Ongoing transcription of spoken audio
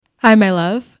Hi, my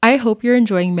love. I hope you're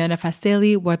enjoying Manifest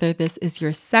Daily, whether this is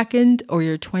your second or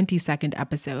your 22nd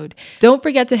episode. Don't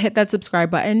forget to hit that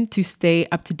subscribe button to stay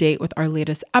up to date with our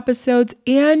latest episodes.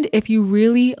 And if you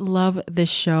really love this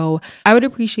show, I would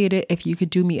appreciate it if you could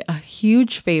do me a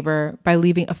huge favor by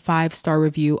leaving a 5-star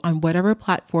review on whatever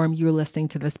platform you're listening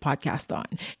to this podcast on.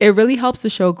 It really helps the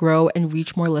show grow and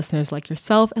reach more listeners like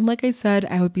yourself. And like I said,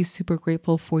 I would be super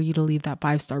grateful for you to leave that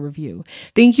 5-star review.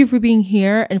 Thank you for being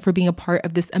here and for being a part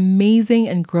of this amazing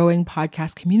and growing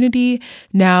podcast community.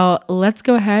 Now, let's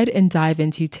go ahead and dive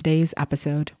into today's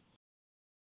episode.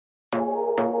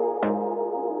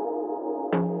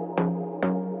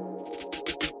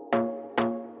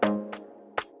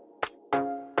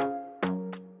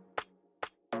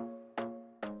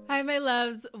 Hi, my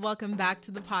loves. Welcome back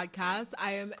to the podcast.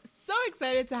 I am so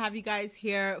excited to have you guys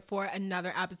here for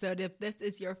another episode. If this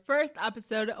is your first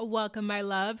episode, welcome, my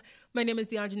love. My name is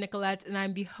DeAndre Nicolette, and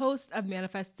I'm the host of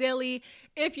Manifest Daily.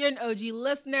 If you're an OG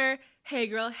listener, hey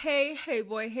girl, hey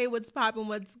boy, hey, what's poppin',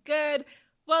 what's good?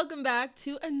 Welcome back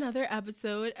to another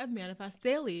episode of Manifest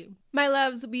Daily. My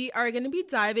loves, we are going to be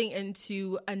diving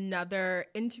into another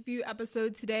interview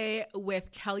episode today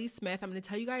with Kelly Smith. I'm going to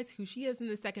tell you guys who she is in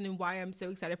a second and why I'm so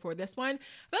excited for this one. I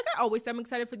feel like I always am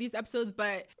excited for these episodes,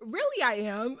 but really I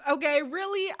am. Okay,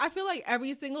 really, I feel like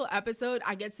every single episode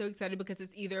I get so excited because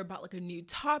it's either about like a new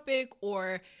topic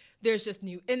or there's just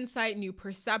new insight, new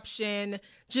perception,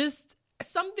 just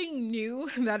something new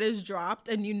that is dropped,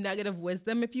 a new nugget of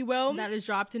wisdom, if you will, that is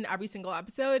dropped in every single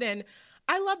episode. And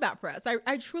I love that for us.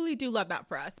 I truly do love that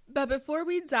for us. But before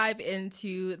we dive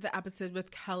into the episode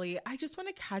with Kelly, I just want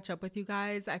to catch up with you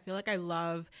guys. I feel like I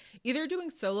love either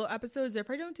doing solo episodes. If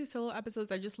I don't do solo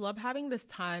episodes, I just love having this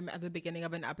time at the beginning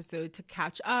of an episode to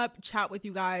catch up, chat with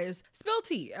you guys, spill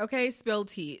tea, okay? Spill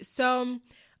tea. So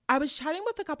I was chatting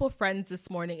with a couple of friends this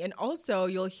morning, and also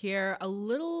you'll hear a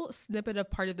little snippet of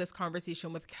part of this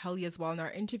conversation with Kelly as well in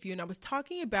our interview. And I was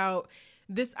talking about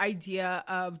this idea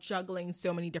of juggling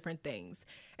so many different things.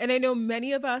 And I know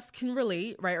many of us can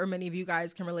relate, right? Or many of you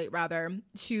guys can relate rather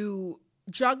to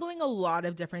juggling a lot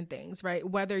of different things, right?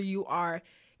 Whether you are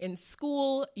in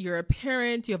school, you're a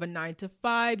parent, you have a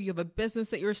 9-to-5, you have a business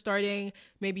that you're starting,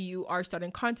 maybe you are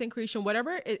starting content creation,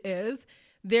 whatever it is,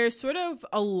 there's sort of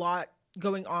a lot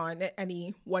going on at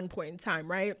any one point in time,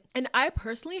 right? And I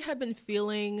personally have been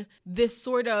feeling this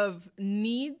sort of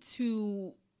need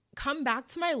to come back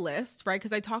to my list, right?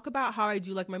 Because I talk about how I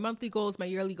do like my monthly goals, my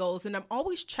yearly goals, and I'm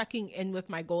always checking in with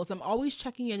my goals. I'm always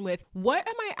checking in with what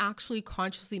am I actually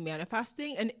consciously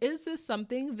manifesting? And is this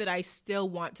something that I still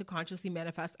want to consciously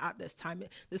manifest at this time,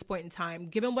 this point in time,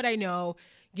 given what I know,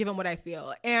 given what I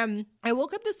feel? And I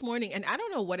woke up this morning and I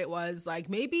don't know what it was. Like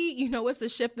maybe, it's a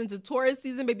shift into Taurus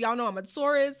season. Maybe y'all know I'm a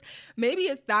Taurus. Maybe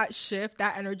it's that shift,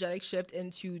 that energetic shift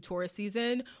into Taurus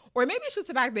season. Or maybe it's just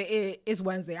the fact that it is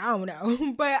Wednesday. I don't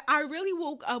know. But I really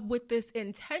woke up with this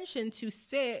intention to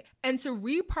sit and to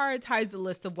reprioritize the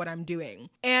list of what I'm doing.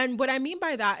 And what I mean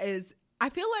by that is I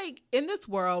feel like in this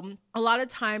world, a lot of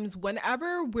times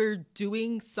whenever we're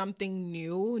doing something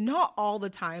new, not all the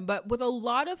time, but with a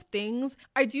lot of things,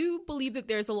 I do believe that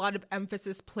there's a lot of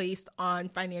emphasis placed on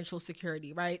financial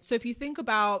security, right? So if you think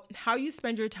about how you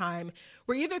spend your time,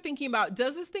 we're either thinking about,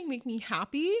 does this thing make me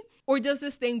happy or does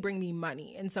this thing bring me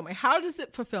money in some way? How does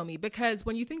it fulfill me? Because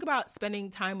when you think about spending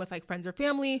time with like friends or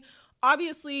family,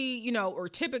 obviously, or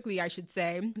typically I should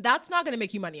say, that's not going to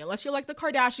make you money unless you're like the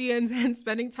Kardashians and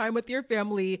spending time with your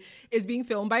family is being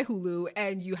filmed by Hulu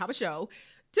and you have a show.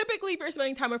 Typically, if you're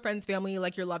spending time with friends, family,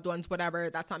 like your loved ones,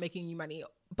 whatever, that's not making you money.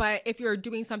 But if you're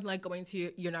doing something like going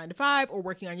to your 9-to-5 or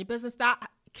working on your business, that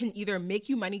can either make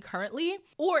you money currently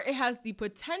or it has the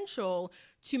potential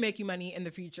to make you money in the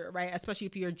future, right? Especially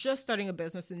if you're just starting a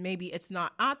business and maybe it's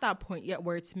not at that point yet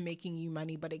where it's making you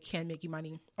money, but it can make you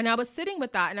money. And I was sitting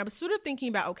with that and I was sort of thinking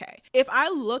about, okay, if I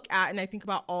look at and I think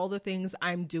about all the things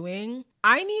I'm doing,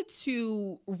 I need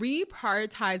to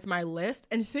reprioritize my list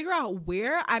and figure out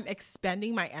where I'm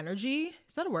expending my energy.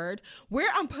 Is that a word?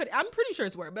 I'm pretty sure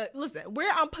it's a word, but listen,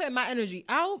 where I'm putting my energy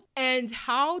out and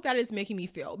how that is making me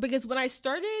feel. Because when I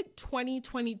started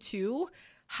 2022,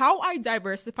 how I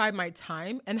diversified my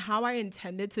time and how I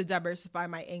intended to diversify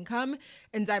my income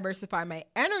and diversify my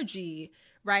energy,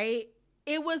 right?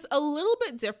 It was a little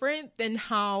bit different than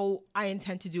how I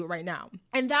intend to do it right now.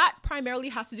 And that primarily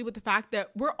has to do with the fact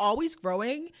that we're always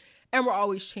growing and we're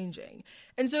always changing.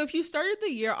 And so if you started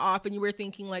the year off and you were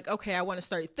thinking like, okay, I want to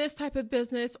start this type of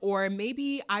business, or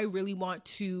maybe I really want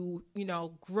to,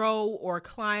 grow or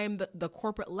climb the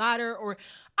corporate ladder, or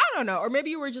I don't know, or maybe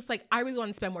you were just like, I really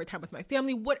want to spend more time with my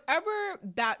family, whatever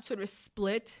that sort of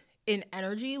split in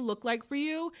energy looked like for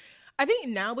you, I think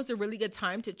now is a really good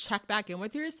time to check back in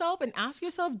with yourself and ask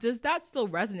yourself, does that still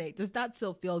resonate? Does that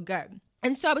still feel good?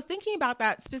 And so I was thinking about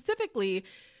that specifically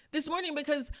this morning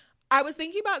because I was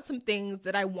thinking about some things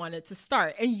that I wanted to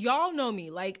start. And y'all know me,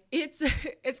 like it's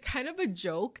kind of a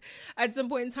joke at some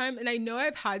point in time. And I know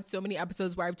I've had so many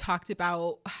episodes where I've talked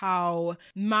about how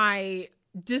my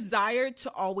desire to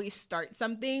always start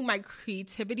something, my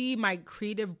creativity, my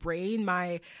creative brain,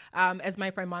 my as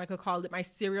my friend Monica called it, my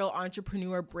serial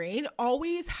entrepreneur brain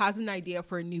always has an idea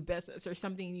for a new business or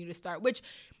something new to start, which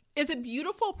is a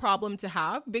beautiful problem to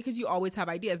have because you always have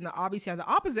ideas. Now, obviously on the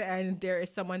opposite end, there is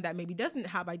someone that maybe doesn't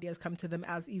have ideas come to them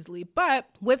as easily, but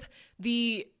with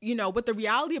the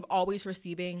reality of always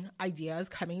receiving ideas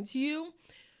coming to you,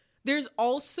 there's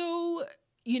also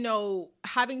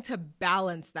having to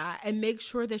balance that and make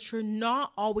sure that you're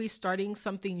not always starting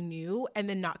something new and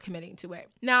then not committing to it.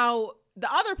 Now, the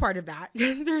other part of that,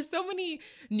 because there's so many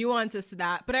nuances to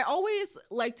that, but I always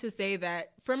like to say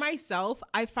that for myself,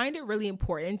 I find it really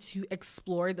important to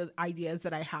explore the ideas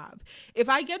that I have. If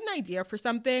I get an idea for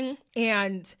something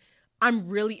and I'm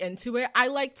really into it, I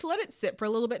like to let it sit for a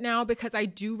little bit now because I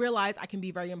do realize I can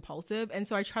be very impulsive. And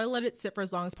so I try to let it sit for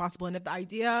as long as possible. And if the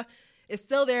idea is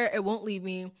still there, it won't leave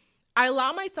me. I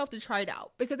allow myself to try it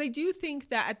out because I do think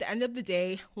that at the end of the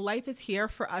day, life is here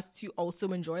for us to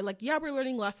also enjoy. Like, yeah, we're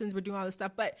learning lessons, we're doing all this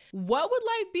stuff, but what would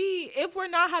life be if we're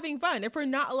not having fun, if we're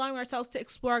not allowing ourselves to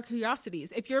explore our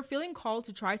curiosities? If you're feeling called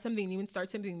to try something new and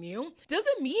start something new,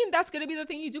 doesn't mean that's going to be the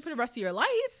thing you do for the rest of your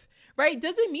life, right?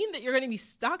 Doesn't mean that you're going to be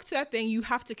stuck to that thing. You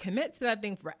have to commit to that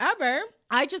thing forever.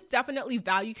 I just definitely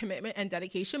value commitment and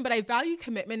dedication, but I value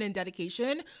commitment and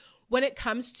dedication when it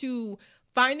comes to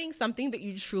finding something that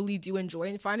you truly do enjoy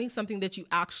and finding something that you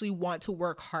actually want to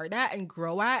work hard at and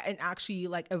grow at and actually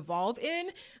like evolve in.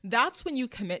 That's when you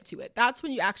commit to it. That's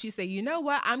when you actually say, you know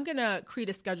what, I'm going to create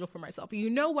a schedule for myself. You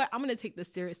know what, I'm going to take this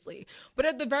seriously. But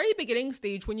at the very beginning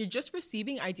stage, when you're just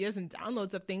receiving ideas and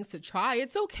downloads of things to try,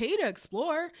 it's okay to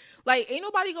explore. Like, ain't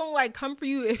nobody going to like come for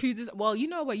you if you just, well, you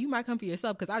know what, you might come for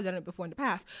yourself because I've done it before in the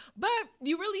past, but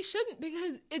you really shouldn't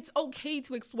because it's okay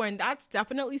to explore. And that's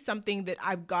definitely something that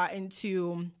I've gotten to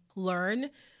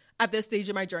learn at this stage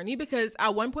of my journey, because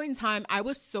at one point in time, I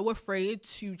was so afraid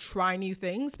to try new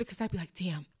things because I'd be like,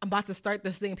 damn, I'm about to start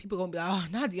this thing. And people gonna be like, oh,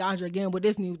 not DeAndre again with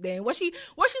this new thing. What's she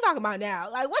talking about now?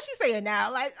 Like, what's she saying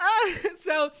now? Like,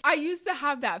 so I used to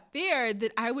have that fear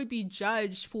that I would be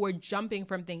judged for jumping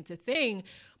from thing to thing.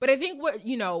 But I think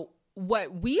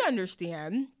what we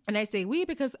understand, and I say we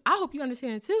because I hope you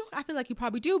understand it too. I feel like you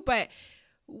probably do, but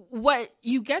what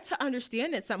you get to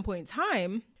understand at some point in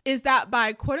time is that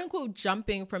by quote unquote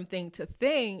jumping from thing to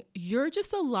thing, you're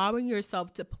just allowing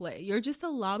yourself to play. You're just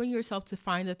allowing yourself to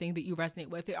find the thing that you resonate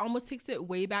with. It almost takes it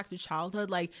way back to childhood.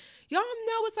 Like, y'all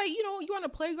know it's like, you're on a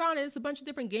playground and it's a bunch of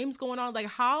different games going on. Like,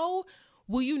 how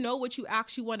will you know what you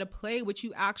actually want to play, what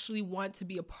you actually want to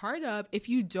be a part of if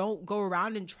you don't go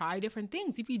around and try different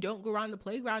things, if you don't go around the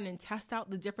playground and test out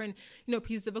the different,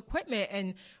 pieces of equipment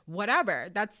and whatever?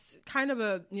 That's kind of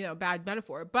a, bad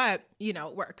metaphor, but,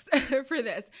 it works for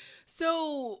this.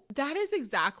 So that is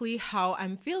exactly how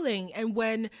I'm feeling. And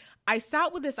when I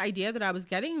sat with this idea that I was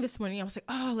getting this morning, I was like,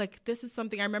 oh, like this is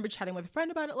something. I remember chatting with a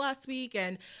friend about it last week.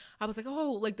 And I was like,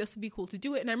 oh, like this would be cool to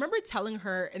do it. And I remember telling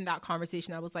her in that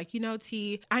conversation, I was like,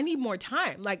 T, I need more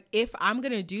time. Like if I'm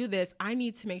going to do this, I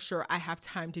need to make sure I have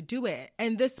time to do it.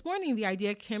 And this morning, the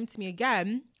idea came to me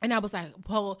again. And I was like,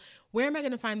 well, where am I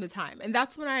going to find the time? And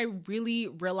that's when I really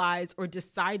realized or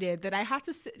decided that I have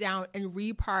to sit down and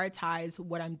reprioritize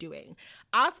what I'm doing.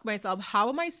 Ask myself, how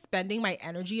am I spending my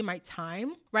energy and my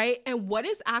time, right? And what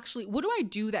do I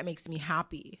do that makes me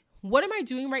happy? What am I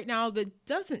doing right now that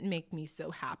doesn't make me so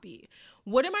happy?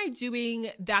 What am I doing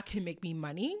that can make me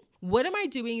money? What am I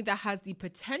doing that has the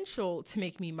potential to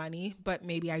make me money, but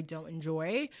maybe I don't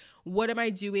enjoy? What am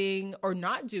I doing or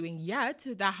not doing yet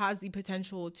that has the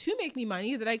potential to make me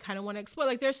money that I kind of want to explore?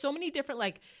 Like there's so many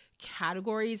different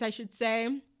categories, I should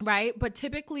say, right? But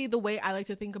typically the way I like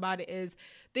to think about it is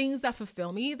things that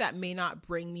fulfill me that may not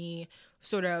bring me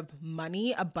sort of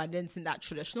money, abundance in that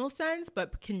traditional sense,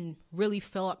 but can really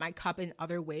fill up my cup in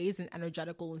other ways, in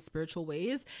energetical and spiritual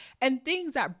ways, and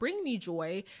things that bring me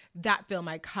joy that fill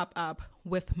my cup up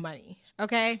with money.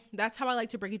 Okay, that's how I like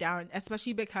to break it down,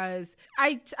 especially because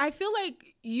I feel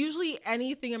like usually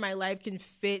anything in my life can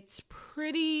fit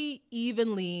pretty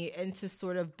evenly into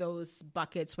sort of those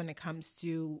buckets when it comes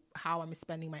to how I'm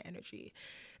spending my energy.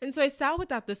 And so I sat with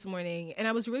that this morning and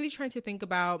I was really trying to think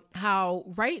about how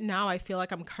right now I feel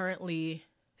like I'm currently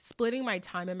splitting my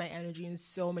time and my energy in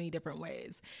so many different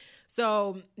ways.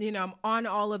 So, I'm on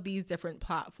all of these different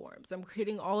platforms. I'm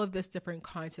creating all of this different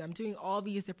content. I'm doing all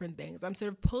these different things. I'm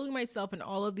sort of pulling myself in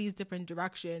all of these different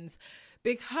directions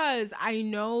because I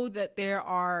know that there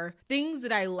are things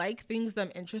that I like, things that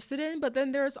I'm interested in, but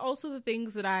then there's also the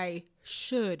things that I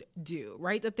should do,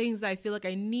 right? The things that I feel like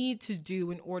I need to do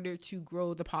in order to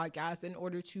grow the podcast, in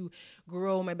order to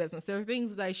grow my business. There are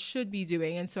things that I should be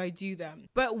doing, and so I do them.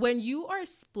 But when you are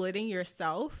splitting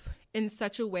yourself in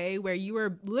such a way where you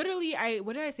are literally,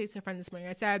 what did I say to a friend this morning?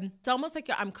 I said, it's almost like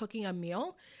I'm cooking a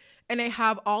meal. And I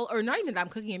have or not even that I'm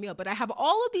cooking a meal, but I have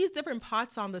all of these different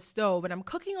pots on the stove and I'm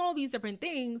cooking all these different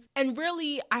things. And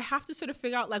really, I have to sort of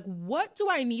figure out, like, what do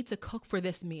I need to cook for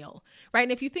this meal, right?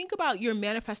 And if you think about your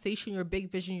manifestation, your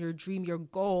big vision, your dream, your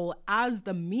goal as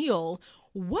the meal,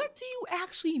 what do you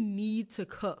actually need to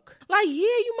cook? Like, yeah,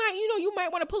 you might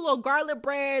want to put a little garlic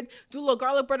bread, do a little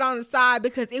garlic bread on the side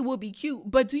because it will be cute.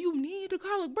 But do you need the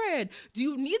garlic bread? Do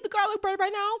you need the garlic bread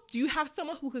right now? Do you have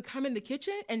someone who could come in the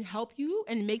kitchen and help you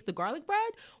and make the garlic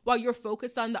bread while you're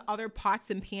focused on the other pots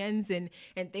and pans and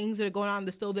things that are going on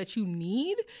the stove that you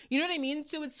need? You know what I mean?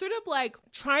 So it's sort of like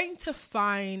trying to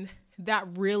find that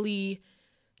really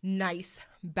nice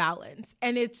balance.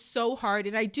 And it's so hard.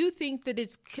 And I do think that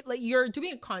it's like you're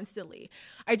doing it constantly.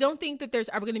 I don't think that there's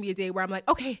ever going to be a day where I'm like,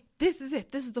 okay, this is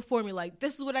it. This is the formula. Like,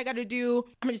 this is what I got to do.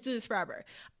 I'm going to just do this forever.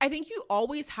 I think you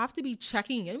always have to be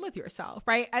checking in with yourself,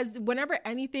 right? As whenever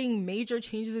anything major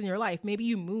changes in your life, maybe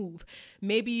you move,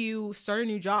 maybe you start a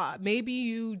new job, maybe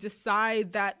you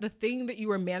decide that the thing that you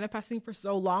were manifesting for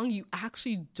so long, you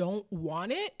actually don't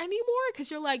want it anymore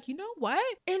because you're like, you know what?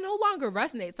 It no longer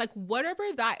resonates. Like, whatever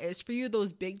that is for you,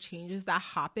 those big changes that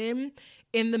happen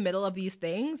in the middle of these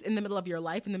things, in the middle of your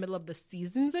life, in the middle of the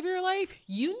seasons of your life,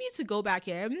 you need to go back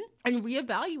in and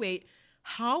reevaluate,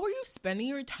 how are you spending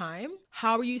your time?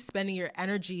 How are you spending your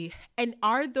energy? And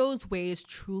are those ways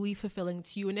truly fulfilling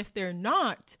to you? And if they're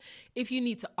not, if you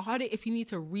need to audit, if you need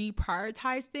to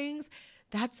reprioritize things,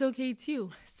 that's okay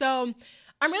too. So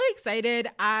I'm really excited.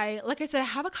 Like I said, I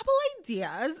have a couple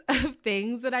ideas of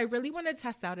things that I really want to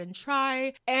test out and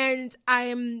try. And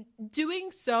I'm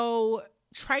doing so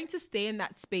trying to stay in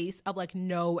that space of like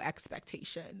no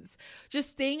expectations, just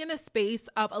staying in a space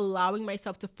of allowing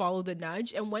myself to follow the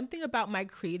nudge. And one thing about my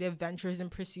creative ventures and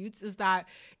pursuits is that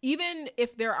even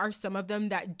if there are some of them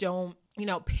that don't,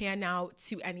 pan out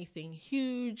to anything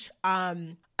huge,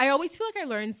 I always feel like I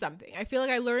learned something. I feel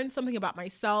like I learned something about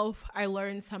myself. I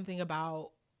learned something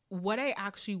about what I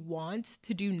actually want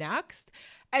to do next.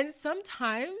 And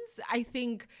sometimes I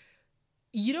think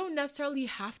you don't necessarily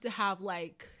have to have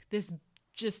like this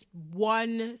just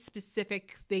one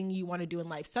specific thing you want to do in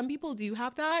life. Some people do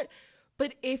have that.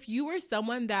 But if you are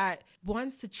someone that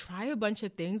wants to try a bunch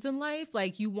of things in life,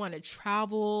 like you want to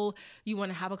travel, you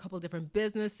want to have a couple of different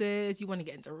businesses, you want to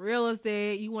get into real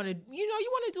estate, you want to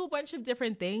do a bunch of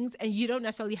different things, and you don't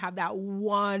necessarily have that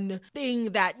one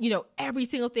thing that, every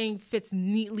single thing fits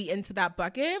neatly into that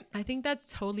bucket, I think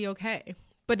that's totally okay.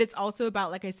 But it's also about,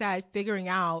 like I said, figuring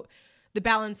out the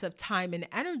balance of time and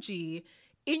energy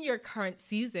in your current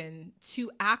season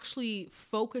to actually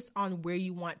focus on where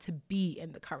you want to be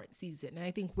in the current season. And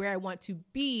I think where I want to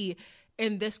be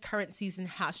in this current season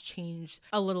has changed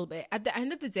a little bit. At the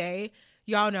end of the day,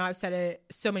 y'all know I've said it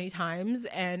so many times,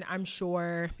 and I'm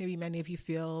sure maybe many of you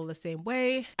feel the same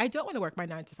way. I don't want to work my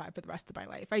 9 to 5 for the rest of my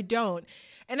life. I don't.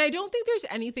 And I don't think there's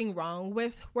anything wrong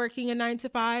with working a 9 to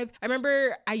 5. I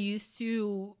remember I used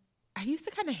to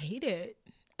kind of hate it.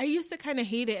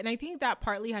 And I think that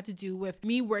partly had to do with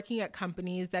me working at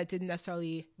companies that didn't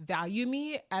necessarily value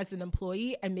me as an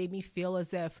employee and made me feel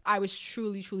as if I was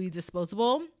truly, truly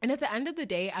disposable. And at the end of the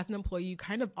day, as an employee, you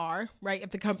kind of are, right?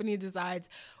 If the company decides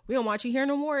we don't want you here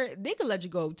no more, they could let you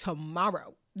go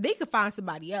tomorrow. They could find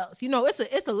somebody else.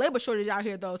 It's a labor shortage out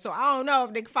here though. So I don't know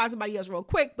if they could find somebody else real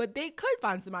quick, but they could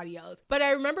find somebody else. But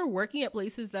I remember working at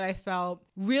places that I felt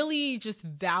really just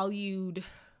valued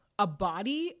a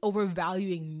body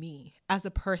overvaluing me as a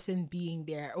person being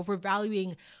there,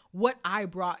 overvaluing what I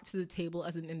brought to the table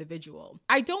as an individual.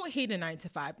 I don't hate a 9 to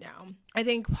 5 now. I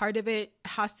think part of it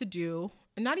has to do,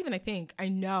 and not even I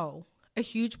know a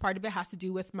huge part of it has to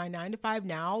do with my 9 to 5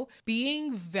 now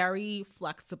being very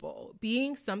flexible,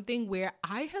 being something where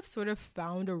I have sort of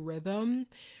found a rhythm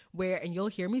where, and you'll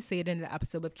hear me say it in the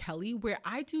episode with Kelly, where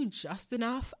I do just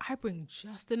enough. I bring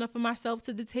just enough of myself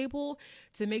to the table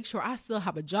to make sure I still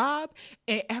have a job,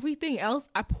 and everything else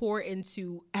I pour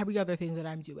into every other thing that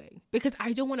I'm doing, because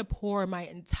I don't want to pour my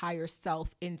entire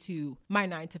self into my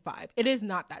 9 to 5. It is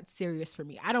not that serious for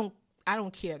me. I don't I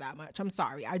don't care that much. I'm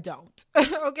sorry. I don't.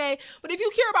 Okay. But if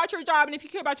you care about your job and if you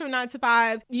care about your 9 to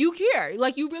 5, you care.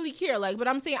 Like, you really care. Like, but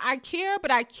I'm saying I care,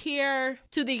 but I care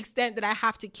to the extent that I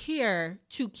have to care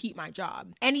to keep my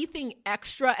job. Anything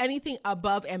extra, anything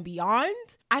above and beyond,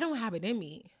 I don't have it in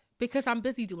me because I'm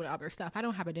busy doing other stuff. I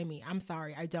don't have it in me. I'm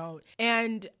sorry. I don't.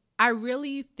 And I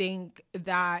really think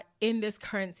that in this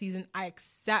current season, I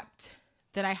accept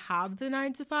that I have the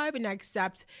 9 to 5 and I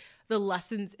accept the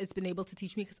lessons it's been able to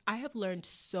teach me because I have learned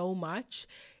so much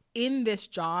in this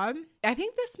job. I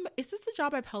think is this the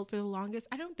job I've held for the longest?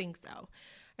 I don't think so.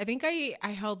 I think I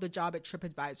held the job at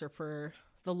TripAdvisor for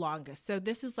the longest. So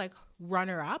this is like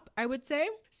runner up, I would say.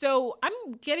 So I'm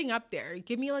getting up there.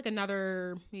 Give me like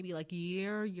another maybe like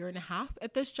year and a half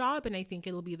at this job. And I think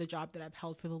it'll be the job that I've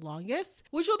held for the longest,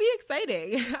 which will be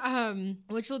exciting.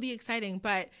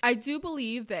 But I do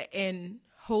believe that in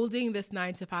holding this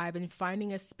 9 to 5 and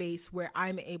finding a space where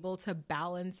I'm able to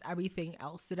balance everything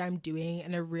else that I'm doing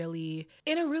in a really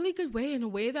good way, in a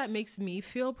way that makes me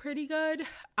feel pretty good,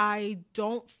 I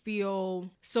don't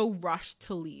feel so rushed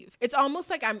to leave. It's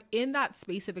almost like I'm in that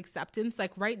space of acceptance.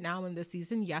 Like right now in this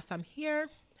season, yes, I'm here.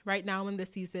 Right now in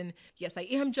this season, yes, I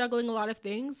am juggling a lot of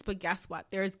things, but guess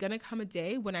what? There's going to come a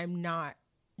day when I'm not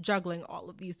juggling all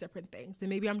of these different things. And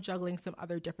maybe I'm juggling some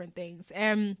other different things.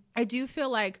 And I do feel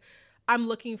like I'm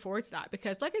looking forward to that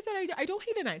because like I said, I don't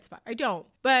hate a 9 to 5. I don't.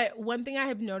 But one thing I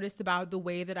have noticed about the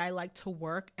way that I like to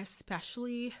work,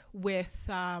 especially with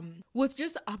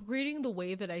just upgrading the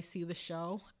way that I see the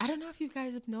show. I don't know if you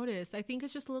guys have noticed. I think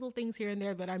it's just little things here and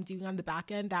there that I'm doing on the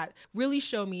back end that really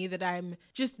show me that I'm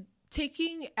just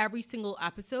taking every single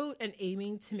episode and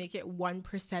aiming to make it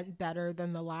 1% better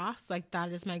than the last. Like,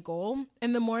 that is my goal.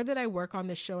 And the more that I work on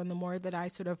this show and the more that I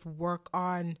sort of work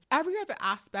on every other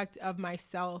aspect of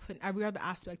myself and every other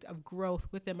aspect of growth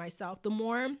within myself, the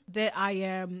more that I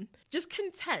am just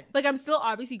content. Like, I'm still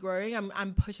obviously growing.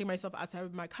 I'm pushing myself outside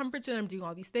of my comfort zone. I'm doing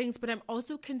all these things, but I'm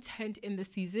also content in the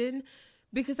season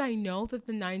because I know that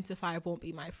the 9 to 5 won't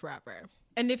be my forever.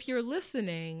 And if you're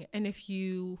listening and if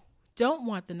you don't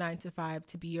want the 9 to 5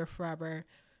 to be your forever,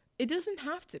 it doesn't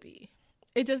have to be.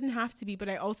 It doesn't have to be. But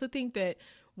I also think that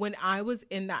when I was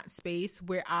in that space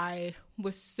where I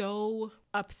was so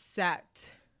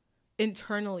upset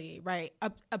internally, right?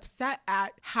 Upset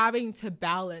at having to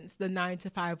balance the 9 to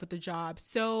 5 with the job,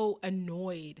 so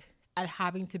annoyed at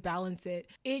having to balance it,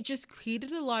 it just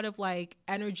created a lot of like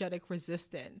energetic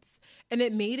resistance. And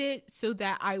it made it so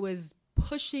that I was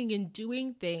pushing and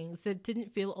doing things that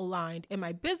didn't feel aligned in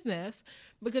my business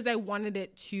because I wanted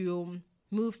it to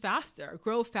move faster,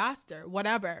 grow faster,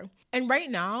 whatever. And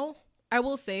right now, I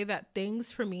will say that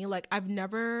things for me, like I've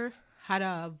never had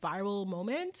a viral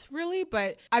moment really,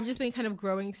 but I've just been kind of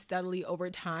growing steadily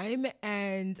over time.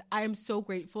 And I'm so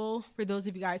grateful for those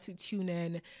of you guys who tune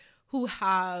in, who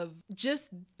have just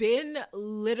been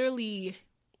literally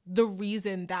the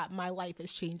reason that my life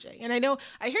is changing. And I know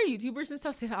I hear YouTubers and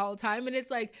stuff say that all the time. And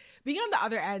it's like being on the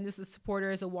other end as a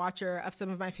supporter, as a watcher of some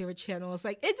of my favorite channels,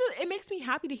 like it makes me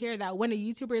happy to hear that when a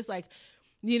YouTuber is like,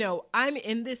 you know, I'm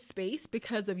in this space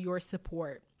because of your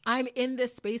support. I'm in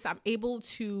this space. I'm able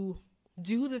to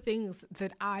do the things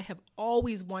that I have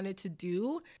always wanted to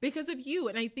do because of you.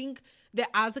 And I think that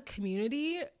as a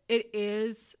community, it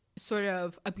is sort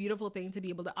of a beautiful thing to be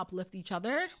able to uplift each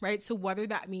other, right? So whether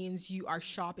that means you are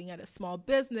shopping at a small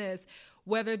business,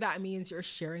 whether that means you're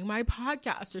sharing my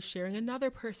podcast or sharing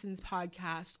another person's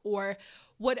podcast or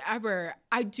whatever,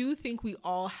 I do think we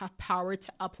all have power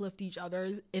to uplift each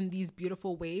other in these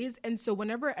beautiful ways. And so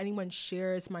whenever anyone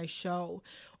shares my show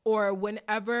or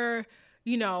whenever,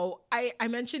 you know, I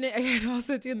mentioned it again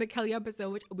also too in the Kelly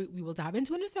episode, which we will dive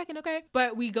into in a second, okay?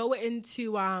 But we go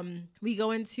into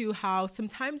how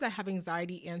sometimes I have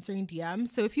anxiety answering DMs.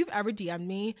 So if you've ever DM'd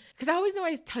me, because I always know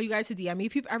I tell you guys to DM me,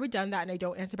 if you've ever done that and I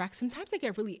don't answer back, sometimes I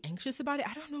get really anxious about it.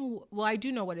 I don't know. Well, I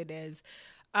do know what it is.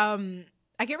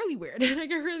 I get really weird and I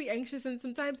get really anxious and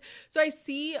sometimes, so I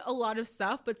see a lot of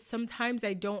stuff, but sometimes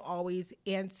I don't always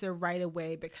answer right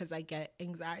away because I get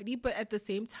anxiety. But at the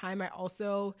same time, I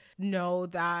also know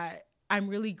that I'm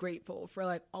really grateful for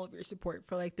like all of your support,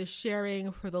 for like the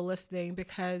sharing, for the listening,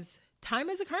 because time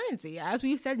is a currency. As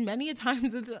we've said many a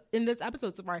times in this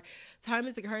episode so far, time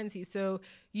is a currency. So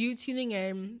you tuning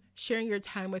in, sharing your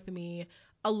time with me,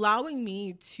 allowing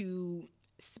me to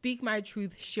speak my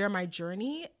truth, share my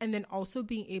journey, and then also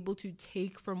being able to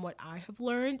take from what I have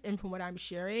learned and from what I'm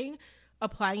sharing,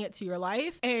 applying it to your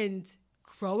life and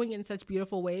growing in such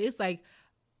beautiful ways. Like,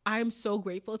 I'm so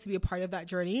grateful to be a part of that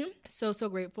journey. So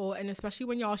grateful. And especially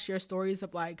when y'all share stories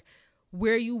of like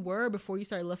where you were before you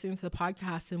started listening to the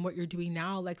podcast and what you're doing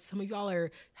now. Like some of y'all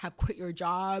have quit your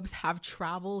jobs, have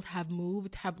traveled, have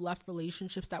moved, have left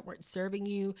relationships that weren't serving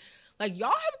you. Like y'all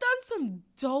have done some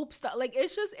dope stuff. Like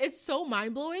it's so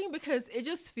mind blowing because it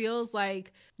just feels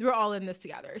like we're all in this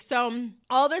together. So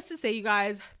all this to say, you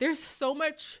guys, there's so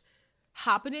much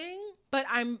happening, but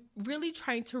I'm really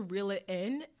trying to reel it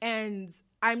in, and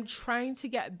I'm trying to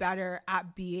get better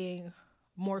at being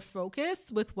more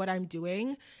focused with what I'm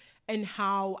doing and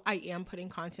how I am putting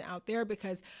content out there,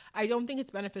 because I don't think it's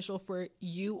beneficial for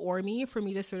you or me for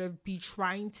me to sort of be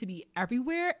trying to be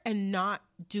everywhere and not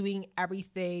doing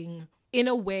everything in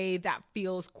a way that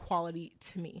feels quality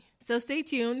to me. So stay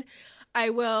tuned. I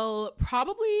will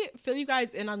probably fill you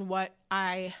guys in on what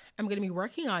I am going to be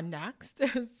working on next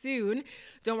soon.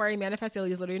 Don't worry, Manifest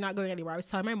Daily is literally not going anywhere. I was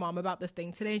telling my mom about this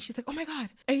thing today and she's like, oh my God,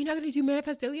 are you not going to do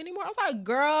Manifest Daily anymore? I was like,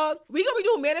 girl, we going to be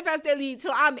doing Manifest Daily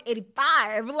till I'm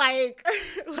 85.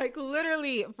 Like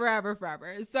literally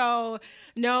forever. So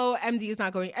no, MD is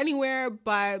not going anywhere,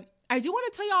 but I do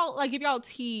want to tell y'all, like give y'all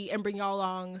tea and bring y'all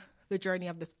along the journey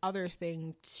of this other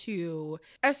thing too,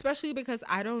 especially because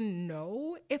I don't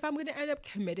know if I'm going to end up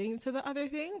committing to the other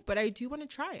thing, but I do want to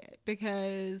try it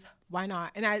because why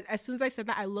not? And as soon as I said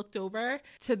that, I looked over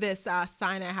to this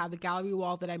sign I have, the gallery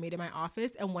wall that I made in my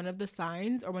office, and one of the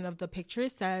signs or one of the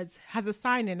pictures has a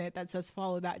sign in it that says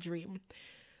follow that dream.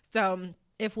 So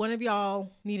if one of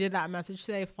y'all needed that message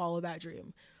today, follow that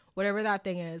dream. Whatever that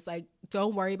thing is, like,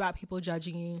 don't worry about people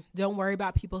judging you. Don't worry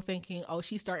about people thinking, oh,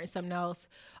 she's starting something else.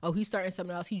 Oh, he's starting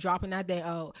something else. He dropping that thing.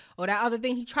 Oh, that other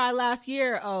thing he tried last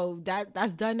year. Oh,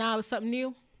 that's done now. It's something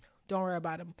new. Don't worry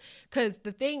about him. Because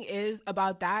the thing is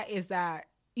about that is that,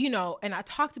 you know, and I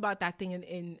talked about that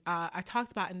thing I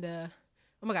talked about in the,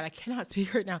 oh my God, I cannot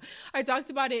speak right now. I talked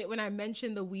about it when I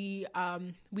mentioned the We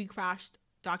Crashed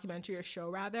documentary or show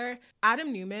rather.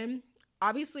 Adam Newman,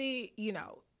 obviously, you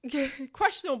know,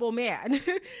 questionable man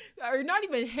or not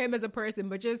even him as a person,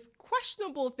 but just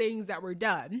questionable things that were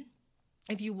done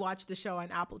if you watch the show on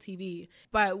Apple TV.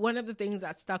 But one of the things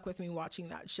that stuck with me watching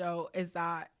that show is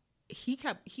that he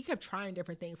kept trying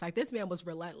different things. Like this man was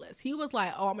relentless. He was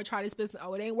like, oh, I'm gonna try this business.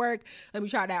 Oh, it ain't work. Let me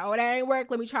try that. Oh, that ain't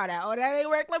work. Let me try that. Oh, that ain't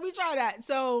work. Let me try that.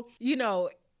 So, you know,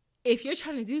 if you're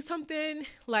trying to do something,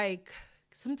 like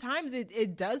sometimes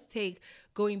it does take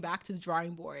going back to the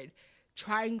drawing board,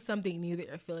 trying something new that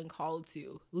you're feeling called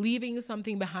to, leaving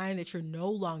something behind that you're no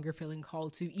longer feeling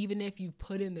called to, even if you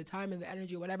put in the time and the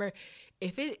energy or whatever.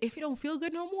 If it don't feel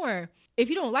good no more, if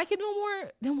you don't like it no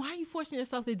more, then why are you forcing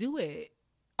yourself to do it?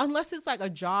 Unless it's like a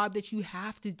job that you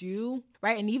have to do,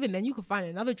 right? And even then you can find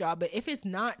another job. But if it's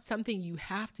not something you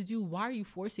have to do, why are you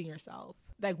forcing yourself?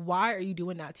 Like, why are you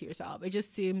doing that to yourself? It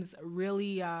just seems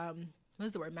really,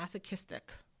 what's the word?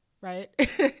 Masochistic. Right?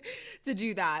 to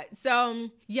do that. So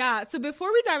yeah. So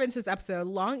before we dive into this episode,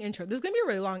 long intro, this is going to be a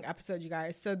really long episode, you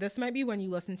guys. So this might be when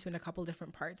you listen to in a couple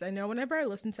different parts. I know whenever I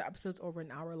listen to episodes over an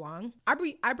hour long, I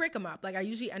break them up. Like I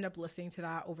usually end up listening to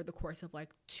that over the course of like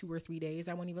 2 or 3 days.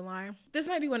 I won't even lie. This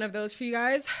might be one of those for you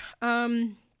guys.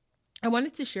 I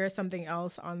wanted to share something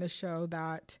else on the show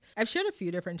that I've shared a few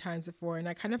different times before, and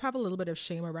I kind of have a little bit of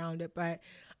shame around it, but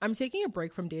I'm taking a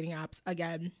break from dating apps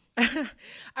again.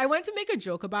 I went to make a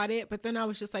joke about it, but then I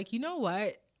was just like, you know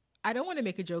what? I don't want to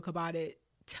make a joke about it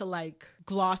to like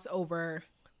gloss over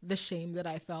the shame that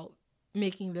I felt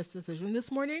making this decision this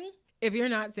morning. If you're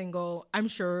not single, I'm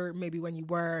sure maybe when you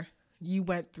were, you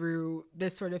went through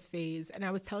this sort of phase. And I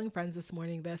was telling friends this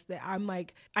morning that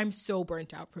I'm so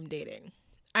burnt out from dating.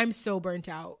 I'm so burnt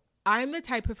out. I'm the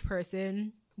type of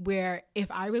person where if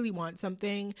I really want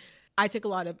something, I take a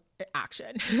lot of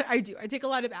action. I do. I take a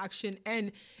lot of action,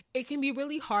 and it can be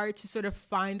really hard to sort of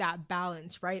find that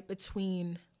balance, right,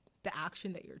 between the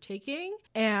action that you're taking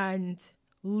and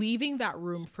leaving that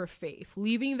room for faith,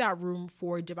 leaving that room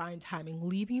for divine timing,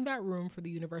 leaving that room for the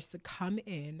universe to come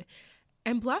in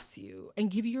and bless you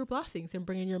and give you your blessings and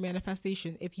bring in your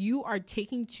manifestation. If you are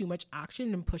taking too much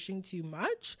action and pushing too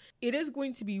much, it is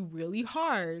going to be really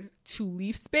hard to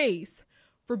leave space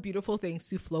for beautiful things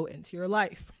to flow into your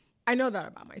life. I know that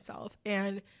about myself.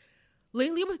 And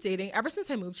lately with dating, ever since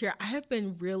I moved here, I have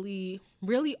been really,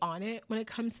 really on it when it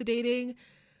comes to dating,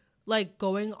 like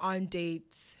going on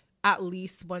dates at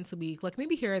least once a week. Like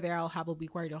maybe here or there, I'll have a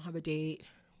week where I don't have a date.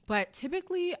 But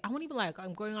typically, I won't even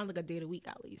I'm going on like a date a week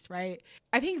at least, right?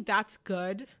 I think that's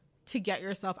good to get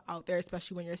yourself out there,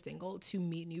 especially when you're single, to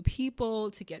meet new people,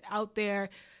 to get out there.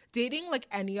 Dating, like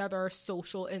any other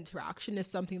social interaction, is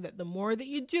something that the more that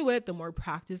you do it, the more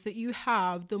practice that you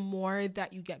have, the more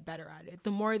that you get better at it,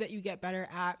 the more that you get better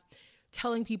at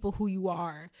telling people who you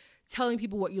are, telling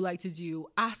people what you like to do,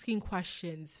 asking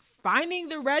questions, finding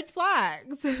the red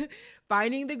flags,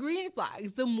 finding the green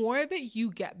flags, the more that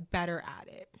you get better at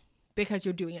it because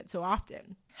you're doing it so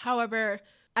often. However,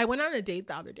 I went on a date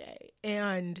the other day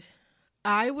and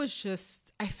I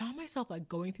found myself like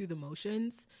going through the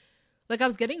motions. Like I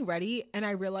was getting ready and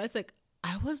I realized like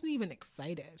I wasn't even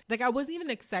excited. Like I wasn't even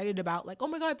excited about like, oh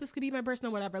my God, this could be my person or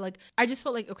whatever. Like I just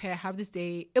felt like, okay, I have this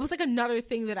date. It was like another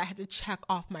thing that I had to check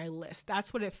off my list.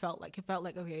 That's what it felt like. It felt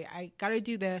like, okay, I got to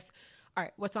do this. All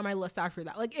right, what's on my list after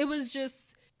that? Like it was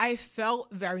just, I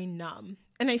felt very numb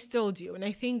and I still do. And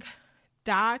I think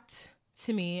that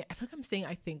to me, I feel like I'm saying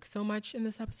I think so much in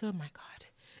this episode. My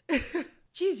God.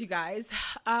 Jeez, you guys.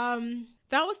 That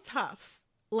was tough.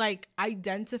 Like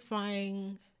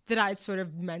identifying that I'd sort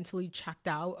of mentally checked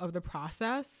out of the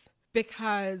process,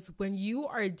 because when you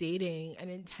are dating and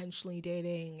intentionally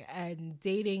dating and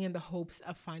dating in the hopes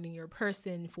of finding your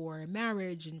person for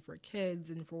marriage and for kids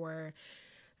and for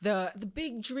the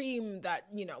big dream that,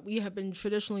 you know, we have been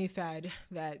traditionally fed,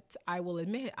 that I will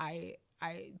admit I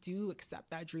do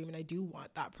accept that dream and I do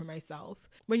want that for myself.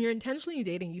 When you're intentionally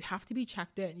dating, you have to be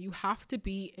checked in. You have to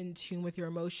be in tune with your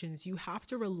emotions. You have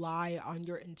to rely on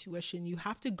your intuition. You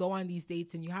have to go on these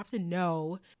dates and you have to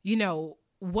know, you know,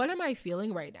 what am I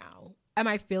feeling right now? Am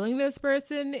I feeling this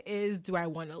person? Do I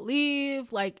want to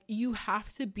leave? Like you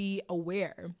have to be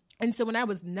aware. And so when I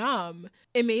was numb,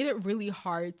 it made it really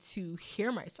hard to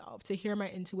hear myself, to hear my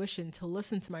intuition, to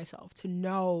listen to myself, to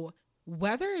know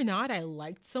whether or not I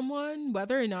liked someone,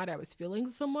 whether or not I was feeling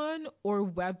someone, or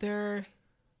whether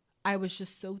I was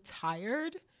just so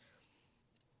tired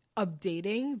of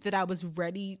dating that I was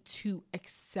ready to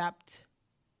accept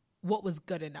what was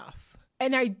good enough.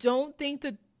 And I don't think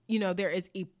that, you know, there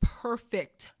is a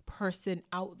perfect person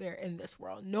out there in this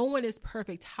world. No one is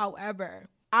perfect. However,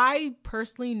 I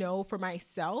personally know for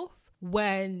myself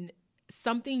when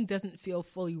something doesn't feel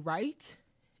fully right.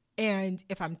 And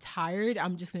if I'm tired,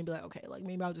 I'm just going to be like, okay, like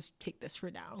maybe I'll just take this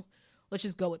for now. Let's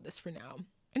just go with this for now.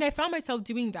 And I found myself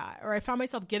doing that, or I found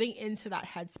myself getting into that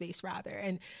headspace rather,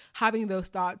 and having those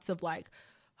thoughts of like,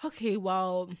 okay,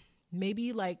 well,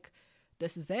 maybe like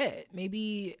this is it.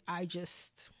 Maybe I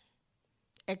just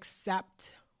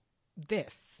accept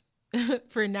this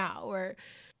for now, or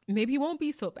maybe it won't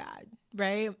be so bad,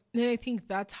 right? And I think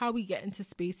that's how we get into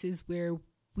spaces where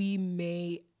we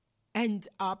may end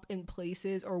up in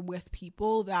places or with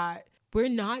people that we're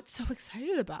not so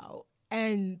excited about.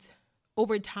 And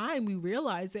over time, we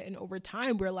realize it. And over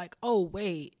time, we're like, oh,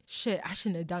 wait, shit, I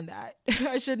shouldn't have done that.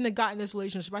 I shouldn't have gotten this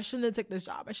relationship. I shouldn't have took this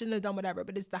job. I shouldn't have done whatever.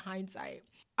 But it's the hindsight.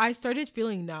 I started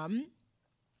feeling numb.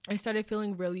 I started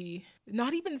feeling really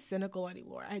not even cynical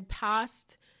anymore. I'd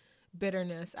passed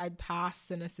bitterness. I'd passed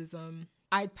cynicism.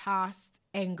 I'd passed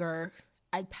anger.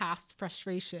 I'd passed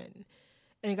frustration.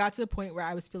 And it got to the point where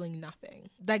I was feeling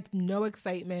nothing, like no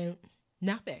excitement,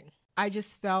 nothing. I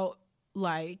just felt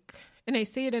like, and I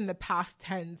say it in the past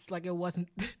tense, like it wasn't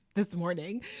this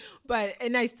morning,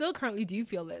 and I still currently do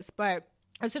feel this, but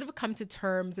I sort of come to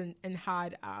terms and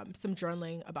had some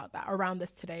journaling about that around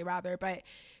this today rather, but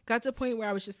got to a point where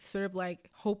I was just sort of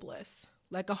like hopeless,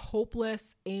 like a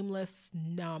hopeless, aimless,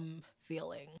 numb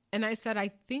feeling. And I said, I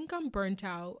think I'm burnt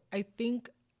out. I think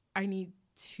I need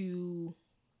to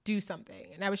do something.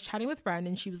 And I was chatting with a friend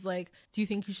and she was like, do you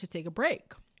think you should take a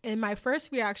break? And my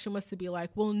first reaction was to be like,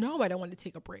 well, no, I don't want to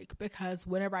take a break, because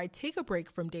whenever I take a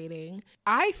break from dating,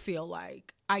 I feel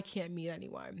like I can't meet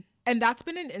anyone. And that's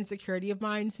been an insecurity of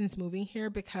mine since moving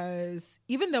here, because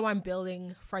even though I'm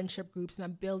building friendship groups and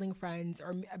I'm building friends,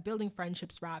 or building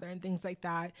friendships rather, and things like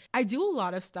that, I do a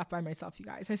lot of stuff by myself, you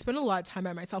guys. I spend a lot of time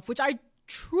by myself, which I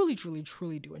truly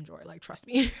do enjoy. Like, trust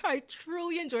me, I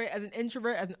truly enjoy it. As an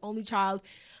introvert, as an only child,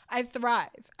 I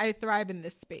thrive in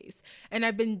this space. And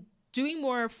I've been doing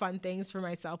more fun things for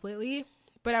myself lately.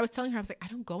 But I was telling her, I was like, I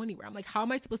don't go anywhere. I'm like, how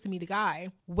am I supposed to meet a guy?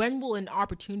 When will an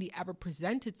opportunity ever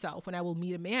present itself when I will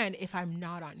meet a man if I'm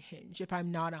not on Hinge, if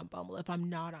I'm not on Bumble, if I'm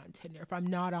not on Tinder, if I'm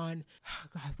not on,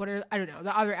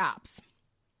 the other apps?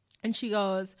 And she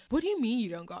goes, what do you mean you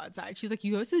don't go outside? She's like,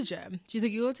 you go to the gym. She's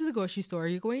like, you go to the grocery store.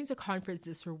 You're going to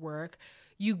conferences for work.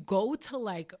 You go to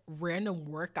like random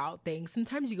workout things.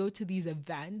 Sometimes you go to these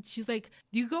events. She's like,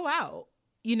 you go out.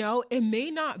 You know, it may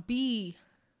not be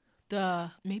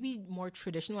the maybe more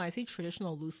traditional. I say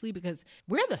traditional loosely because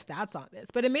we're the stats on this,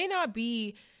 but it may not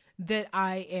be that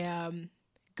I am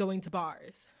going to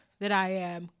bars, that I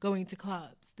am going to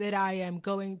clubs, that I am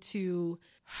going to,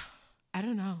 I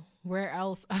don't know, where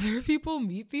else other people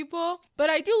meet people. But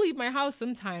I do leave my house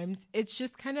sometimes. It's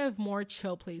just kind of more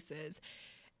chill places.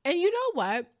 And you know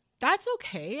what? That's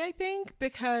okay, I think,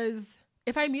 because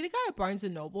if I meet a guy at Barnes &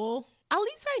 Noble, at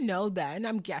least I know then,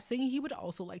 I'm guessing he would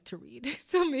also like to read.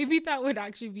 So maybe that would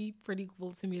actually be pretty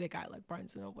cool to meet a guy like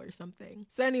Barnes & Noble or something.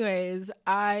 So anyways,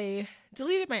 I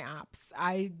deleted my apps.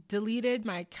 I deleted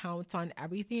my accounts on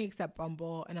everything except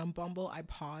Bumble. And on Bumble, I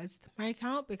paused my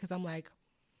account because I'm like,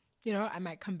 you know, I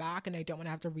might come back and I don't want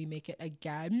to have to remake it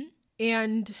again.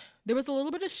 And there was a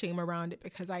little bit of shame around it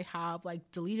because I have like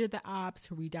deleted the apps,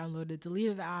 re-downloaded,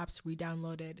 deleted the apps,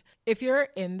 re-downloaded. If you're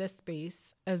in this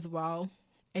space as well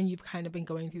and you've kind of been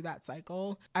going through that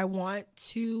cycle, I want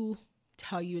to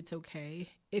tell you it's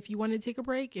okay. If you want to take a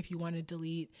break, if you want to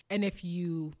delete, and if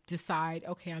you decide,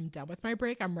 okay, I'm done with my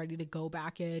break, I'm ready to go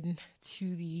back in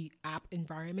to the app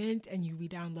environment and you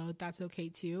re-download, that's okay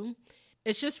too.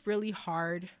 It's just really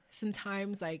hard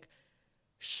sometimes, like,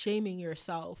 shaming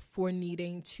yourself for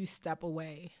needing to step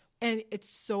away. And it's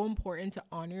so important to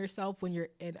honor yourself when you're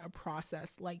in a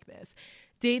process like this.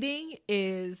 Dating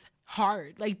is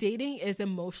hard. Like, dating is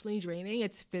emotionally draining.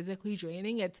 It's physically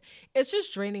draining. It's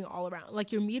just draining all around.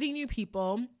 Like, you're meeting new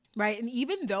people, right? And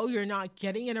even though you're not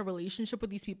getting in a relationship with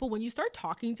these people, when you start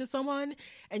talking to someone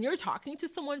and you're talking to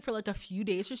someone for like a few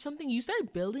days or something, you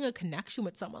start building a connection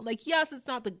with someone. Like, yes, it's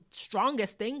not the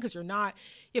strongest thing because you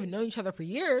haven't known each other for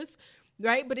years,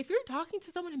 right? But if you're talking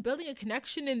to someone and building a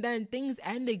connection and then things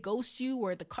end, they ghost you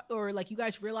or like you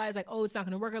guys realize like, oh, it's not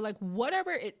going to work, or like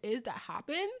whatever it is that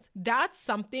happened, that's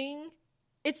something,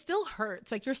 it still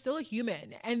hurts. Like, you're still a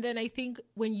human. And then I think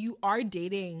when you are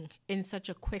dating in such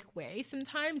a quick way,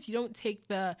 sometimes you don't take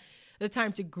the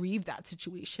time to grieve that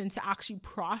situation, to actually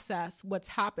process what's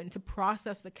happened, to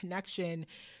process the connection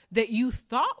that you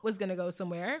thought was going to go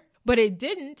somewhere, but it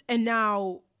didn't. And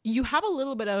now you have a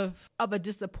little bit of a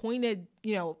disappointed,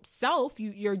 self.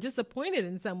 You're disappointed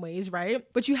in some ways, right?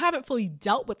 But you haven't fully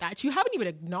dealt with that. You haven't even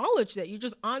acknowledged that. You're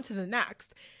just on to the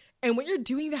next. And when you're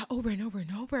doing that over and over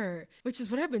and over, which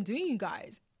is what I've been doing, you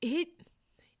guys, it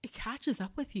catches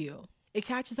up with you. It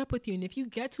catches up with you. And if you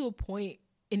get to a point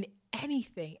in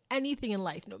anything in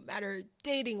life, no matter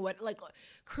dating,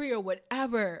 career,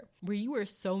 whatever, where you are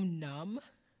so numb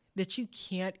that you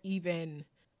can't even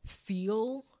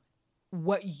feel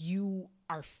what you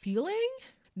are feeling,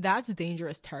 that's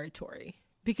dangerous territory,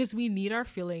 because we need our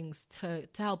feelings to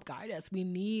help guide us. We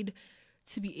need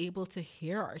to be able to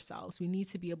hear ourselves. We need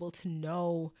to be able to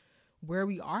know where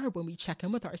we are when we check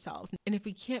in with ourselves. And if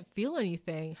we can't feel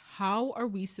anything, how are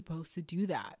we supposed to do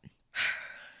that?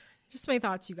 Just my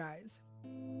thoughts, you guys.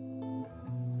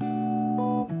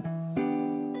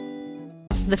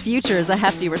 The future is a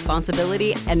hefty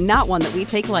responsibility and not one that we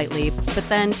take lightly. But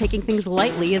then taking things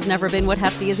lightly has never been what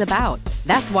Hefty is about.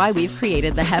 That's why we've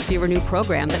created the Hefty Renew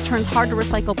program that turns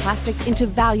hard-to-recycle plastics into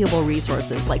valuable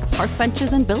resources like park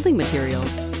benches and building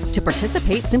materials. To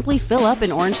participate, simply fill up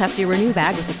an orange Hefty Renew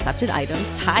bag with accepted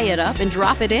items, tie it up, and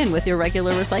drop it in with your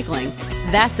regular recycling.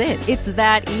 That's it. It's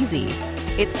that easy.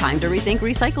 It's time to rethink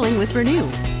recycling with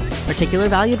Renew. Particular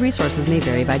valued resources may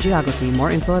vary by geography.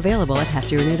 More info available at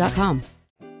heftyrenew.com.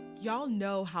 Y'all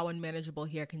know how unmanageable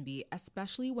hair can be,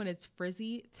 especially when it's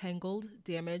frizzy, tangled,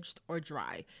 damaged, or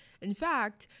dry. In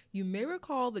fact, you may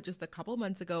recall that just a couple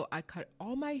months ago, I cut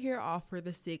all my hair off for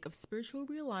the sake of spiritual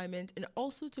realignment and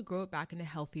also to grow it back in a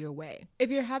healthier way. If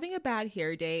you're having a bad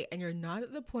hair day and you're not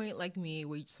at the point like me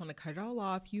where you just want to cut it all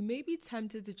off, you may be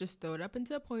tempted to just throw it up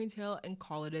into a ponytail and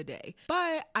call it a day.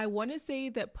 But I want to say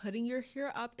that putting your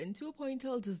hair up into a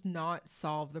ponytail does not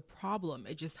solve the problem.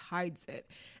 It just hides it.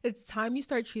 It's time you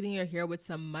start treating your hair with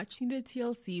some much needed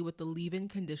TLC with the leave-in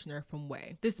conditioner from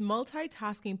OUAI. This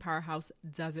multitasking powerhouse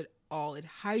does it all. It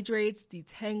hydrates,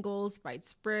 detangles,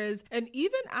 fights frizz, and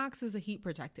even acts as a heat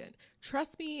protectant.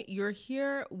 Trust me, your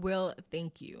hair will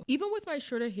thank you. Even with my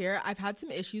shorter hair, I've had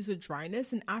some issues with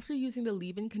dryness, and after using the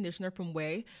leave-in conditioner from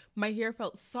OUAI, my hair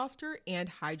felt softer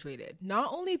and hydrated.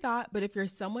 Not only that, but if you're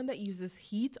someone that uses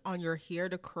heat on your hair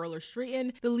to curl or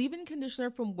straighten, the leave-in conditioner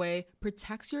from OUAI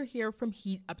protects your hair from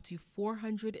heat up to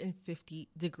 450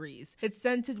 degrees. It's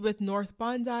scented with North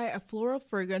Bondi, a floral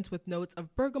fragrance with notes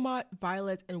of bergamot,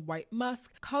 violet, and white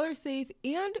musk, color safe,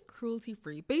 and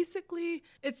cruelty-free. Basically,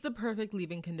 it's the perfect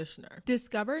leave-in conditioner.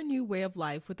 Discover a new way of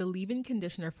life with the leave-in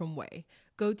conditioner from OUAI.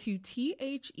 Go to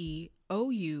THEOUAI.com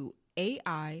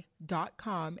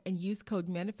and use code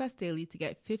ManifestDaily to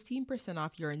get 15%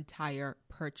 off your entire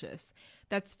purchase.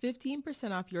 That's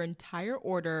 15% off your entire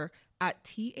order at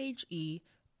THEOUAI.com.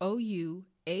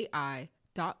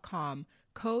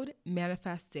 Code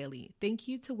ManifestDaily. Thank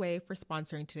you to OUAI for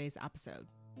sponsoring today's episode.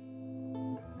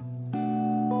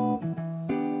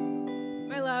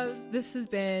 My loves, this has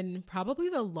been probably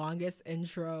the longest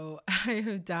intro I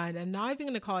have done. I'm not even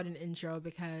going to call it an intro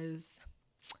because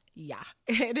yeah,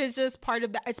 it is just part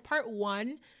of that. It's part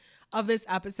one of this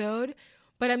episode,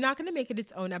 but I'm not going to make it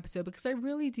its own episode because I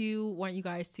really do want you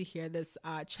guys to hear this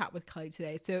chat with Kelly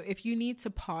today. So if you need to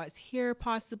pause here,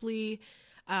 possibly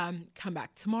come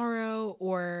back tomorrow,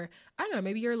 or I don't know,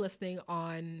 maybe you're listening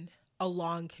on a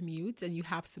long commute and you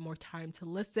have some more time to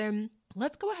listen,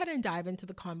 let's go ahead and dive into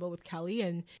the convo with Kelly.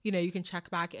 And, you know, you can check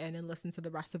back in and listen to the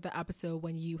rest of the episode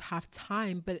when you have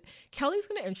time. But Kelly's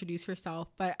going to introduce herself,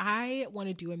 but I want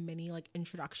to do a mini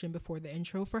introduction before the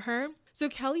intro for her. So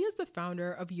Kelly is the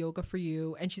founder of Yoga for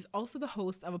You, and she's also the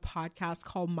host of a podcast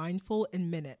called Mindful in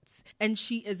Minutes. And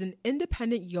she is an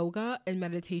independent yoga and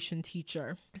meditation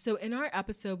teacher. So in our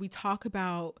episode, we talk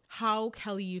about how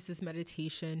Kelly uses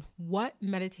meditation, what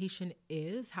meditation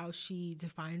is, how she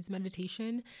defines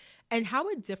meditation, and how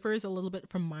it differs a little bit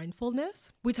from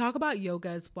mindfulness. We talk about yoga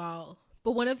as well.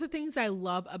 But one of the things I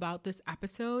love about this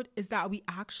episode is that we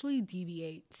actually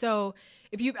deviate. So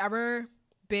if you've ever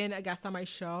been a guest on my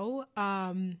show,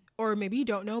 or maybe you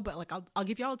don't know, but I'll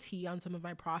give y'all tea on some of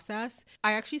my process.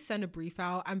 I actually send a brief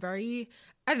out. I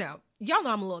don't know, y'all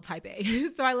know I'm a little type A.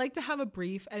 So I like to have a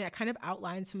brief and it kind of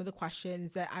outlines some of the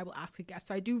questions that I will ask a guest.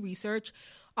 So I do research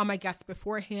on my guests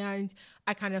beforehand.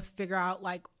 I kind of figure out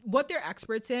what they're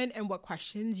experts in and what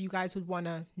questions you guys would want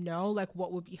to know,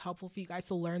 what would be helpful for you guys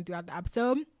to learn throughout the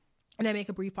episode. And I make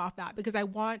a brief off that because I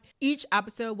want each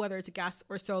episode, whether it's a guest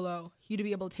or solo, you to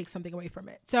be able to take something away from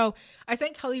it. So I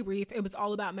sent Kelly a brief. It was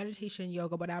all about meditation,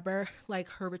 yoga, whatever,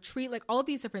 her retreat, all of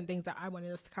these different things that I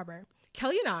wanted us to cover.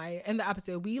 Kelly and I, in the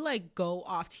episode, we go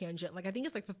off tangent. I think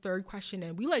it's the third question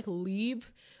and we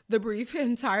leave the brief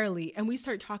entirely. And we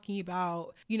start talking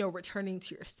about, returning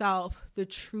to yourself, the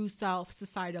true self,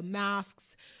 societal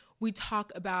masks. We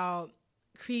talk about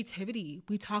creativity.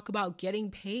 We talk about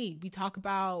getting paid. We talk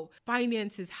about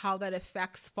finances, how that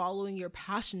affects following your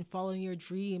passion, following your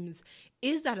dreams.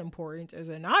 Is that important? Is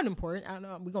it not important? I don't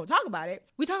know. We're going to talk about it.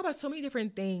 We talk about so many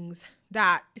different things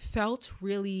that felt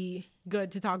really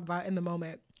good to talk about in the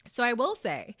moment. So I will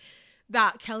say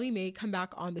that Kelly may come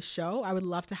back on the show. I would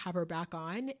love to have her back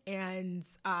on and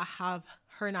have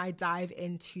her and I dive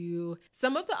into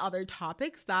some of the other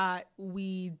topics that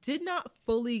we did not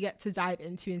fully get to dive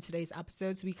into in today's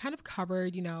episode. So we kind of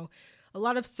covered, a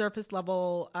lot of surface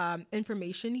level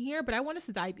information here, but I want us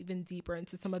to dive even deeper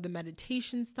into some of the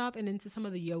meditation stuff and into some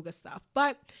of the yoga stuff.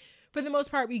 But for the most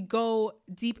part, we go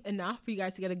deep enough for you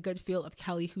guys to get a good feel of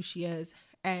Kelly, who she is,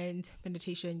 and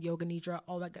meditation, yoga nidra,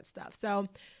 all that good stuff. So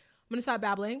I'm going to stop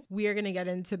babbling. We are going to get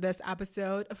into this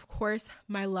episode. Of course,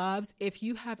 my loves, if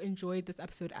you have enjoyed this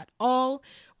episode at all,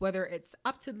 whether it's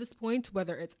up to this point,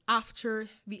 whether it's after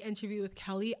the interview with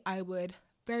Kelly, I would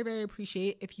very, very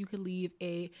appreciate if you could leave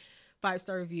a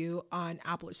 5-star review on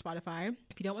Apple or Spotify.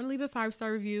 If you don't want to leave a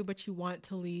 5-star review, but you want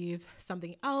to leave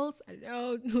something else, I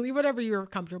don't know, leave whatever you're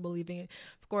comfortable leaving.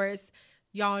 Of course,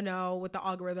 y'all know with the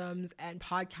algorithms and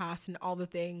podcasts and all the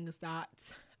things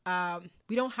that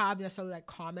we don't have necessarily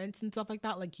comments and stuff like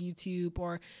that, like YouTube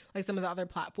or some of the other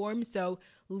platforms. So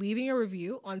leaving a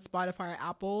review on Spotify or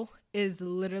Apple is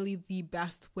literally the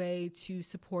best way to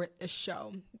support the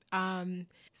show.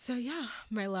 So yeah,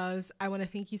 my loves, I want to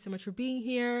thank you so much for being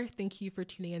here. Thank you for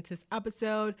tuning into this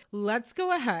episode. Let's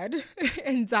go ahead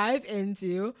and dive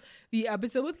into the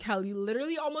episode with Kelly.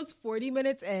 Literally almost 40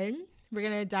 minutes in, we're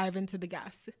going to dive into the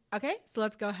guests. Okay, so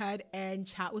let's go ahead and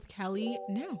chat with Kelly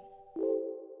now.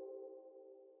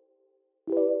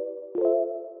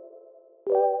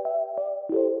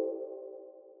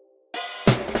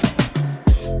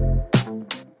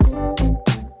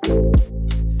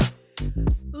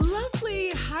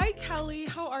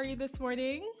 How are you this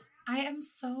morning? I am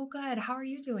so good. How are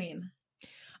you doing?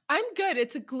 I'm good.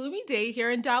 It's a gloomy day here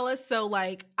in Dallas, so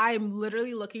I'm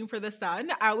literally looking for the sun.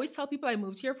 I always tell people I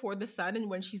moved here for the sun, and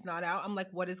when she's not out, I'm like,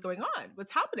 what is going on?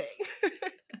 What's happening?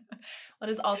 Well, it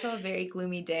is also a very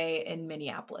gloomy day in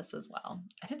Minneapolis as well.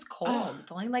 And it's cold. Oh.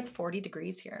 It's only 40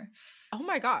 degrees here. Oh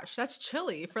my gosh, that's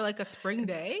chilly for a spring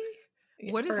day.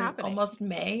 What is happening? Almost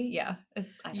May. Yeah.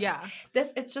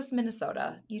 It's just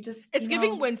Minnesota. It's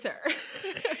giving winter.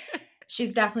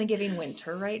 She's definitely giving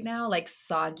winter right now,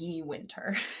 soggy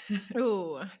winter.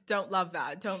 Ooh, don't love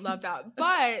that.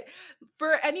 But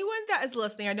for anyone that is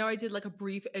listening, I know I did a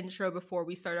brief intro before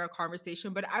we started our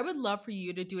conversation, but I would love for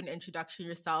you to do an introduction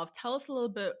yourself. Tell us a little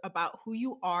bit about who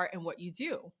you are and what you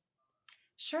do.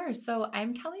 Sure. So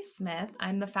I'm Kelly Smith.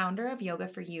 I'm the founder of Yoga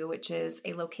for You, which is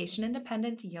a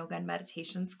location-independent yoga and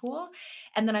meditation school.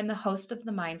 And then I'm the host of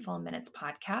the Mindful in Minutes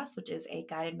podcast, which is a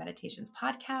guided meditations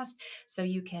podcast. So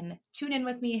you can tune in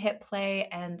with me, hit play,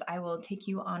 and I will take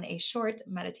you on a short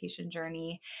meditation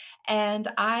journey. And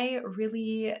I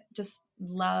really just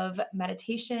love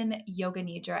meditation, yoga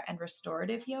nidra, and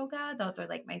restorative yoga. Those are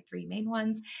like my three main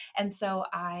ones. And so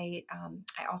I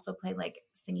also play like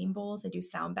singing bowls. I do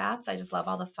sound baths. I just love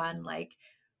all the fun, like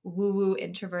woo-woo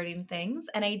introverting things.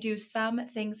 And I do some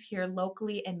things here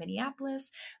locally in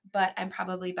Minneapolis, but I'm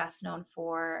probably best known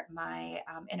for my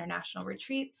international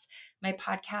retreats, my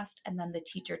podcast, and then the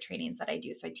teacher trainings that I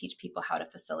do. So I teach people how to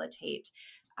facilitate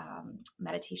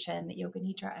meditation, yoga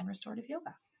nidra, and restorative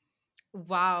yoga.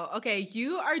 Wow. Okay.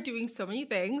 You are doing so many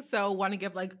things. So want to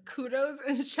give like kudos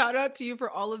and shout out to you for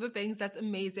all of the things. That's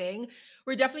amazing.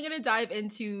 We're definitely going to dive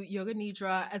into yoga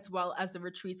nidra as well as the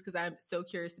retreats because I'm so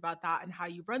curious about that and how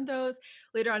you run those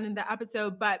later on in the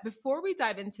episode. But before we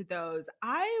dive into those,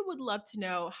 I would love to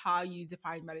know how you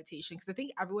define meditation because I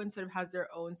think everyone sort of has their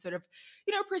own sort of,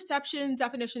 perception,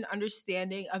 definition,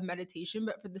 understanding of meditation.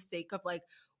 But for the sake of like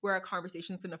where our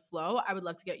conversation is going to flow, I would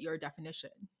love to get your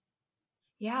definition.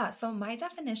 Yeah, so my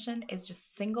definition is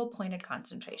just single pointed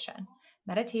concentration.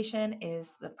 Meditation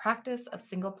is the practice of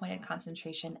single pointed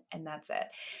concentration, and that's it.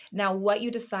 Now, what you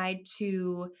decide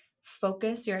to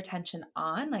focus your attention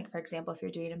on, like for example, if you're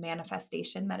doing a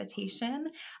manifestation meditation,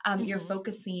 you're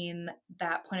focusing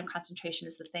that point of concentration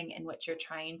is the thing in which you're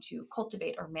trying to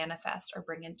cultivate or manifest or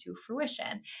bring into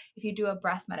fruition. If you do a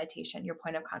breath meditation, your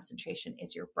point of concentration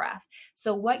is your breath.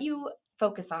 So what you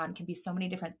focus on can be so many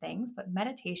different things, but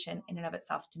meditation in and of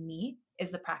itself to me is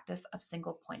the practice of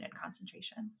single pointed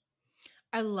concentration.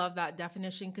 I love that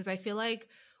definition because I feel like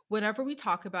whenever we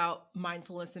talk about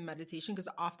mindfulness and meditation, because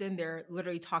often they're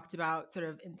literally talked about sort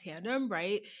of in tandem,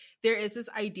 right? There is this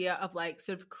idea of like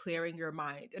sort of clearing your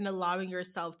mind and allowing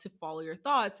yourself to follow your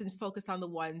thoughts and focus on the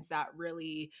ones that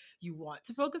really you want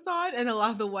to focus on and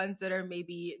allow the ones that are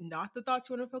maybe not the thoughts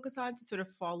you want to focus on to sort of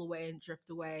fall away and drift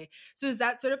away. So is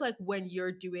that sort of like when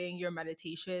you're doing your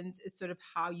meditations, is sort of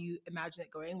how you imagine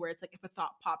it going, where it's like if a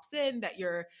thought pops in that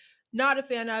you're not a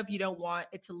fan of, you don't want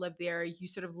it to live there, you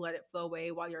sort of let it flow away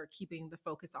while you're keeping the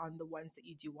focus on the ones that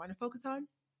you do want to focus on?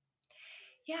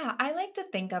 Yeah, I like to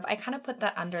think of, I kind of put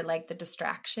that under like the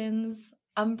distractions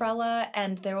umbrella,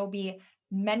 and there will be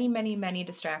many, many, many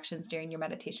distractions during your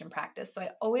meditation practice. So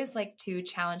I always like to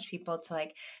challenge people to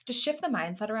like just shift the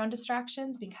mindset around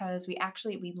distractions because we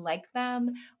like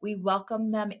them. We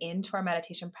welcome them into our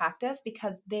meditation practice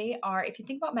because they are, if you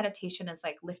think about meditation as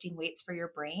like lifting weights for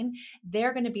your brain,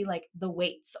 they're going to be like the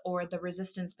weights or the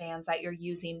resistance bands that you're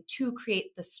using to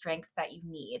create the strength that you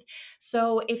need.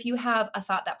 So if you have a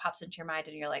thought that pops into your mind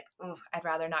and you're like, oh, I'd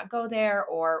rather not go there,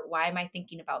 or why am I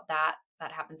thinking about that?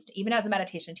 That happens to, even as a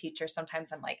meditation teacher,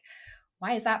 sometimes I'm like,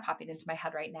 why is that popping into my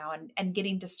head right now? And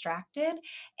getting distracted.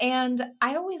 And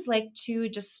I always like to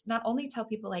just not only tell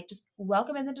people like, just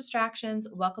welcome in the distractions,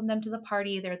 welcome them to the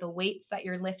party. They're the weights that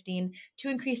you're lifting to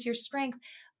increase your strength.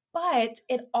 But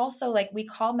it also, like, we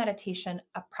call meditation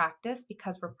a practice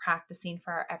because we're practicing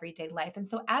for our everyday life. And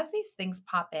so as these things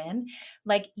pop in,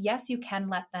 like, yes, you can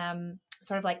let them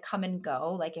sort of like come and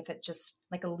go. Like if it just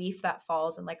like a leaf that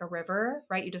falls in like a river,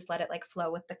 right? You just let it like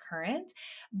flow with the current,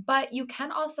 but you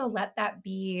can also let that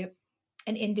be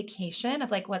an indication of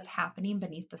like what's happening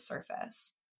beneath the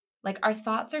surface. Like our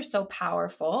thoughts are so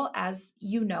powerful, as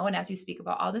you know, and as you speak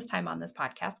about all this time on this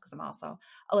podcast, because I'm also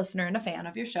a listener and a fan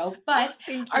of your show, but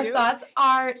our thoughts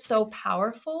are so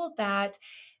powerful that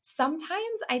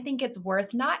sometimes I think it's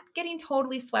worth not getting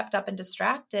totally swept up and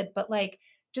distracted, but like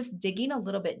just digging a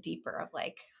little bit deeper of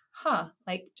like,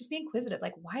 like just be inquisitive.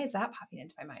 Like, why is that popping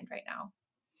into my mind right now?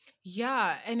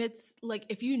 Yeah. And it's like,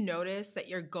 if you notice that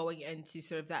you're going into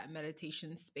sort of that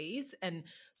meditation space and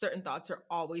certain thoughts are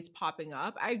always popping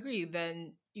up, I agree.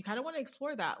 Then you kind of want to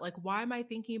explore that. Like, why am I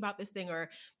thinking about this thing? Or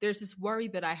there's this worry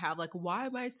that I have, like, why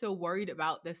am I so worried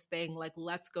about this thing? Like,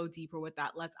 let's go deeper with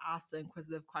that. Let's ask the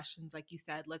inquisitive questions. Like you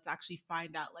said, let's actually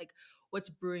find out like what's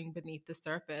brewing beneath the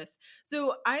surface.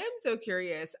 So I am so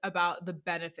curious about the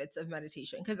benefits of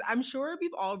meditation, because I'm sure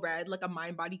we've all read like a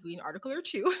Mind Body Green article or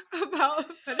two about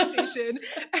meditation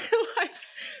and like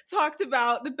talked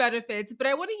about the benefits, but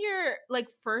I want to hear like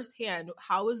firsthand,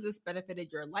 how has this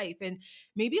benefited your life? And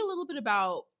maybe a little bit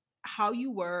about how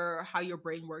you were, how your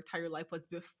brain worked, how your life was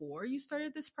before you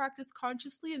started this practice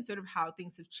consciously, and sort of how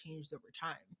things have changed over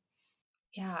time.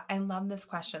 Yeah, I love this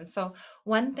question. So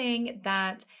one thing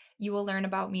that you will learn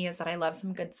about me is that I love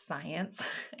some good science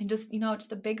and just,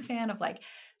 just a big fan of like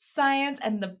science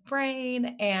and the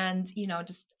brain and,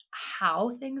 just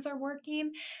how things are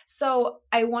working. So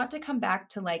I want to come back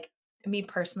to like me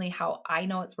personally, how I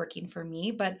know it's working for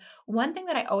me. But one thing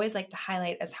that I always like to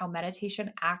highlight is how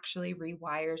meditation actually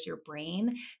rewires your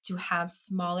brain to have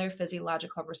smaller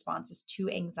physiological responses to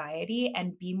anxiety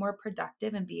and be more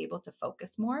productive and be able to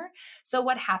focus more. So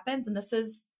what happens, and this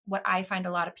is what I find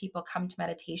a lot of people come to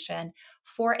meditation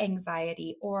for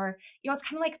anxiety, or, it's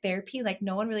kind of like therapy. Like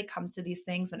no one really comes to these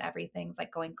things when everything's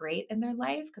like going great in their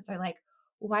life, because they're like,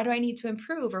 why do I need to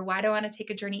improve? Or why do I want to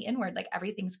take a journey inward? Like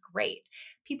everything's great.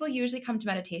 People usually come to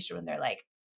meditation when they're like,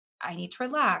 I need to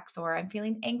relax, or I'm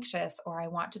feeling anxious, or I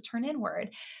want to turn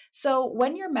inward. So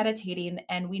when you're meditating,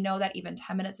 and we know that even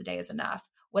 10 minutes a day is enough,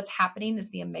 what's happening is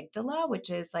the amygdala,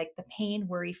 which is like the pain,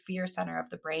 worry, fear center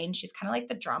of the brain. She's kind of like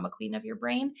the drama queen of your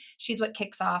brain. She's what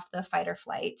kicks off the fight or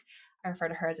flight. I refer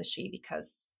to her as a she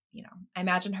because, I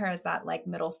imagine her as that like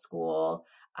middle school,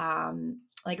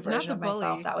 like version of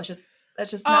myself.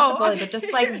 That's just not the bully, but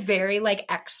just like very like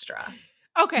extra.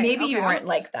 Okay. Maybe you weren't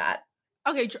like that.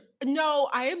 Okay. No,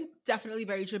 I am definitely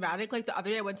very dramatic. Like the other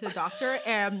day I went to the doctor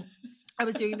and I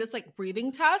was doing this like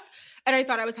breathing test and I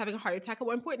thought I was having a heart attack at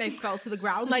one point and I fell to the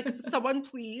ground. Like, someone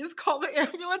please call the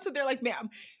ambulance. And they're like, ma'am,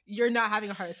 you're not having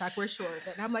a heart attack. We're sure of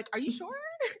it. And I'm like, are you sure?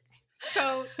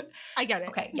 So I get it.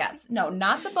 Okay. Yes. No,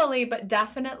 not the bully, but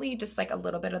definitely just like a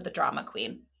little bit of the drama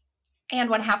queen. And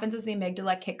what happens is the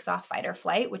amygdala kicks off fight or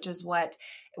flight, which is what,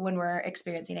 when we're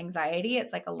experiencing anxiety,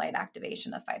 it's like a light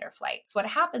activation of fight or flight. So what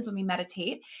happens when we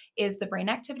meditate is the brain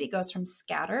activity goes from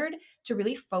scattered to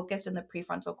really focused in the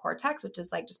prefrontal cortex, which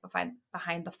is like just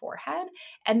behind the forehead.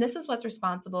 And this is what's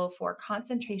responsible for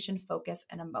concentration, focus,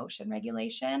 and emotion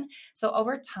regulation. So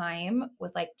over time,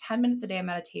 with like 10 minutes a day of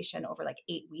meditation over like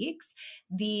 8 weeks,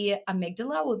 the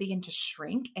amygdala will begin to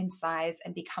shrink in size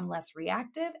and become less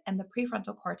reactive. And the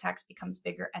prefrontal cortex becomes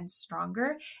bigger and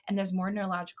stronger. And there's more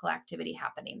neurological activity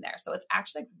happening there. So it's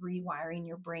actually like rewiring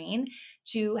your brain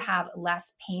to have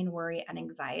less pain, worry, and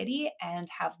anxiety and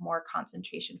have more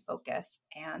concentration, focus,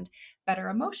 and better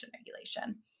emotion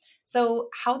regulation. So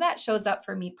how that shows up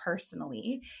for me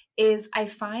personally is I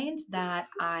find that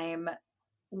I'm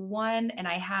one, and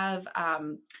I have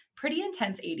pretty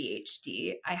intense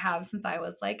ADHD. I have since I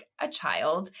was like a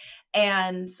child.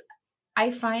 And I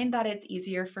find that it's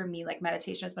easier for me, like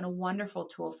meditation has been a wonderful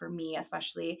tool for me,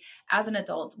 especially as an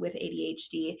adult with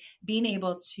ADHD, being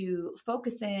able to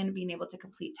focus in, being able to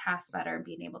complete tasks better, and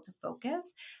being able to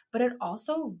focus. But it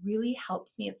also really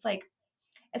helps me. It's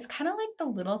kind of like the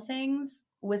little things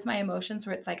with my emotions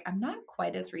where it's like, I'm not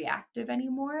quite as reactive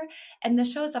anymore. And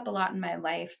this shows up a lot in my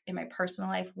life, in my personal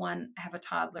life. One, I have a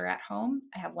toddler at home.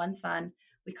 I have one son.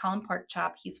 We call him Pork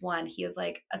Chop. He's one. He is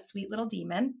like a sweet little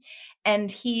demon.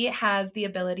 And he has the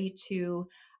ability to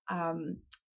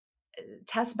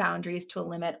test boundaries to a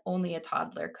limit only a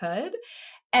toddler could.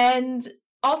 And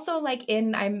also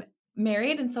I'm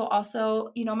married. And so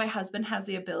also, my husband has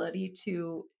the ability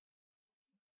to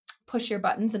push your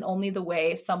buttons in only the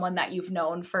way someone that you've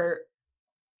known for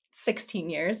 16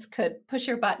 years could push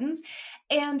your buttons.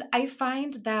 And I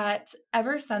find that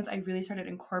ever since I really started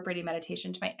incorporating meditation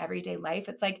into my everyday life,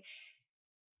 it's like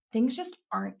things just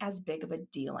aren't as big of a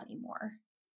deal anymore.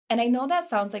 And I know that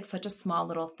sounds like such a small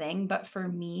little thing, but for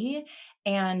me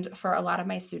and for a lot of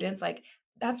my students, like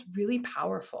that's really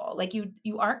powerful. Like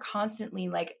you aren't constantly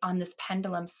like on this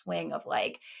pendulum swing of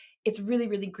like, it's really,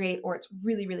 really great or it's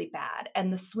really, really bad.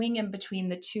 And the swing in between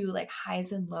the two like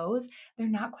highs and lows, they're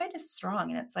not quite as strong.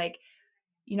 And it's like,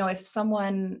 if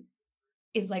someone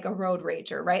is like a road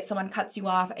rager, right? Someone cuts you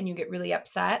off and you get really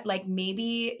upset. Like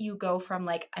maybe you go from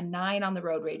like a 9 on the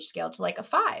road rage scale to like a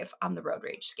 5 on the road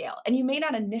rage scale. And you may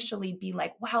not initially be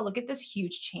like, wow, look at this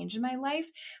huge change in my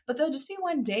life. But there'll just be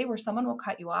one day where someone will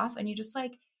cut you off and you just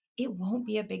like, it won't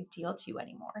be a big deal to you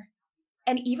anymore.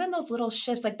 And even those little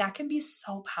shifts, like that can be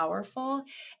so powerful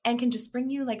and can just bring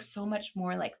you like so much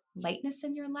more like lightness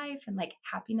in your life and like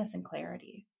happiness and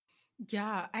clarity.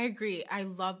 Yeah, I agree. I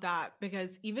love that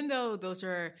because even though those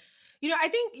are, I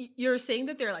think you're saying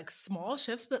that they're like small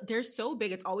shifts, but they're so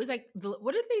big. It's always like,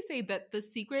 what did they say? That the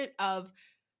secret of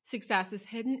success is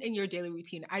hidden in your daily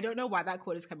routine. I don't know why that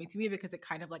quote is coming to me because it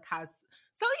kind of like has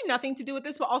certainly nothing to do with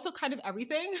this, but also kind of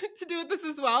everything to do with this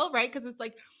as well, right? Because it's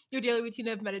like your daily routine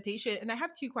of meditation. And I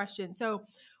have 2 questions. So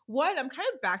one, I'm kind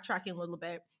of backtracking a little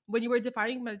bit. When you were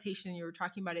defining meditation, you were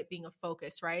talking about it being a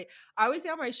focus, right? I always say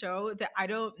on my show that I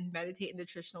don't meditate in the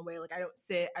traditional way. Like I don't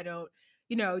sit, I don't,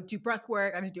 do breath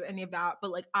work. I don't do any of that.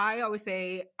 But like I always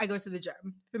say, I go to the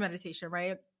gym for meditation,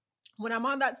 right? When I'm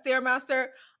on that Stairmaster,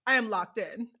 I am locked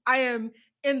in. I am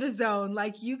in the zone.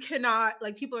 Like you cannot,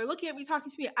 like people are looking at me,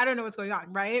 talking to me. I don't know what's going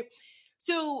on, right?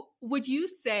 So would you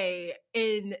say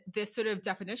in this sort of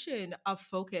definition of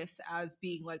focus as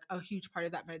being like a huge part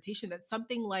of that meditation, that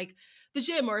something like the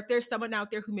gym, or if there's someone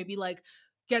out there who maybe like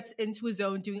gets into a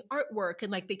zone doing artwork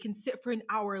and like they can sit for an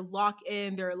hour, lock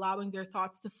in, they're allowing their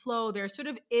thoughts to flow, they're sort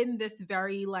of in this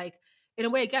very like, in a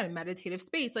way, again, a meditative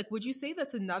space. Like, would you say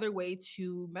that's another way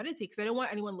to meditate? Because I don't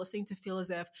want anyone listening to feel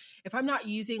as if I'm not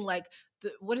using like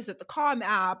the Calm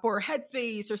app or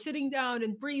Headspace or sitting down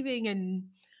and breathing and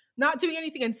not doing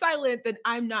anything in silent, then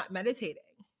I'm not meditating.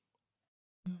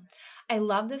 I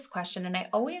love this question. And I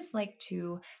always like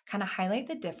to kind of highlight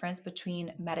the difference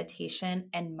between meditation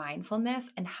and mindfulness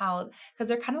and how, because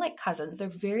they're kind of like cousins. They're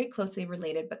very closely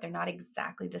related, but they're not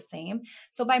exactly the same.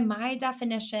 So by my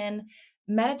definition,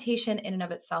 meditation in and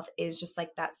of itself is just like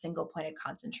that single pointed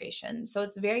concentration. So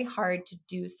it's very hard to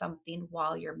do something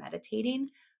while you're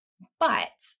meditating,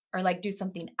 or like do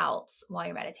something else while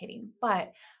you're meditating.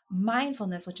 But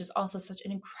mindfulness, which is also such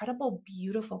an incredible,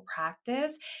 beautiful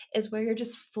practice, is where you're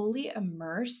just fully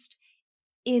immersed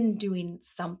in doing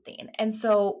something. And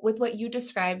so with what you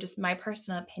described, just my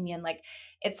personal opinion, like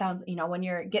it sounds, when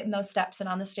you're getting those steps in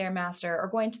on the Stairmaster or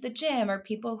going to the gym, or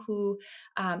people who,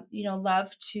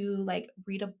 love to like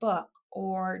read a book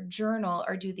or journal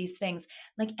or do these things,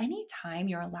 like anytime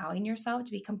you're allowing yourself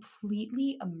to be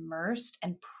completely immersed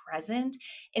and present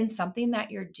in something that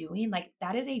you're doing, like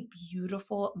that is a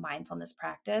beautiful mindfulness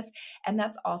practice. And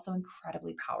that's also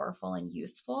incredibly powerful and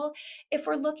useful. If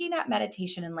we're looking at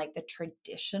meditation in like the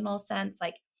traditional sense,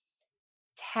 like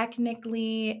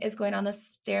technically is going on the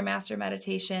Stairmaster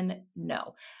meditation?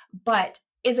 No. But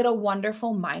is it a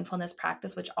wonderful mindfulness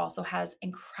practice, which also has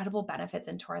incredible benefits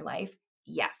into our life?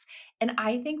 Yes. And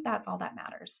I think that's all that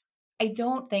matters. I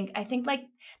think like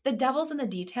the devil's in the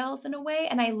details in a way.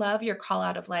 And I love your call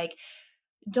out of like,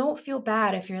 don't feel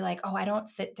bad if you're like, oh, I don't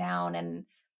sit down and,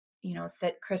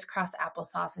 sit crisscross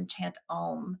applesauce and chant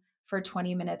Om for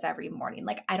 20 minutes every morning.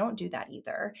 Like I don't do that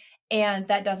either. And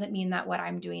that doesn't mean that what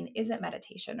I'm doing isn't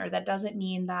meditation, or that doesn't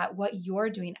mean that what you're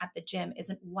doing at the gym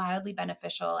isn't wildly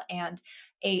beneficial and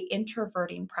a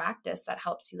introverting practice that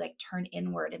helps you like turn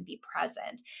inward and be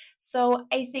present. So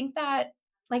I think that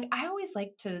like, I always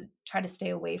like to try to stay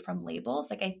away from labels.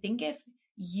 Like I think if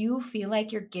you feel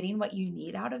like you're getting what you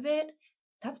need out of it,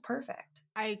 that's perfect.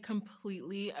 I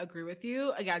completely agree with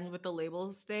you, again, with the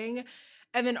labels thing.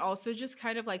 And then also just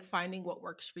kind of like finding what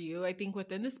works for you. I think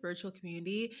within the spiritual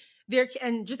community,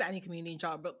 and just any community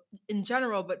in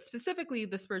general, but specifically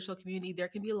the spiritual community, there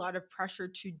can be a lot of pressure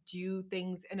to do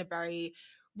things in a very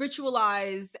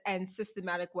ritualized and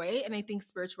systematic way. And I think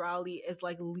spirituality is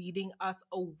like leading us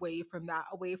away from that,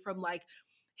 away from like,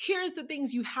 here's the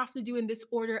things you have to do in this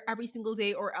order every single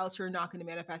day, or else you're not going to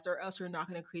manifest, or else you're not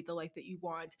going to create the life that you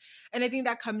want. And I think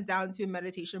that comes down to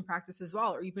meditation practice as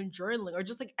well, or even journaling, or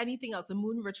just like anything else, a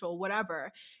moon ritual,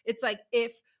 whatever. It's like,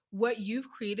 if what you've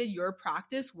created, your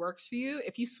practice works for you,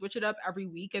 if you switch it up every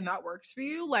week and that works for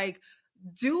you, like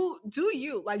do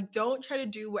you, like, don't try to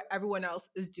do what everyone else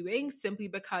is doing simply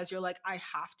because you're like, I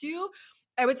have to.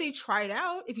 I would say try it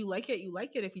out. If you like it, you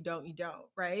like it. If you don't, you don't,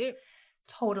 right?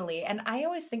 Totally. And I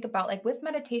always think about like with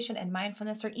meditation and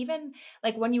mindfulness, or even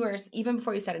like when even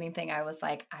before you said anything, I was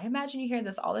like, I imagine you hear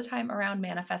this all the time around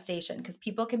manifestation, because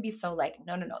people can be so like,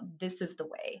 no, this is the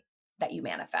way that you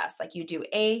manifest. Like you do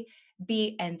A,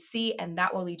 B, and C, and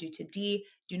that will lead you to D.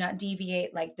 Do not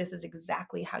deviate. Like this is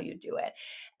exactly how you do it.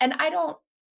 And I don't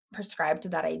prescribe to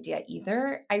that idea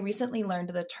either. I recently learned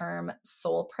the term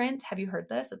soul print. Have you heard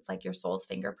this? It's like your soul's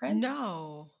fingerprint.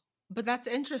 No, but that's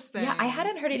interesting. Yeah, I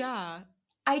hadn't heard it. Yeah.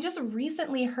 I just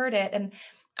recently heard it, and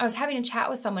I was having a chat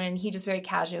with someone, and he just very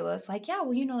casual was like, yeah,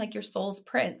 well, like your soul's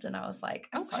print. And I was like,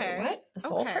 I'm sorry, what? The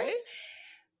soul print?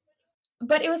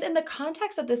 But it was in the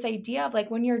context of this idea of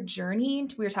like when you're journeying,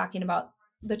 we were talking about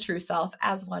the true self,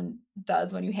 as one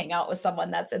does when you hang out with someone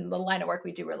that's in the line of work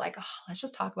we do. We're like, oh, let's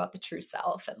just talk about the true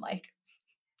self and like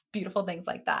beautiful things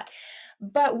like that.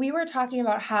 But we were talking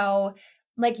about how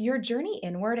like your journey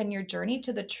inward and your journey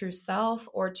to the true self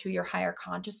or to your higher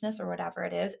consciousness or whatever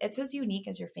it is, it's as unique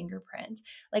as your fingerprint.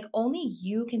 Like only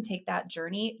you can take that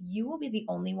journey. You will be the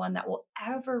only one that will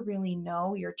ever really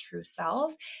know your true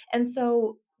self. And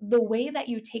so the way that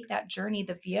you take that journey,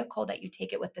 the vehicle that you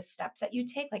take it with, the steps that you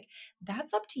take, like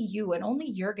that's up to you. And only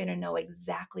you're going to know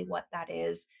exactly what that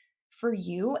is for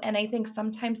you. And I think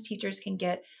sometimes teachers can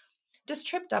get just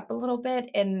tripped up a little bit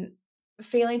in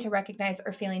failing to recognize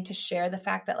or failing to share the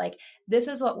fact that like, this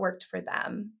is what worked for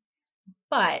them.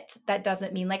 But that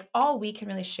doesn't mean like all we can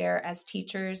really share as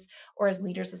teachers or as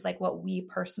leaders is like what we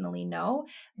personally know.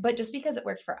 But just because it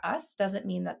worked for us doesn't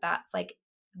mean that that's like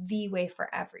the way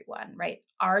for everyone, right?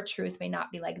 Our truth may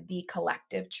not be like the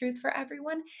collective truth for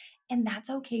everyone. And that's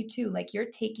okay too. Like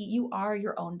you are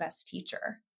your own best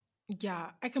teacher.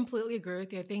 Yeah, I completely agree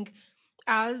with you. I think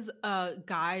as a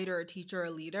guide or a teacher or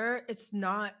a leader, it's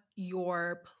not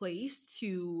your place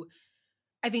to,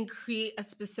 I think, create a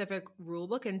specific rule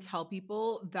book and tell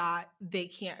people that they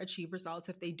can't achieve results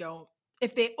if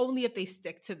they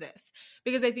stick to this.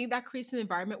 Because I think that creates an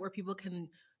environment where people can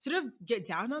sort of get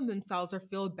down on themselves or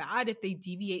feel bad if they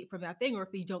deviate from that thing, or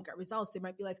if they don't get results. They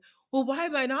might be like, well, why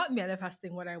am I not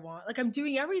manifesting what I want? Like, I'm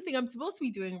doing everything I'm supposed to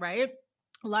be doing, right?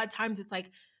 A lot of times it's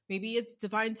like, maybe it's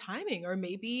divine timing, or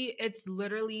maybe it's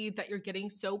literally that you're getting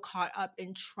so caught up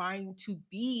in trying to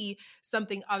be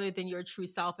something other than your true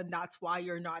self. And that's why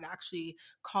you're not actually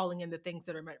calling in the things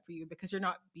that are meant for you, because you're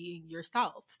not being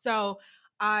yourself. So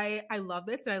I love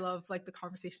this. And I love like the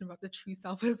conversation about the true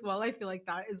self as well. I feel like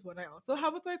that is what I also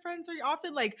have with my friends very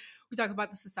often. Like, we talk about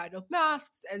the societal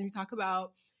masks, and we talk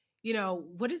about,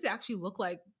 what does it actually look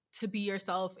like to be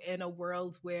yourself in a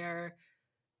world where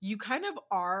you kind of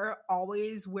are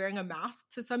always wearing a mask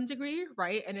to some degree,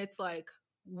 right? And it's like,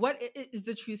 what is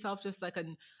the true self? Just like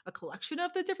a collection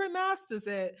of the different masks? Is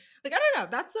it like, I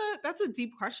don't know. That's a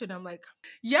deep question. I'm like,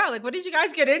 yeah, like, what did you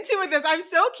guys get into with this? I'm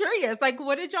so curious. Like,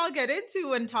 what did y'all get into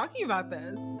when talking about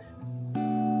this?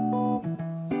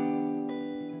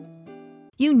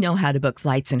 You know how to book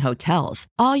flights and hotels.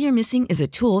 All you're missing is a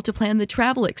tool to plan the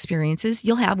travel experiences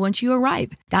you'll have once you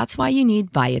arrive. That's why you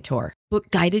need Viator. Book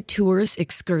guided tours,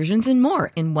 excursions, and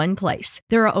more in one place.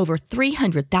 There are over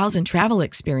 300,000 travel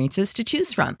experiences to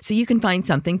choose from, so you can find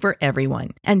something for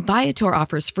everyone. And Viator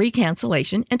offers free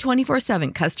cancellation and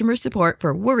 24/7 customer support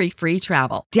for worry-free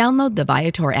travel. Download the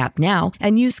Viator app now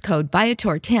and use code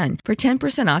Viator10 for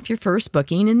 10% off your first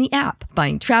booking in the app.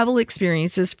 Find travel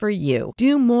experiences for you.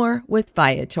 Do more with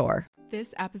Viator.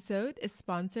 This episode is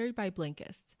sponsored by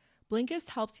Blinkist.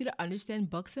 Blinkist helps you to understand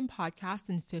books and podcasts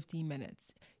in 15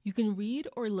 minutes. You can read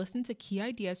or listen to key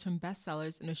ideas from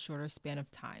bestsellers in a shorter span of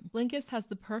time. Blinkist has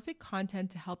the perfect content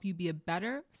to help you be a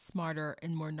better, smarter,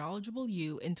 and more knowledgeable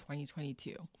you in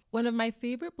 2022. One of my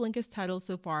favorite Blinkist titles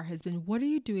so far has been What Are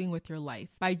You Doing With Your Life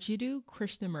by Jiddu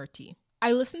Krishnamurti.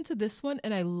 I listened to this one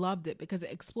and I loved it because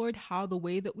it explored how the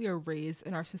way that we are raised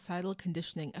and our societal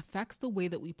conditioning affects the way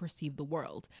that we perceive the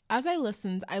world. As I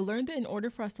listened, I learned that in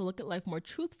order for us to look at life more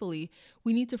truthfully,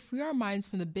 we need to free our minds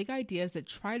from the big ideas that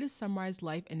try to summarize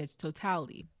life in its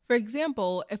totality. For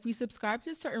example, if we subscribe to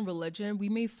a certain religion, we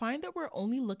may find that we're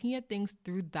only looking at things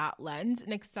through that lens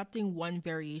and accepting one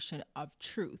variation of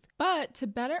truth. But to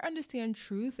better understand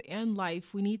truth and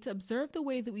life, we need to observe the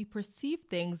way that we perceive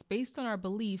things based on our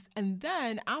beliefs and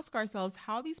then ask ourselves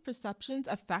how these perceptions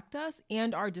affect us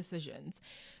and our decisions.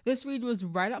 This read was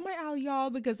right up my alley, y'all,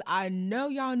 because I know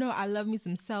y'all know I love me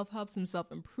some self-help, some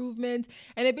self-improvement,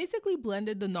 and it basically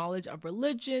blended the knowledge of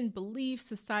religion, belief,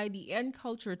 society, and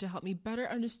culture to help me better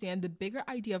understand the bigger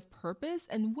idea of purpose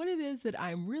and what it is that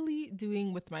I'm really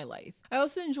doing with my life. I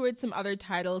also enjoyed some other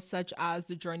titles such as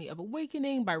The Journey of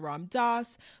Awakening by Ram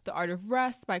Dass, The Art of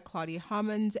Rest by Claudia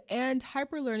Hammond, and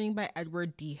Hyperlearning by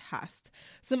Edward D. Hest.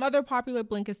 Some other popular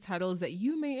Blinkist titles that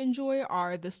you may enjoy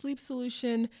are The Sleep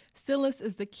Solution, Stillness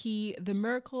is the Key, The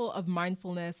Miracle of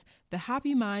Mindfulness, The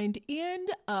Happy Mind, and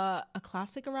a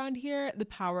classic around here, The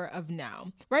Power of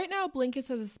Now. Right now, Blinkist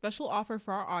has a special offer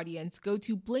for our audience. Go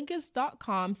to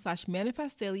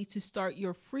Blinkist.com/manifestdaily to start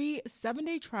your free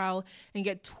 7-day trial and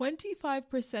get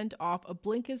 25% off a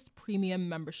Blinkist premium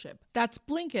membership. That's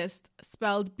Blinkist,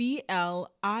 spelled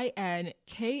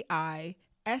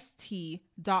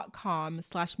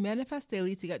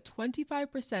BLINKIST.com/manifestdaily to get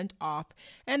 25% off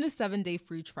and a 7-day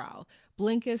free trial.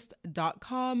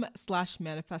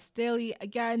 Blinkist.com/manifestdaily.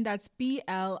 Again, that's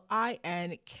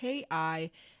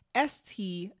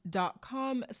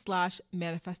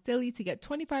BLINKIST.com/manifestdaily to get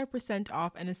 25%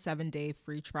 off and a 7-day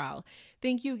free trial.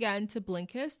 Thank you again to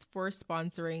Blinkist for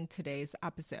sponsoring today's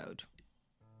episode.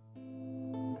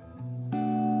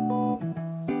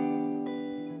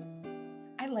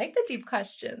 I like the deep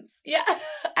questions. Yeah,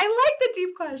 I like the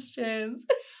deep questions.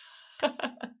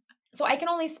 So I can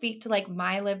only speak to like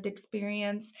my lived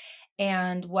experience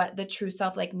and what the true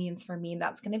self like means for me. And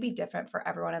that's going to be different for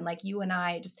everyone. And like you and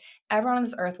I, just everyone on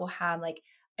this earth will have like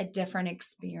a different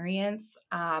experience,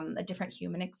 a different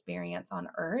human experience on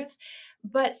earth.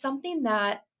 But something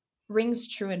that rings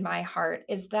true in my heart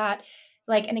is that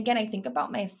like, and again, I think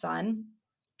about my son,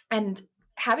 and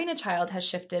having a child has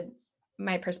shifted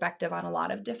my perspective on a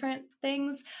lot of different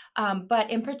things.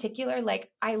 But in particular, like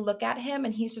I look at him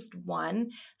and he's just one.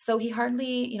 So he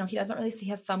hardly, he doesn't really see, he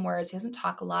has some words. He doesn't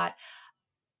talk a lot.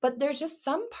 but there's just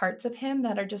some parts of him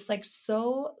that are just like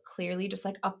so clearly just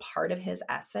like a part of his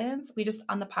essence. We just,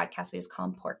 on the podcast, we just call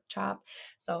him Pork Chop.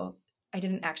 So I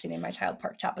didn't actually name my child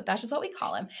Pork Chop, but that's just what we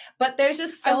call him. But there's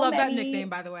just so I love many... that nickname,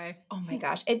 by the way. Oh my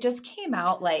gosh. It just came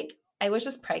out like, I was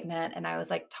just pregnant and I was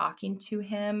like talking to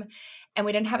him, and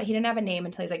he didn't have a name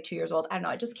until he was like 2 years old. I don't know.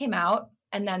 It just came out,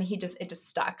 and then it just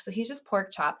stuck. So he's just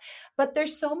Pork Chop. But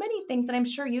there's so many things, and I'm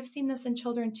sure you've seen this in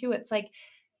children too. It's like,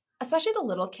 especially the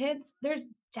little kids,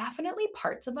 there's definitely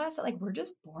parts of us that like we're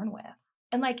just born with.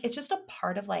 And like, it's just a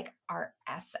part of like our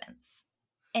essence.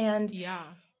 And yeah.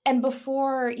 And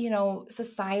before, you know,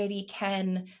 society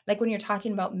can, like when you're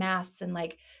talking about masks, and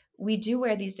like we do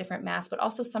wear these different masks, but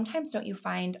also sometimes don't you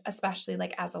find, especially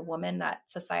like as a woman, that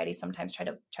society sometimes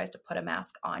tries to put a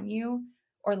mask on you,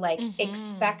 or like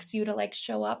expects you to like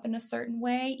show up in a certain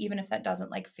way, even if that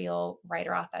doesn't like feel right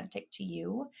or authentic to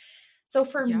you. So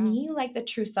for me, like the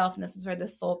true self, and this is where the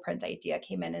soul print idea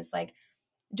came in, is like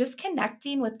just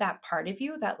connecting with that part of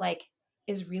you that like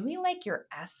is really like your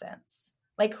essence,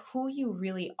 like who you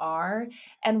really are,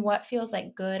 and what feels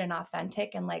like good and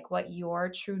authentic, and like what your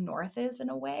true north is in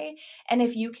a way. And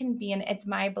if you can be, and it's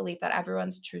my belief that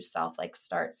everyone's true self like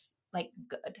starts like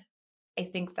good. I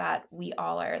think that we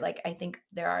all are like, I think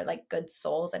there are like good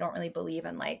souls. I don't really believe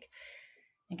in like,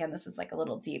 again, this is like a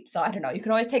little deep, so I don't know. You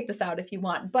can always take this out if you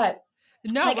want, but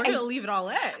no, like, we're going to leave it all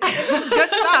in. This is good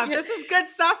stuff. This is good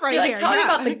stuff right you're here. Like, tell me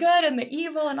about the good and the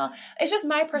evil and all. It's just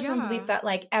my personal belief that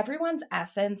like everyone's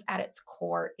essence at its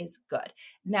core is good.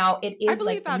 Now it is, I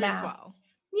believe like the that mass. As well.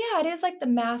 Yeah, it is like the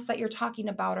mass that you're talking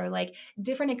about, or like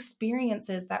different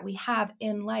experiences that we have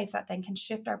in life that then can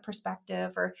shift our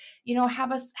perspective, or, you know,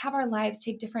 have our lives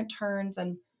take different turns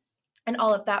and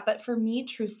all of that. But for me,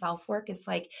 true self-work is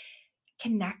like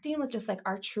connecting with just like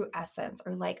our true essence,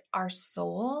 or like our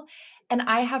soul. And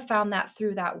I have found that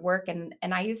through that work. And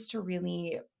I used to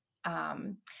really,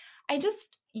 I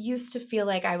just used to feel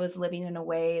like I was living in a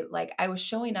way, like I was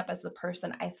showing up as the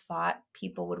person I thought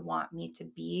people would want me to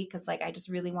be. Cause like, I just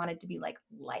really wanted to be like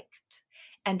liked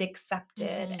and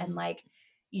accepted and like,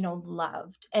 you know,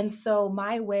 loved. And so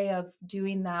my way of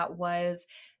doing that was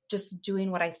just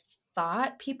doing what I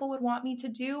thought people would want me to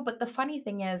do. But the funny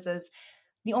thing is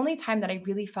the only time that I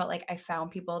really felt like I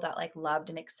found people that like loved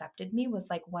and accepted me was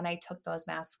like when I took those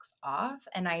masks off,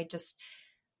 and I just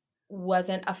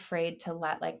wasn't afraid to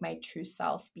let like my true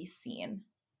self be seen.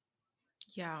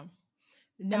 Yeah.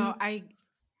 No,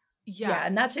 yeah.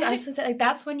 And that's just, I was gonna say, like,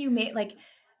 that's when you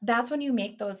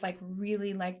make those like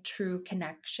really like true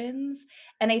connections.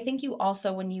 And I think you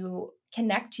also, when you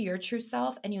connect to your true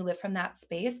self and you live from that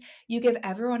space, you give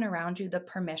everyone around you the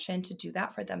permission to do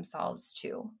that for themselves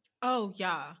too. Oh,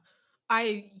 yeah.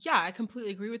 I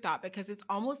completely agree with that, because it's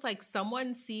almost like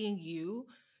someone seeing you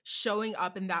showing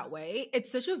up in that way.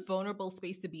 It's such a vulnerable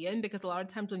space to be in, because a lot of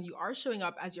times when you are showing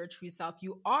up as your true self,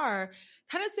 you are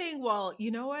kind of saying, well,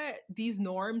 you know what, these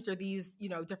norms or these, you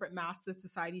know, different masks that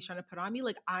society's trying to put on me,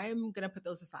 like I'm going to put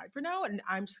those aside for now, and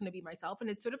I'm just going to be myself. And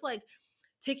it's sort of like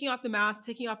taking off the mask,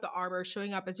 taking off the armor,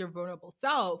 showing up as your vulnerable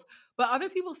self. But other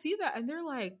people see that and they're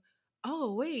like,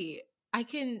 oh, wait, I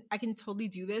can totally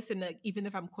do this. And like, even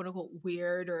if I'm quote unquote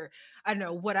weird, or I don't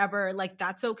know, whatever, like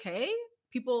that's okay.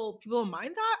 People don't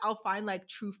mind that. I'll find like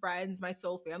true friends, my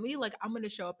soul family. Like I'm going to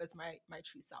show up as my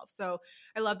true self. So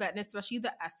I love that. And especially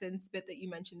the essence bit that you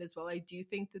mentioned as well. I do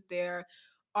think that there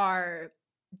are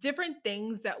different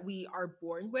things that we are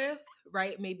born with,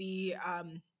 right? Maybe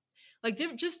like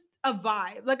just a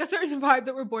vibe, like a certain vibe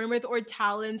that we're born with, or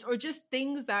talents, or just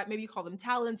things that maybe you call them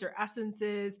talents or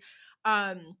essences,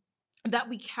 that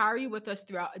we carry with us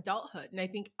throughout adulthood. And I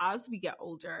think as we get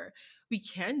older, we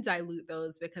can dilute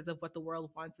those because of what the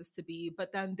world wants us to be.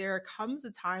 But then there comes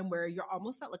a time where you're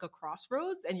almost at like a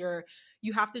crossroads, and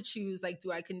you have to choose, like,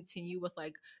 do I continue with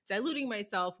like diluting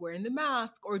myself, wearing the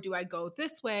mask, or do I go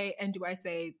this way? And do I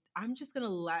say, I'm just going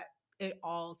to let it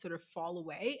all sort of fall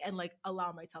away and like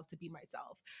allow myself to be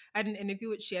myself? I had an interview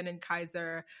with Shannon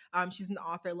Kaiser. She's an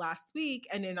author last week.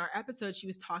 And in our episode, she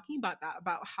was talking about that,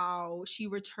 about how she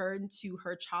returned to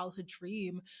her childhood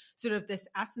dream, sort of this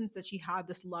essence that she had,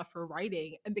 this love for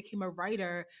writing, and became a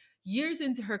writer years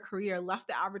into her career, left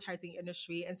the advertising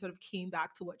industry and sort of came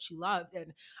back to what she loved.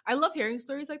 And I love hearing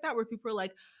stories like that, where people are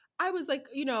like, I was like,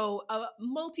 you know, a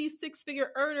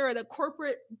multi-six-figure earner at a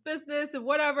corporate business and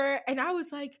whatever. And I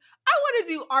was like, I want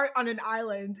to do art on an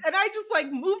island. And I just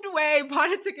like moved away,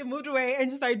 bought a ticket, moved away, and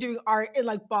just started doing art in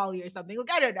like Bali or something. Like,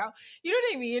 I don't know. You know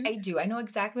what I mean? I do. I know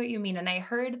exactly what you mean. And I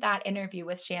heard that interview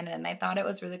with Shannon, and I thought it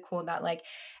was really cool that like,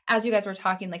 as you guys were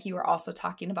talking, like you were also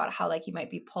talking about how like you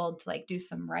might be pulled to like do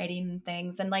some writing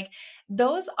things. And like,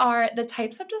 those are the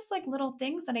types of just like little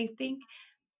things that I think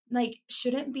like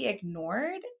shouldn't be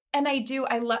ignored. And I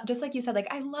love, just like you said,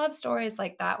 like I love stories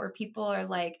like that where people are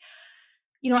like,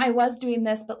 I was doing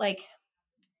this, but like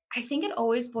I think it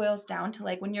always boils down to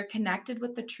like when you're connected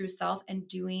with the true self and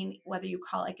doing, whether you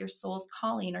call it like your soul's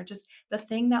calling or just the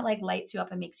thing that like lights you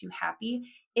up and makes you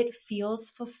happy, it feels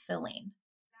fulfilling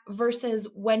versus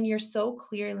when you're so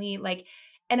clearly like,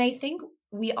 and I think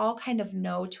we all kind of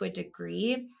know to a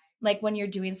degree, like when you're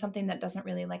doing something that doesn't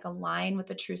really like align with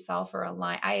the true self or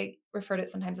align, I refer to it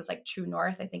sometimes as like true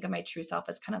north. I think of my true self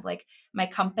as kind of like my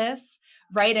compass,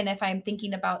 right? And if I'm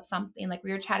thinking about something, like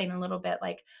we were chatting a little bit,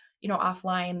 like,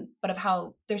 offline, but of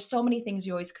how there's so many things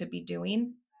you always could be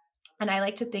doing. And I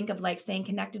like to think of like staying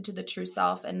connected to the true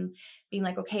self and being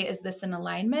like, okay, is this in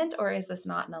alignment or is this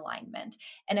not in alignment?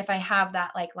 And if I have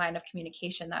that like line of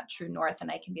communication, that true north,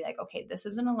 and I can be like, okay, this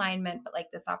is in alignment, but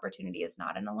like this opportunity is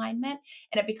not in alignment.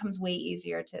 And it becomes way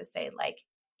easier to say like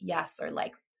yes or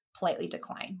like politely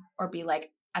decline or be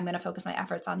like, I'm going to focus my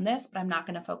efforts on this, but I'm not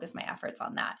going to focus my efforts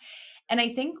on that. And I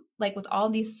think like with all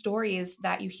these stories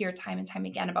that you hear time and time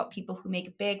again about people who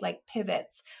make big like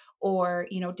pivots or,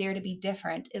 dare to be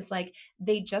different is like,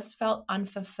 they just felt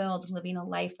unfulfilled living a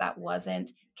life that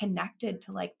wasn't connected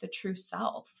to like the true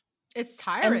self. It's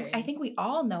tiring. And I think we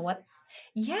all know what,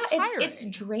 it's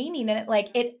draining and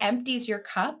it empties your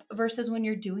cup versus when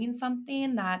you're doing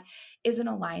something that is in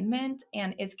alignment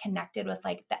and is connected with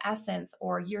like the essence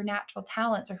or your natural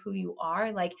talents or who you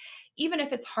are. Like, even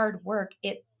if it's hard work,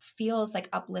 it feels like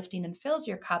uplifting and fills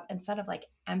your cup instead of like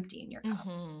emptying your cup.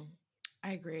 Mm-hmm.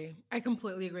 I agree. I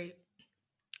completely agree.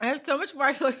 I have so much more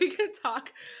I feel like we could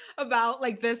talk about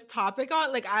like this topic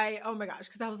on. Like oh my gosh,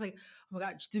 because I was like, oh my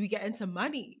gosh, do we get into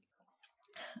money?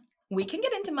 We can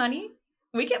get into money.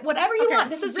 We get whatever you want.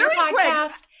 This is really your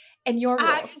podcast and your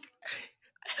rules.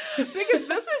 Because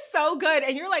this is so good.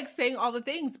 And you're like saying all the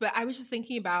things, but I was just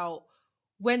thinking about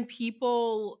when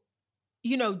people,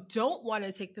 don't want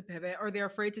to take the pivot or they're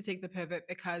afraid to take the pivot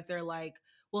because they're like,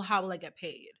 well, how will I get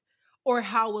paid? Or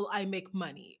how will I make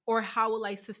money? Or how will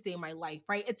I sustain my life,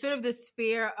 right? It's sort of this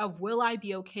fear of, will I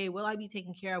be okay? Will I be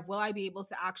taken care of? Will I be able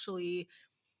to actually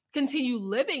continue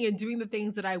living and doing the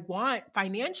things that I want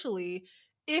financially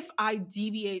if I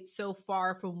deviate so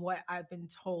far from what I've been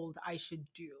told I should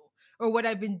do or what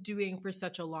I've been doing for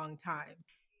such a long time?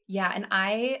 Yeah. And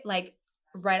I like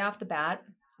right off the bat,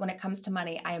 when it comes to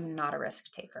money, I am not a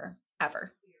risk taker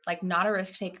ever. Like not a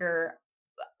risk taker.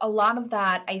 A lot of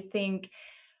that, I think,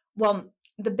 well,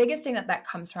 the biggest thing that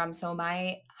comes from, so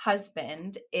my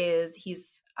husband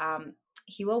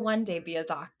he will one day be a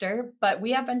doctor, but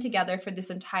we have been together for this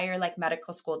entire like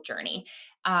medical school journey.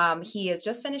 He is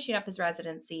just finishing up his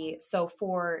residency. So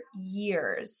for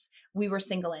years we were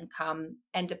single income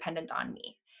and dependent on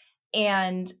me.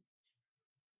 And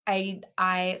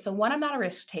so one, I'm not a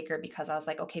risk taker because I was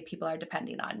like, okay, people are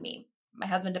depending on me. My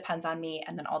husband depends on me.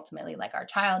 And then ultimately like our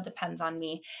child depends on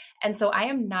me. And so I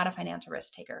am not a financial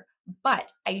risk taker, but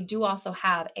I do also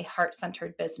have a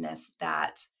heart-centered business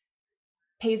that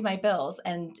pays my bills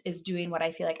and is doing what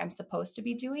I feel like I'm supposed to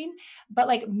be doing. But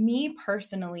like me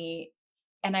personally,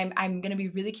 and I'm going to be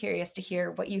really curious to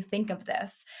hear what you think of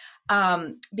this.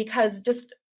 Because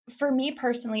just for me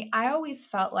personally, I always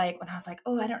felt like when I was like,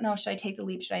 oh, I don't know, should I take the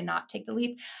leap? Should I not take the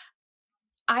leap?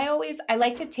 I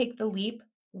like to take the leap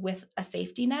with a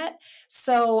safety net.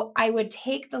 So I would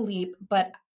take the leap,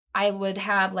 but I would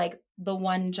have like the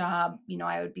one job,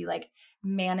 I would be like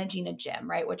managing a gym,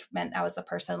 right? Which meant I was the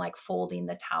person like folding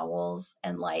the towels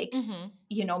and like,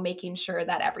 making sure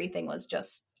that everything was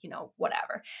just,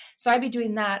 whatever. So I'd be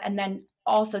doing that. And then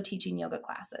also teaching yoga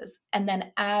classes. And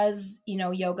then as,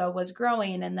 yoga was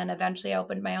growing, and then eventually I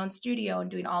opened my own studio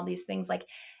and doing all these things, like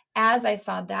as I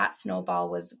saw that snowball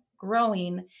was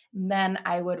growing, then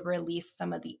I would release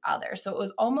some of the other. So it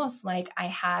was almost like I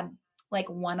had like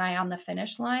one eye on the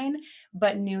finish line,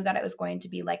 but knew that it was going to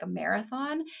be like a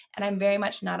marathon. And I'm very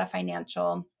much not a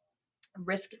financial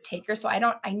risk taker. So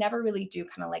I never really do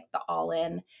kind of like the all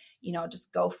in,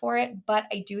 just go for it. But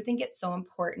I do think it's so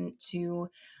important to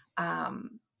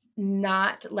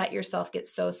not let yourself get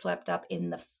so swept up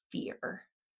in the fear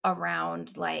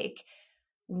around like,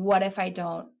 what if I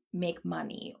don't make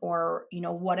money, or,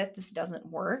 what if this doesn't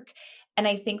work? And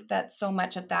I think that so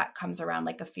much of that comes around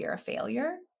like a fear of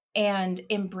failure, and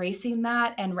embracing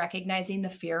that and recognizing the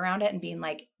fear around it and being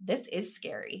like, this is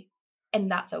scary and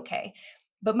that's okay.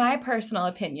 But my personal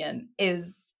opinion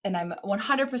is, and I'm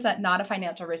 100% not a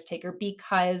financial risk taker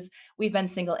because we've been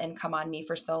single income on me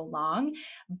for so long,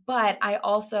 but I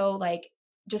also like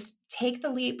just take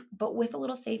the leap, but with a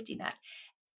little safety net.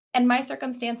 And my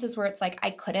circumstances where it's like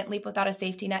I couldn't leap without a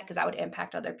safety net because that would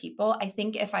impact other people. I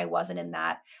think if I wasn't in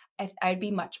that, I'd be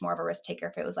much more of a risk taker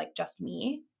if it was like just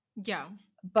me. Yeah.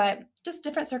 But just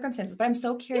different circumstances. But I'm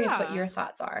so curious what your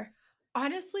thoughts are.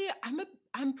 Honestly,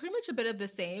 I'm pretty much a bit of the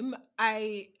same.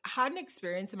 I had an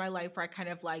experience in my life where I kind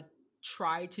of like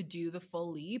tried to do the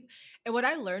full leap. And what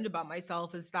I learned about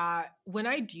myself is that when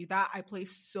I do that, I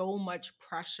place so much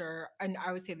pressure, and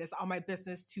I would say this, on my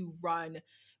business to run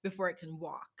before it can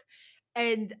walk.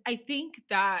 And I think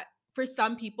that for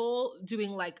some people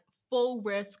doing like full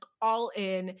risk, all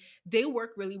in, they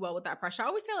work really well with that pressure. I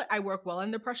always say like I work well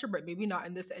under pressure, but maybe not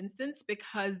in this instance,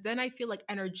 because then I feel like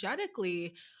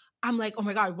energetically, I'm like, oh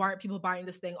my God, why aren't people buying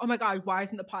this thing? Oh my God, why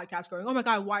isn't the podcast growing? Oh my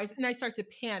God, and I start to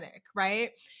panic, right?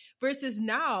 Versus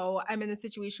now I'm in a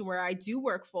situation where I do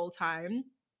work full time.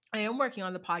 I am working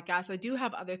on the podcast. I do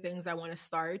have other things I want to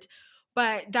start.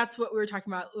 But that's what we were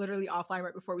talking about literally offline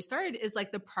right before we started, is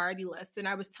like the priority list. And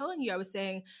I was telling you, I was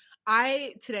saying,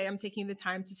 today I'm taking the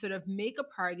time to sort of make a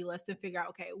priority list and figure out,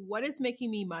 okay, what is making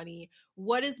me money?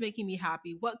 What is making me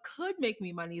happy? What could make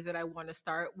me money that I want to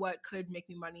start? What could make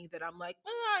me money that I'm like,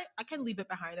 I can leave it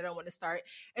behind. I don't want to start.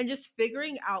 And just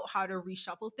figuring out how to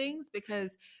reshuffle things,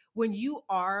 because when you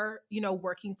are,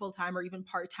 working full time or even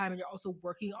part time, and you're also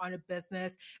working on a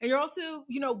business, and you're also,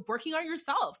 working on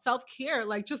yourself, self-care,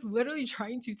 like just literally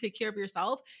trying to take care of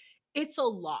yourself, it's a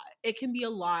lot. It can be a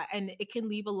lot, and it can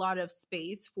leave a lot of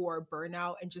space for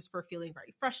burnout and just for feeling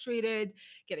very frustrated,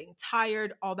 getting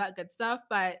tired, all that good stuff.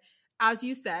 But as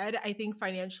you said, I think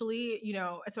financially,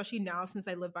 especially now since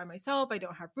I live by myself, I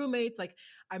don't have roommates, like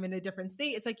I'm in a different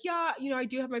state. It's like, yeah, I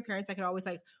do have my parents. I could always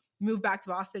like move back to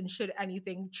Boston should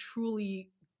anything truly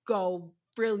go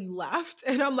really left.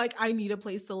 And I'm like, I need a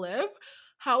place to live.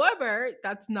 However,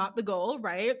 that's not the goal,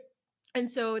 right? And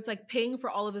so it's like paying for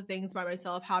all of the things by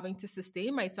myself, having to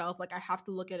sustain myself. Like I have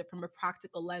to look at it from a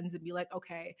practical lens and be like,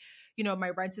 okay, my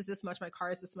rent is this much, my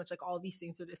car is this much, like all of these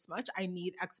things are this much. I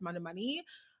need X amount of money.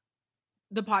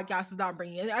 The podcast is not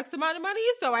bringing in X amount of money,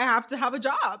 so I have to have a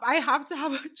job.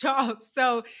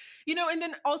 So, and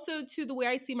then also too, the way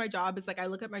I see my job is like, I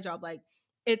look at my job like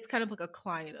it's kind of like a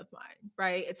client of mine,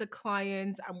 right? It's a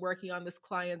client. I'm working on this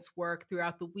client's work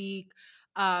throughout the week.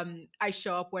 I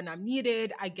show up when I'm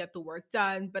needed. I get the work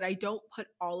done, but I don't put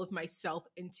all of myself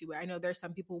into it. I know there's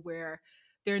some people where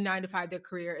their 9 to 5, their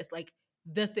career is like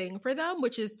the thing for them,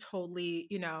 which is totally,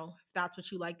 if that's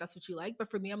what you like, that's what you like. But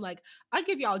for me, I'm like, I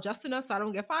give y'all just enough so I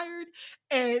don't get fired.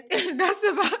 And that's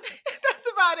about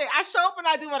it. I show up and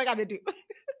I do what I got to do.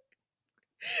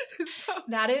 So.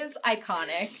 That is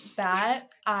iconic. That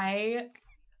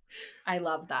I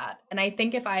love that. And I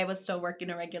think if I was still working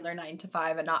a regular 9 to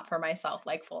 5 and not for myself,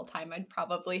 like full time,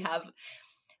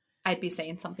 I'd be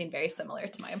saying something very similar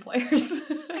to my employers.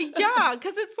 Yeah.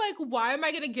 Cause it's like, why am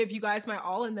I going to give you guys my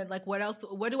all? And then like,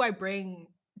 what do I bring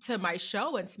to my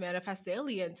show and to Manifest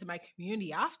Daily and to my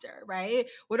community after, right?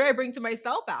 What do I bring to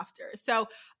myself after? So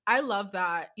I love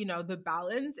that, the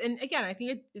balance. And again, I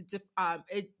think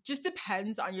it just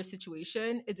depends on your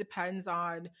situation. It depends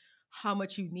on how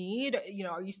much you need.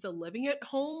 Are you still living at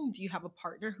home? Do you have a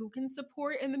partner who can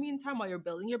support in the meantime while you're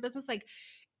building your business? Like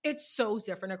it's so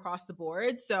different across the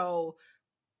board. So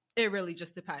it really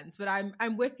just depends. But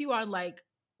I'm with you on like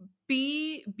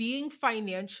being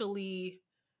financially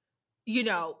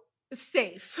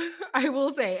safe, I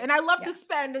will say. And I love to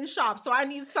spend and shop. So I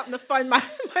need something to fund my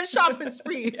shopping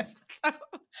sprees. Yes.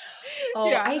 So,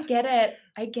 yeah. I get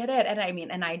it. And I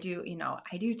mean, and I do,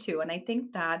 I do too. And I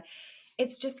think that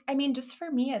it's just, just for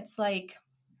me, it's like,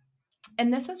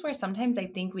 and this is where sometimes I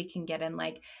think we can get in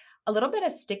like a little bit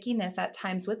of stickiness at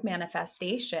times with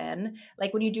manifestation.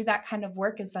 Like when you do that kind of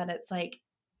work, is that it's like,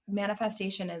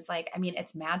 manifestation is like,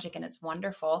 it's magic and it's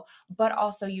wonderful, but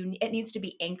also it needs to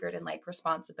be anchored in like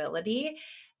responsibility.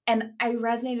 And it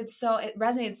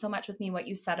resonated so much with me what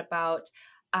you said about,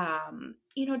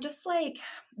 just like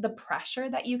the pressure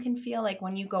that you can feel like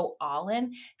when you go all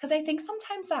in. Cause I think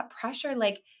sometimes that pressure,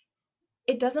 like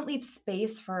it doesn't leave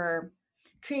space for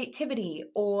creativity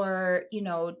or,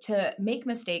 to make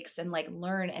mistakes and like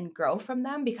learn and grow from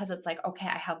them, because it's like, okay,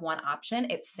 I have one option,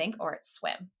 it's sink or it's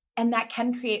swim. And that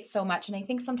can create so much. And I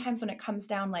think sometimes when it comes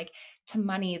down like to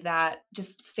money, that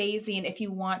just phasing, if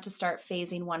you want to start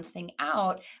phasing one thing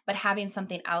out, but having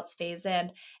something else phase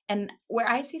in. And where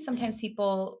I see sometimes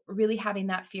people really having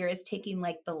that fear is taking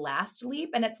like the last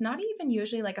leap. And it's not even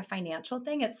usually like a financial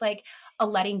thing. It's like a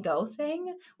letting go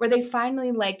thing where they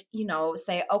finally like,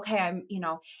 say, okay, I'm,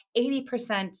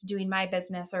 80% doing my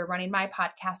business or running my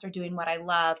podcast or doing what I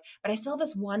love, but I still have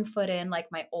this one foot in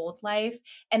like my old life.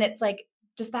 And it's like,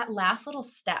 just that last little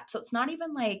step. So it's not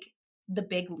even like the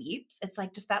big leaps. It's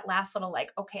like just that last little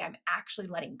like, okay, I'm actually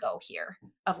letting go here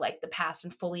of like the past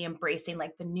and fully embracing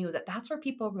like the new, that's where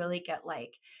people really get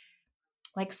like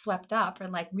swept up or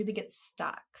like really get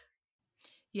stuck.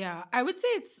 Yeah, I would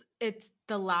say it's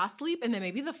the last leap and then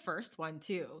maybe the first one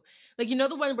too. Like, you know,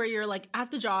 the one where you're like at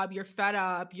the job, you're fed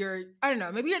up, I don't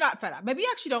know, maybe you're not fed up. Maybe you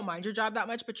actually don't mind your job that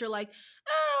much, but you're like,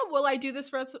 will I do this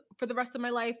for the rest of my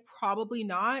life? Probably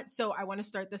not. So I want to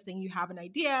start this thing. You have an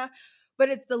idea, but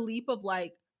it's the leap of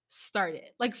like, start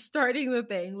it, like starting the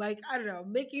thing, like, I don't know,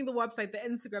 making the website, the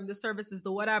Instagram, the services,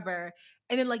 the whatever.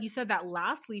 And then like you said, that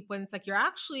last leap when it's like, you're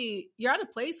at a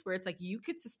place where it's like, you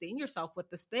could sustain yourself with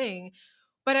this thing.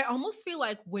 But I almost feel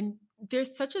like when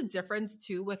there's such a difference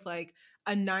too with like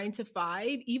a 9 to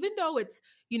 5, even though it's,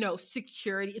 you know,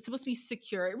 security, it's supposed to be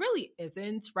secure. It really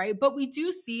isn't, right? But we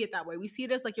do see it that way. We see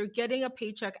it as like you're getting a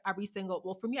paycheck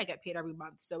well, for me, I get paid every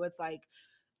month. So it's like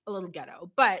a little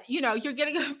ghetto, but you know, you're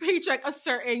getting a paycheck, a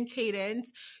certain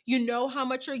cadence, you know how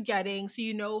much you're getting. So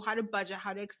you know how to budget,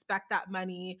 how to expect that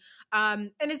money.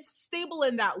 And it's stable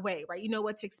in that way, right? You know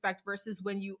what to expect versus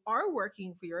when you are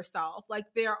working for yourself, like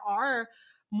there are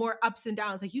more ups and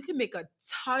downs. Like you can make a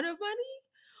ton of money,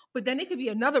 but then it could be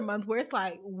another month where it's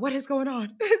like, what is going on?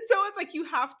 So it's like, you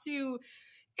have to,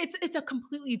 it's a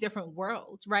completely different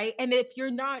world, right? And if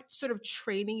you're not sort of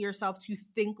training yourself to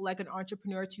think like an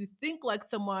entrepreneur, to think like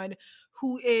someone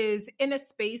who is in a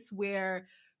space where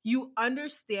you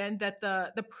understand that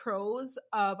the pros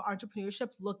of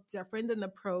entrepreneurship look different than the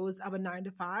pros of a 9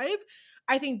 to 5,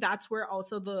 I think that's where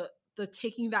also the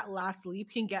taking that last leap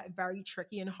can get very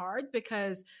tricky and hard,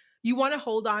 because you want to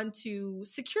hold on to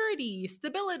security,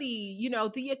 stability, you know,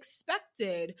 the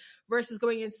expected, versus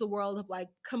going into the world of like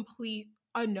complete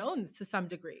unknowns to some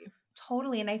degree.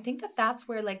 Totally. And I think that that's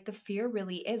where like the fear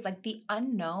really is. Like the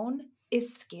unknown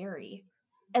is scary.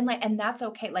 And that's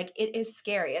okay. Like it is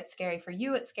scary. It's scary for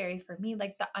you. It's scary for me.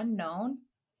 Like the unknown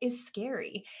is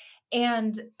scary.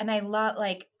 And I love,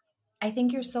 like, I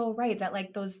think you're so right that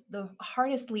like the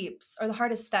hardest leaps or the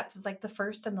hardest steps is like the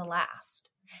first and the last.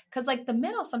 Cause like the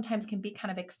middle sometimes can be kind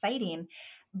of exciting,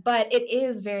 but it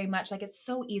is very much like, it's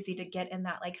so easy to get in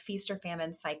that like feast or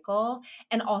famine cycle,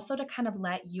 and also to kind of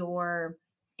let your,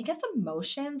 I guess,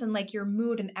 emotions and like your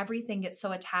mood and everything get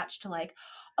so attached to like,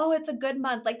 oh, it's a good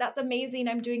month. Like, that's amazing.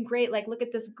 I'm doing great. Like, look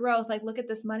at this growth. Like, look at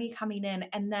this money coming in.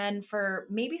 And then for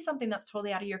maybe something that's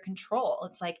totally out of your control,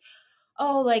 it's like,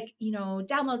 oh, like, you know,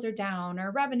 downloads are down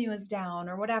or revenue is down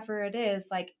or whatever it is.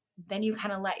 Like, then you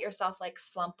kind of let yourself like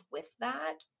slump with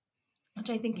that, which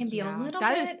I think can be a little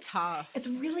that bit. That is tough. It's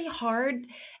really hard.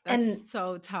 That's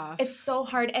so tough. It's so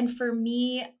hard. And for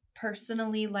me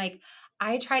personally, like,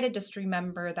 I try to just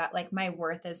remember that like my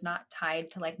worth is not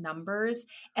tied to like numbers.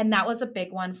 And that was a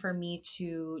big one for me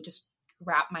to just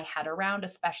wrap my head around,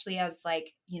 especially as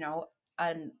like, you know,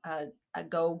 a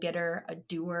go-getter, a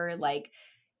doer, like,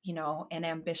 you know, an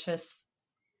ambitious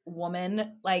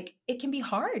woman. Like, it can be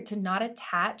hard to not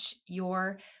attach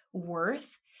your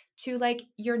worth to like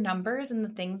your numbers and the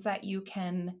things that you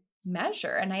can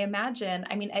measure. And I imagine,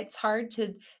 I mean, it's hard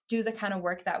to do the kind of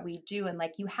work that we do. And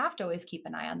like, you have to always keep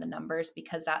an eye on the numbers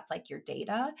because that's like your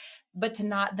data, but to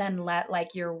not then let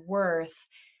like your worth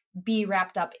be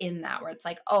wrapped up in that, where it's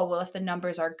like, oh, well, if the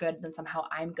numbers are good, then somehow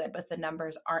I'm good. But if the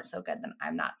numbers aren't so good, then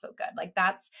I'm not so good. Like,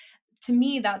 that's, to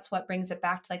me, that's what brings it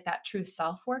back to like that true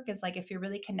self work, is like, if you're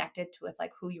really connected to with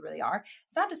like who you really are.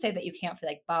 It's not to say that you can't feel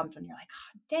like bummed when you're like,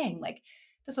 oh, dang, like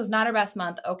this was not our best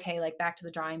month. Okay, like back to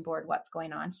the drawing board, what's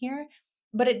going on here?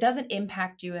 But it doesn't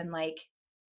impact you in like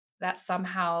that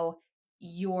somehow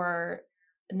you're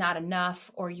not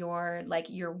enough, or your like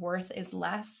your worth is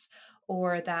less,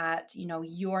 or that, you know,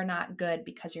 you're not good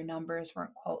because your numbers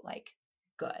weren't quote like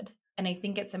good. And I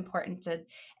think it's important to,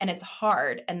 and it's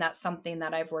hard. And that's something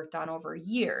that I've worked on over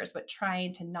years, but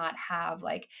trying to not have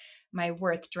like my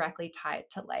worth directly tied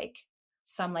to like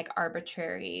some like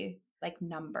arbitrary like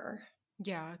number.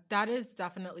 Yeah, that is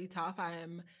definitely tough. I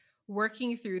am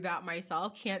working through that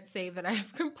myself. Can't say that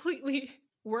I've completely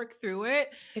worked through it.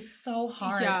 It's so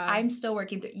hard. Yeah. I'm still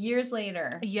working through years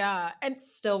later. Yeah. And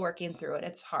still working through it.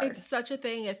 It's hard. It's such a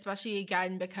thing, especially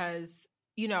again, because,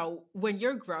 you know, when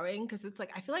you're growing, because it's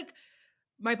like, I feel like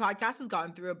my podcast has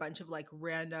gone through a bunch of like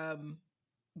random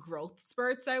growth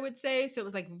spurts, I would say. So it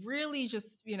was like really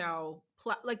just, you know,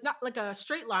 like not like a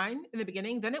straight line in the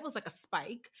beginning. Then it was like a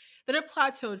spike. Then it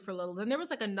plateaued for a little. Then there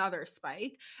was like another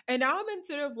spike. And now I'm in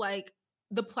sort of like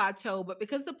the plateau, but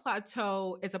because the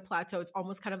plateau is a plateau, it's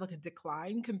almost kind of like a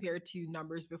decline compared to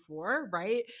numbers before,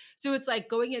 right? So it's like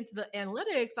going into the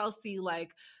analytics, I'll see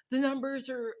like the numbers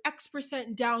are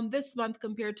X% down this month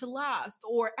compared to last,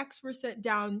 or X%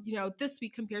 down, this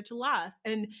week compared to last.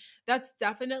 And that's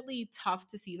definitely tough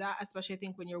to see that, especially I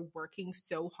think when you're working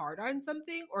so hard on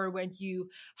something, or when you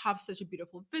have such a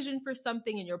beautiful vision for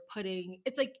something and you're putting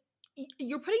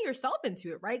yourself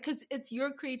into it, right? Because it's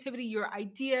your creativity, your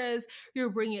ideas, you're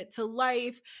bringing it to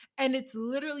life, and it's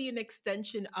literally an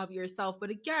extension of yourself. But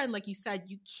again, like you said,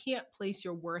 you can't place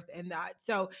your worth in that.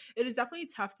 So it is definitely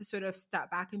tough to sort of step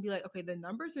back and be like, okay, the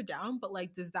numbers are down, but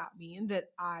like, does that mean that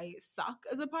I suck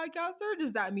as a podcaster?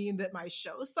 Does that mean that my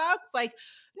show sucks? Like,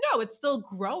 no, it's still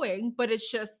growing, but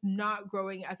it's just not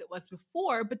growing as it was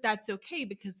before. But that's okay,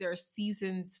 because there are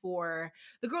seasons for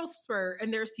the growth spurt,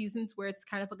 and there are seasons where it's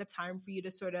kind of like a time for you to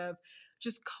sort of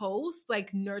just coast,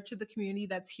 like nurture the community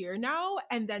that's here now,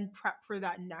 and then prep for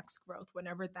that next growth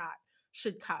whenever that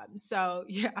should come. So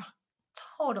yeah.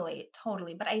 Totally.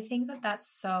 But I think that that's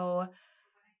so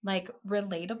like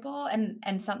relatable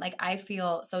and something like I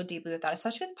feel so deeply with that,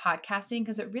 especially with podcasting,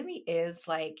 because it really is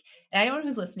like, and anyone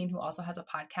who's listening who also has a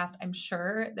podcast, I'm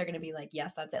sure they're going to be like,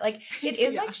 yes, that's it. Like it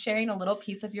is like sharing a little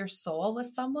piece of your soul with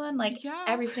someone like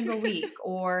every single week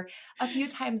or a few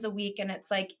times a week. And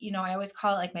it's like, I always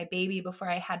call it like my baby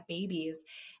before I had babies.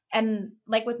 And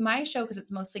like with my show, because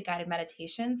it's mostly guided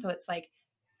meditation. So it's like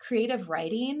creative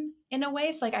writing in a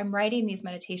way. So like I'm writing these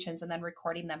meditations and then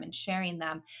recording them and sharing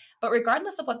them. But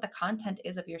regardless of what the content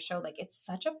is of your show, like it's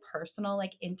such a personal,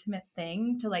 like intimate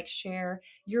thing to like share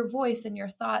your voice and your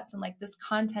thoughts and like this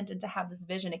content and to have this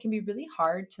vision. It can be really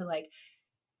hard to like,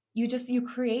 you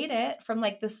create it from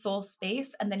like this soul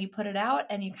space and then you put it out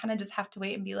and you kind of just have to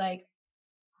wait and be like,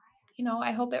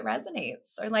 I hope it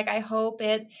resonates, or like, I hope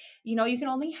it, you can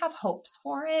only have hopes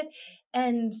for it.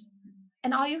 And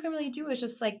all you can really do is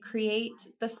just like create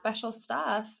the special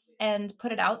stuff and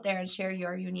put it out there and share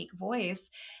your unique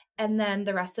voice. And then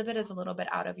the rest of it is a little bit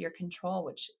out of your control,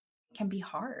 which can be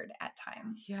hard at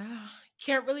times. Yeah.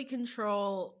 Can't really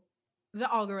control the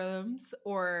algorithms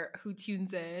or who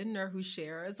tunes in or who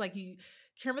shares. Like you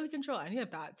can't really control any of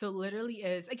that. So it literally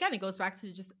is, again, it goes back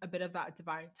to just a bit of that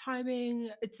divine timing.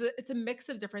 It's a mix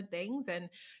of different things, and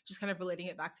just kind of relating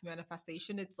it back to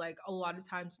manifestation. It's like a lot of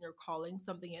times when you're calling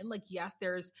something in, like, yes,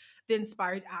 there's the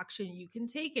inspired action you can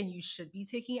take, and you should be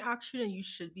taking action and you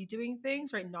should be doing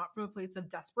things, right? Not from a place of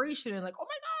desperation and like, oh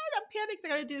my God, I'm panicked, I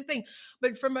gotta do this thing,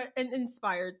 but from an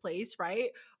inspired place, right?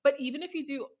 But even if you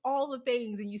do all the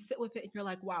things and you sit with it and you're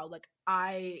like, wow, like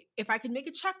if I could make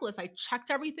a checklist, I checked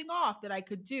everything off that I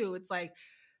could do. It's like,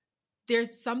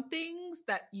 there's some things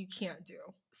that you can't do,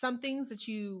 some things that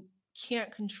you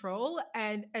can't control.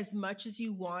 And as much as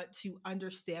you want to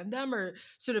understand them or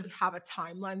sort of have a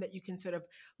timeline that you can sort of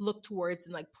look towards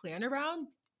and like plan around,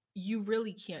 you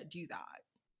really can't do that.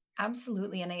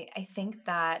 Absolutely. And I think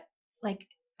that like,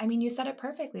 I mean, you said it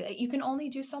perfectly. Like, you can only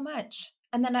do so much.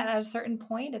 And then at a certain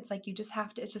point, it's like, you just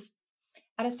have to, it's just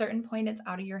at a certain point, it's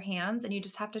out of your hands, and you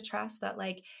just have to trust that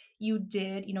like you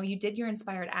did your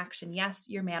inspired action. Yes,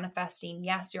 you're manifesting.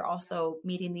 Yes, you're also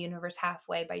meeting the universe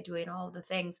halfway by doing all of the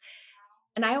things.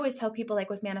 And I always tell people like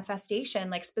with manifestation,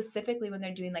 like specifically when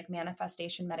they're doing like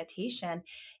manifestation meditation,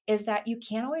 is that you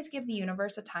can't always give the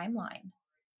universe a timeline,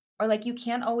 or like you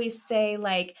can't always say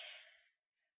like,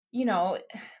 the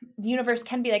universe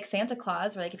can be like Santa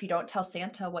Claus, or like if you don't tell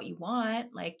Santa what you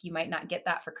want, like you might not get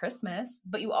that for Christmas.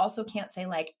 But you also can't say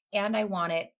like, and I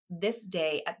want it this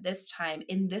day at this time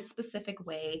in this specific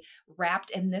way,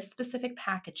 wrapped in this specific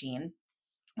packaging.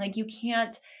 Like you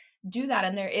can't do that.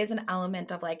 And there is an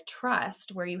element of like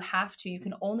trust where you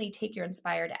can only take your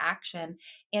inspired action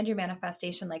and your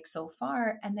manifestation like so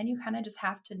far. And then you kind of just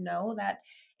have to know that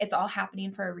it's all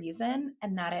happening for a reason,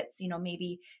 and that it's,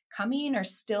 maybe coming or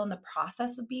still in the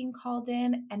process of being called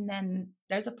in. And then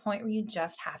there's a point where you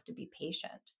just have to be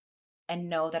patient and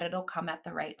know that it'll come at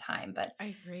the right time. But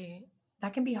I agree.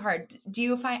 That can be hard.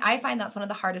 I find that's one of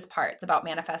the hardest parts about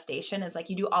manifestation is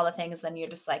like you do all the things, then you're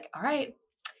just like, all right,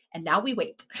 and now we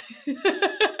wait.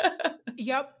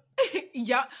 Yep.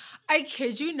 Yeah. I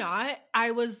kid you not.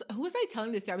 who was I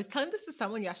telling this to? I was telling this to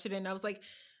someone yesterday, and I was like,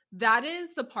 that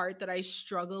is the part that I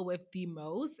struggle with the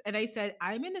most. And I said,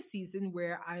 I'm in a season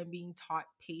where I'm being taught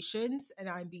patience, and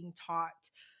I'm being taught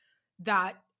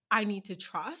that I need to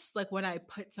trust. Like when I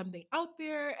put something out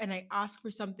there and I ask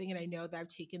for something and I know that I've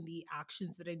taken the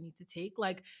actions that I need to take,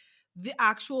 like the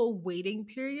actual waiting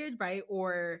period, right?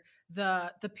 Or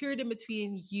the period in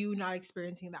between you not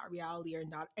experiencing that reality or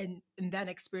not, and then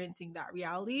experiencing that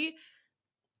reality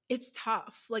it's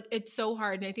tough. Like, it's so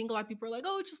hard. And I think a lot of people are like,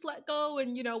 oh, just let go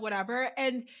and, whatever.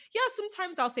 And yeah,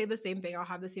 sometimes I'll say the same thing. I'll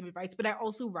have the same advice, but I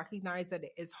also recognize that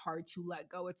it is hard to let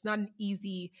go. It's not an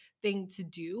easy thing to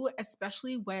do,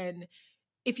 especially when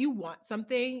if you want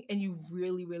something and you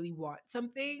really, really want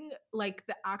something, like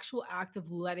the actual act of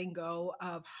letting go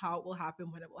of how it will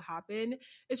happen, when it will happen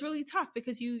is really tough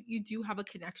because you do have a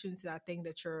connection to that thing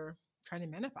that you're trying to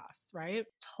manifest, right?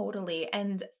 Totally.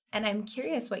 And I'm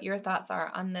curious what your thoughts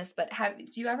are on this, but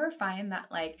do you ever find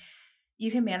that like you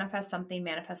can manifest something,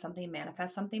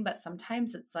 but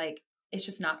sometimes it's like it's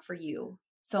just not for you,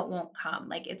 so it won't come?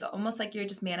 Like it's almost like you're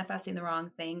just manifesting the wrong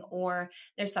thing, or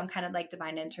there's some kind of like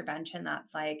divine intervention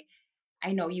that's like,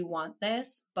 I know you want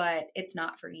this, but it's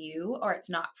not for you, or it's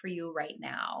not for you right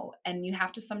now. And you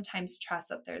have to sometimes trust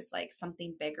that there's like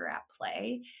something bigger at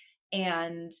play,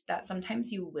 and that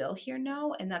sometimes you will hear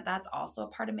no, and that's also a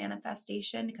part of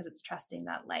manifestation, because it's trusting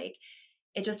that like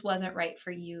it just wasn't right for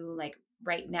you like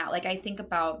right now. Like I think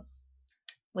about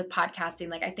with podcasting,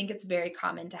 like I think it's very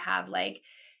common to have like,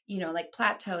 like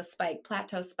plateau, spike.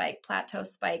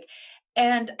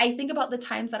 And I think about the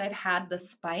times that I've had the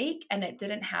spike and it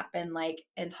didn't happen like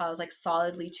until I was like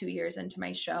solidly 2 years into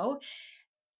my show.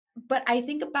 But I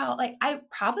think about like, I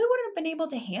probably wouldn't have been able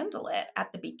to handle it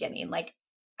at the beginning. Like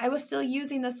I was still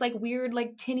using this like weird,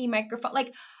 like tinny microphone.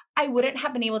 Like I wouldn't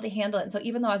have been able to handle it. And so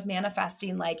even though I was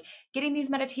manifesting, like getting these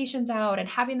meditations out and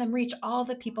having them reach all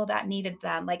the people that needed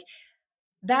them, like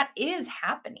that is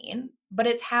happening, but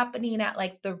it's happening at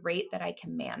like the rate that I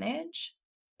can manage.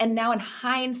 And now in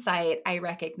hindsight, I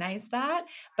recognize that.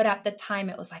 But at the time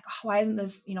it was like, oh, why isn't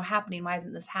this, happening? Why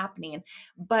isn't this happening?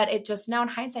 But it just, now in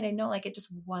hindsight, I know like it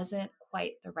just wasn't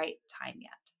quite the right time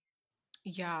yet.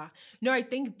 Yeah. No, I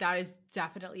think that is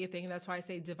definitely a thing. That's why I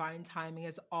say divine timing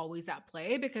is always at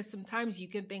play, because sometimes you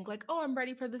can think like, oh, I'm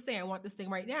ready for this thing. I want this thing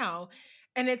right now.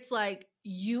 And it's like,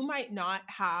 you might not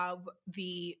have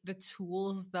the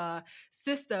tools, the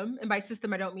system. And by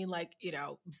system, I don't mean like,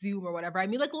 Zoom or whatever. I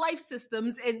mean like life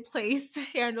systems in place to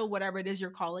handle whatever it is you're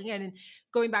calling it. And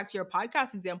going back to your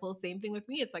podcast example, same thing with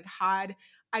me. It's like, had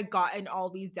I gotten all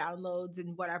these downloads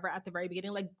and whatever at the very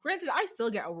beginning, like granted, I still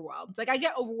get overwhelmed. Like I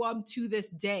get overwhelmed to this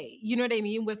day, you know what I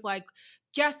mean? With like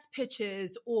guest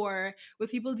pitches or with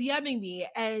people DMing me.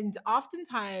 And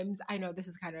oftentimes, I know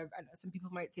some people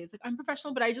might say it's like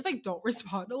unprofessional, but I just like don't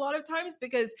respond a lot of times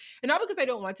and not because I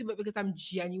don't want to, but because I'm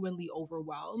genuinely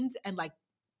overwhelmed and like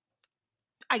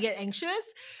I get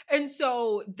anxious. And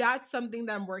so that's something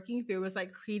that I'm working through, is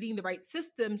like creating the right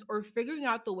systems or figuring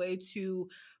out the way to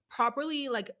properly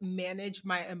like manage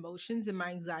my emotions and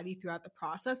my anxiety throughout the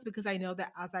process, because I know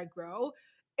that as I grow,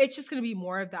 it's just going to be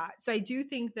more of that. So I do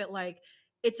think that like,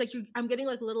 it's like I'm getting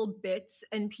like little bits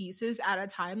and pieces at a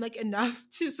time, like enough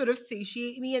to sort of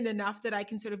satiate me and enough that I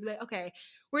can sort of be like, okay,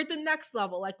 we're at the next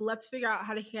level. Like, let's figure out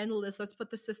how to handle this. Let's put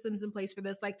the systems in place for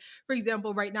this. Like, for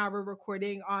example, right now we're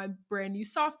recording on brand new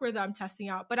software that I'm testing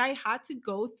out, but I had to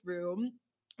go through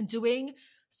doing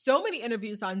so many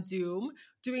interviews on Zoom,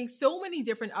 doing so many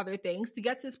different other things to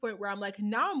get to this point where I'm like,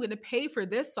 now I'm going to pay for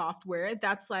this software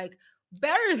that's like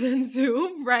better than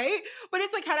Zoom, right? But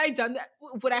it's like, had I done that,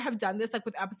 would I have done this like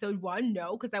with episode 1?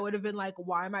 No, because I would have been like,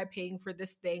 why am I paying for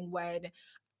this thing when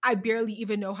I barely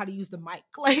even know how to use the mic?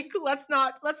 Like, let's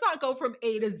not go from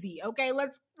A to Z, okay?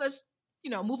 Let's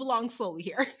move along slowly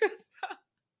here. So,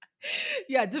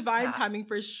 yeah, divine timing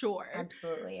for sure.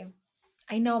 Absolutely.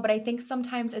 I know, but I think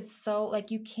sometimes it's so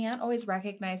like you can't always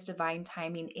recognize divine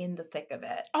timing in the thick of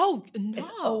it. Oh, no.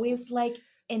 It's always like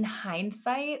in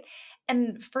hindsight.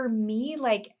 And for me,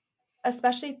 like,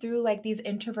 especially through like these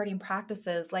introverting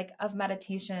practices, like of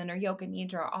meditation or yoga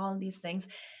nidra, all of these things,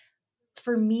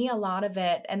 for me, a lot of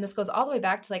it, and this goes all the way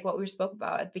back to like what we spoke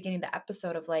about at the beginning of the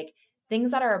episode of like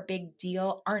things that are a big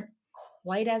deal aren't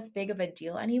quite as big of a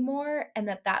deal anymore.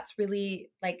 And that's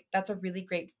really like, that's a really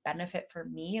great benefit for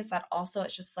me, is that also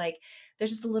it's just like,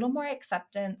 there's just a little more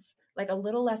acceptance, like a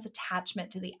little less attachment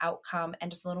to the outcome,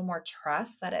 and just a little more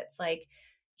trust that it's like,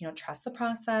 trust the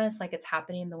process, like it's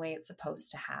happening the way it's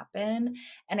supposed to happen.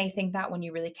 And I think that when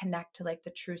you really connect to like the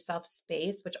true self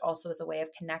space, which also is a way of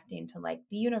connecting to like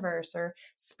the universe or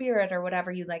spirit or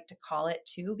whatever you like to call it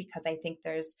too, because I think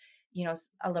there's,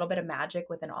 a little bit of magic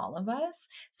within all of us.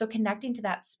 So connecting to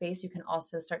that space, you can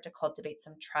also start to cultivate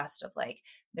some trust of like,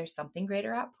 there's something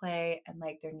greater at play. And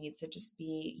like, you need to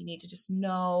just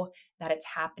know that it's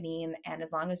happening. And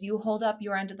as long as you hold up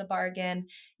your end of the bargain,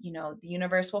 the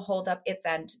universe will hold up its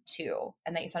end too.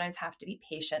 And that you sometimes have to be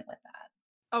patient with that.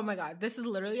 Oh my God. This is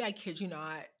literally, I kid you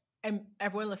not, and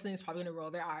everyone listening is probably going to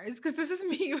roll their eyes, because this is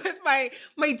me with my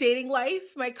dating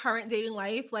life, my current dating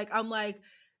life. Like, I'm like,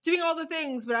 doing all the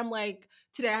things. But I'm like,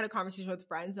 today I had a conversation with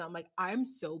friends and I'm like, I'm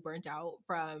so burnt out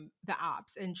from the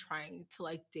apps and trying to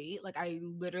like date. Like I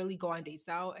literally go on dates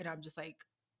now and I'm just like,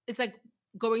 it's like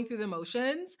going through the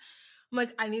motions. I'm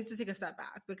like, I need to take a step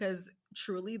back because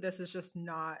truly this is just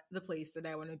not the place that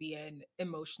I want to be in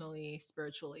emotionally,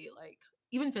 spiritually, like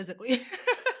even physically.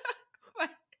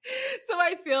 So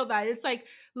I feel that it's like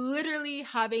literally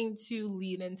having to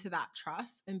lean into that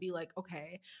trust and be like,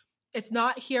 okay, it's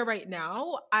not here right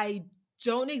now. I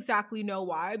don't exactly know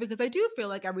why, because I do feel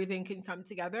like everything can come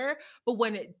together. But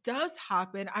when it does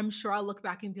happen, I'm sure I'll look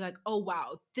back and be like, oh,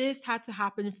 wow, this had to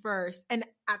happen first. And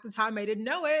at the time I didn't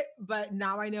know it, but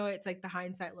now I know it's like the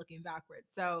hindsight looking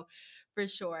backwards. So for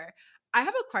sure. I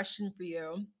have a question for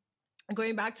you.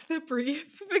 Going back to the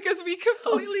brief, because we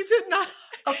completely did not.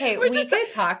 Okay, we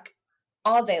could talk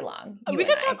all day long. We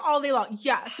could talk all day long.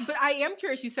 Yes. But I am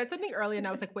curious. You said something earlier and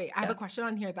I was like, wait, I have a question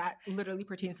on here that literally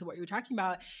pertains to what you were talking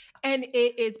about. And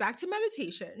it is back to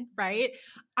meditation, right?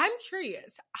 I'm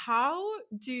curious, how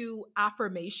do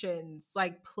affirmations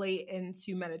like play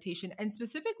into meditation and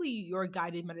specifically your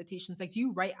guided meditations? Like, do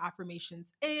you write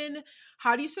affirmations in?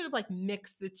 How do you sort of like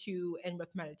mix the two in with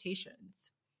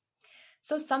meditations?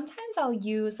 So sometimes I'll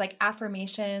use like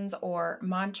affirmations or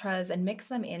mantras and mix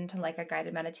them into like a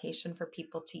guided meditation for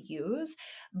people to use.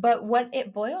 But what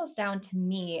it boils down to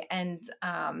me, and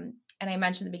I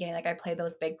mentioned in the beginning, like I play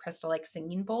those big crystal like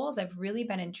singing bowls. I've really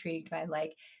been intrigued by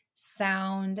like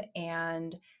sound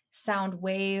and sound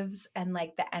waves and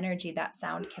like the energy that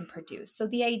sound can produce. So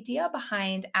the idea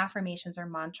behind affirmations or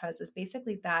mantras is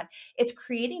basically that it's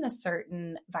creating a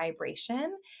certain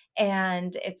vibration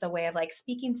and it's a way of like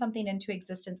speaking something into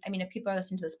existence. I mean, if people are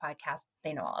listening to this podcast,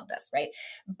 they know all of this, right?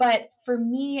 But for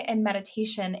me in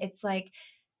meditation, it's like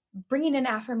bringing in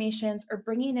affirmations or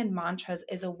bringing in mantras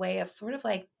is a way of sort of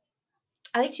like,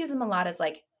 I like to use them a lot as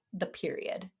like the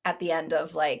period at the end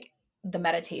of like the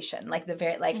meditation, like the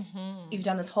very, like you've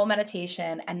done this whole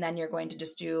meditation and then you're going to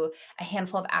just do a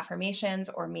handful of affirmations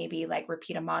or maybe like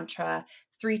repeat a mantra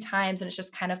 3 times. And it's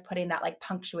just kind of putting that like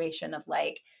punctuation of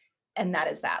like, and that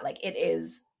is that, like, it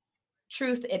is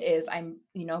truth. It is, I'm,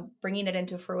 bringing it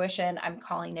into fruition. I'm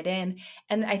calling it in.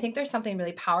 And I think there's something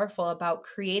really powerful about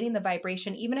creating the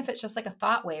vibration, even if it's just like a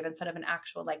thought wave instead of an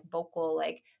actual like vocal,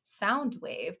 like sound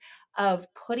wave, of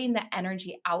putting the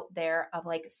energy out there of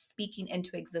like speaking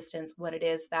into existence what it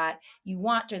is that you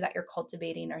want or that you're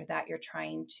cultivating or that you're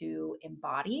trying to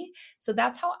embody. So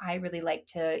that's how I really like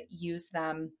to use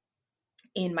them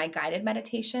in my guided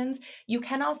meditations. You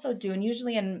can also do, and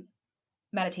usually in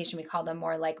meditation, we call them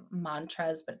more like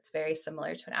mantras, but it's very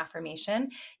similar to an affirmation.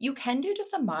 You can do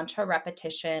just a mantra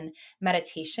repetition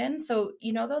meditation. So,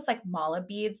 those like mala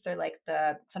beads, they're like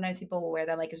sometimes people will wear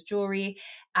them like as jewelry.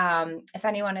 If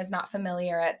anyone is not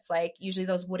familiar, it's like usually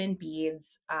those wooden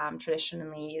beads.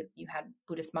 Traditionally, you had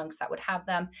Buddhist monks that would have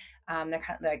them. They're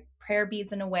kind of like prayer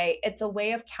beads in a way. It's a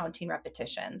way of counting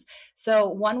repetitions. So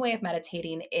one way of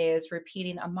meditating is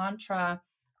repeating a mantra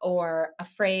or a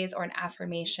phrase or an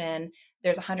affirmation.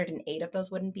 There's 108 of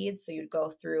those wooden beads. So you'd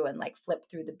go through and like flip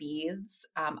through the beads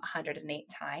 108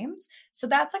 times. So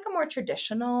that's like a more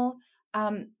traditional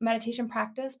meditation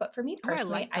practice. But for me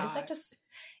personally, I just like to,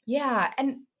 yeah.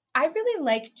 And I really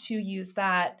like to use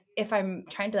that if I'm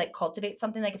trying to like cultivate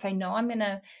something, like if I know I'm going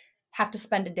to have to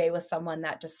spend a day with someone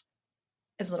that just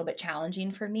is a little bit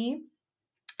challenging for me,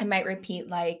 I might repeat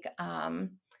like,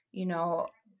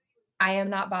 I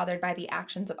am not bothered by the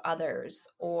actions of others,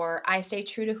 or I stay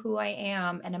true to who I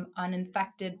am and am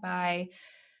uninfected by,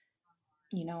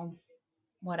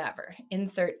 whatever,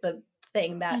 insert the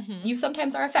thing that you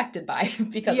sometimes are affected by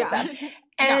because of them.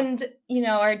 And,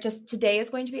 or just today is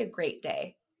going to be a great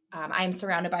day. I am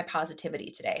surrounded by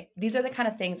positivity today. These are the kind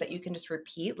of things that you can just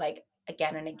repeat like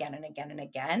again and again and again and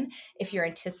again if you're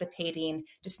anticipating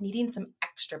just needing some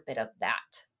extra bit of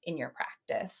that in your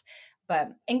practice.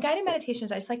 But in guided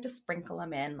meditations, I just like to sprinkle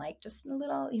them in, like just a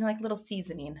little, like little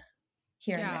seasoning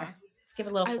here and there. Let's give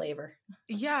it a little flavor.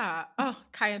 Yeah. Oh,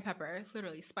 cayenne pepper,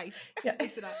 literally spice. Yeah.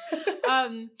 Spice it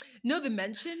up. No, the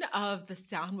mention of the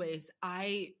sound waves,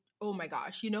 oh my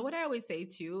gosh. You know what I always say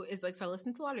too is like, so I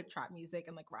listen to a lot of trap music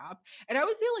and like rap. And I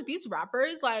always say like these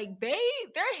rappers, like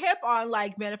they're hip on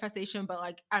like manifestation, but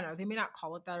like, I don't know, they may not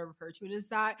call it that or refer to it as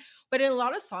that. But in a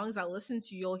lot of songs I listen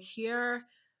to, you'll hear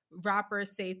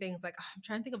rappers say things like, I'm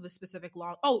trying to think of the specific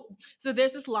line. Oh, so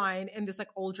there's this line in this like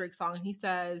old Drake song. And he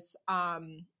says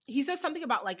something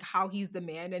about like how he's the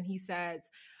man. And he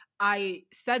says, I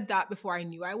said that before I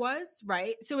knew I was,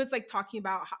 right? So it's like talking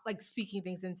about how, like speaking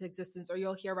things into existence, or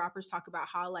you'll hear rappers talk about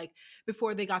how like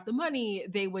before they got the money,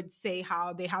 they would say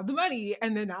how they have the money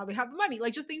and then now they have the money,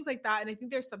 like just things like that. And I think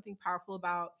there's something powerful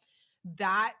about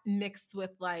that mixed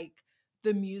with like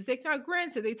the music. Now,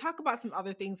 granted, they talk about some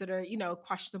other things that are, you know,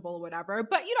 questionable or whatever,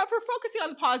 but you know, if we're focusing on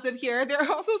the positive here,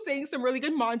 they're also saying some really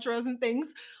good mantras and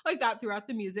things like that throughout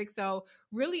the music. So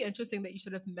really interesting that you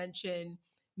should have mentioned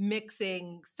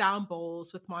mixing sound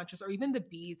bowls with mantras or even the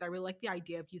beads. I really like the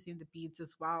idea of using the beads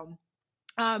as well.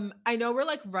 I know we're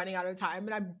like running out of time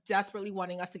and I'm desperately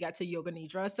wanting us to get to Yoga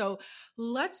Nidra. So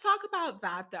let's talk about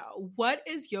that though. What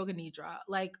is Yoga Nidra?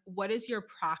 Like, what is your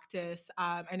practice?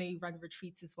 I know you run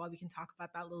retreats as well. We can talk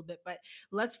about that a little bit, but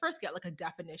let's first get like a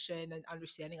definition and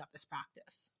understanding of this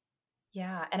practice.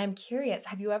 Yeah. And I'm curious,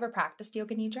 have you ever practiced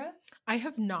Yoga Nidra? I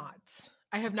have not.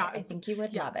 Not. I think you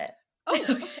would love it.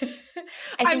 Oh.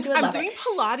 I'm doing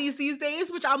Pilates these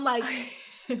days, which I'm like,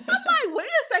 wait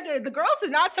a second. The girls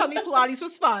did not tell me Pilates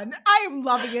was fun. I am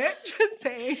loving it. Just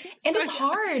saying. And it's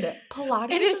hard.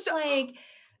 Pilates is like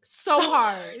so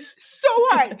hard. So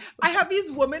hard. I have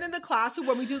these women in the class who,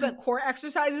 when we do the core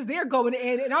exercises, they're going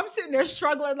in and I'm sitting there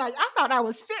struggling. Like, I thought I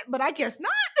was fit, but I guess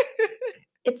not.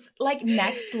 It's like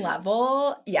next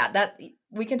level. Yeah, that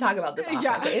we can talk about this often,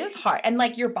 but it is hard. And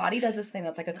like your body does this thing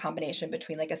that's like a combination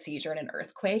between like a seizure and an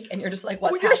earthquake. And you're just like,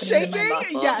 what's happening in my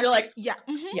muscles? Yes. You're like, yeah.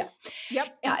 Yep.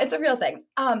 Yeah, it's a real thing.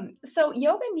 So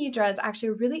Yoga Nidra is actually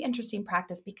a really interesting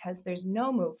practice because there's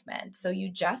no movement. So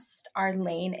you just are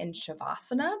laying in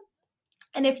Shavasana.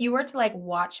 And if you were to like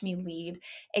watch me lead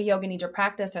a Yoga Nidra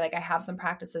practice, or like I have some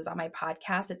practices on my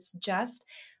podcast, it's just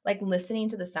like listening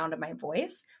to the sound of my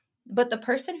voice. But the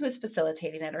person who is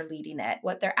facilitating it or leading it,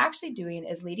 what they're actually doing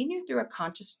is leading you through a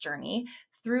conscious journey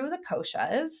through the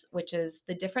koshas, which is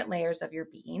the different layers of your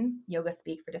being. Yoga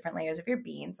speak for different layers of your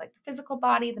beings, like the physical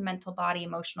body, the mental body,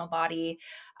 emotional body,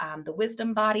 the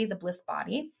wisdom body, the bliss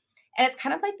body. And it's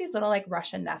kind of like these little like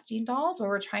Russian nesting dolls where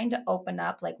we're trying to open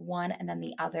up like one and then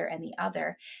the other and the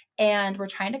other. And we're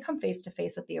trying to come face to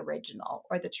face with the original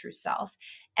or the true self.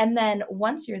 And then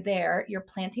once you're there, you're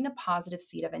planting a positive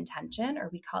seed of intention, or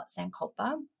we call it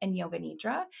Sankalpa in Yoga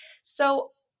Nidra.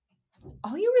 So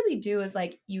all you really do is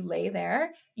like you lay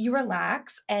there, you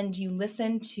relax, and you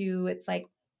listen to, it's like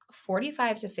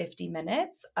 45 to 50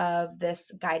 minutes of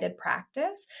this guided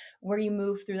practice where you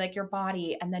move through like your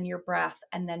body and then your breath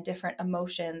and then different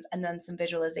emotions and then some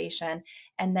visualization.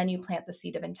 And then you plant the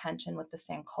seed of intention with the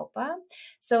Sankalpa.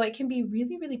 So it can be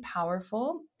really, really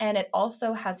powerful. And it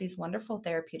also has these wonderful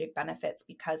therapeutic benefits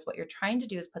because what you're trying to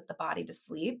do is put the body to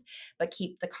sleep, but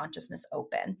keep the consciousness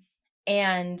open.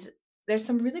 And there's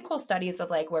some really cool studies of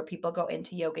like where people go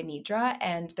into Yoga Nidra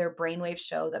and their brainwaves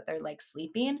show that they're like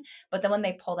sleeping, but then when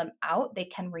they pull them out, they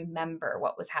can remember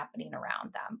what was happening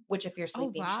around them, which if you're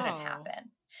sleeping shouldn't happen.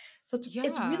 So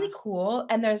it's really cool.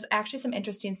 And there's actually some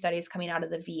interesting studies coming out of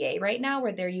the VA right now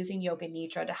where they're using Yoga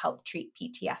Nidra to help treat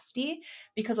PTSD,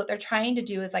 because what they're trying to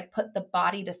do is like put the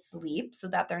body to sleep so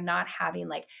that they're not having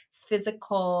like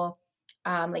physical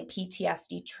like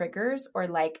PTSD triggers or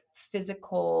like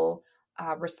physical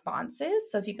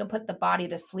responses. So if you can put the body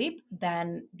to sleep,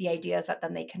 then the idea is that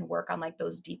then they can work on like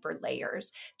those deeper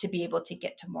layers to be able to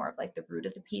get to more of like the root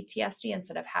of the PTSD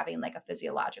instead of having like a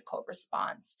physiological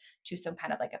response to some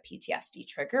kind of like a PTSD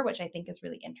trigger, which I think is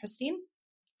really interesting.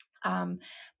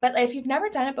 But if you've never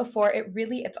done it before,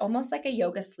 it's almost like a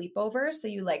yoga sleepover. So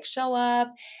you like show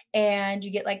up and you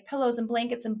get like pillows and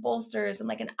blankets and bolsters and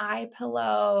like an eye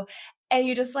pillow, and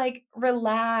you just like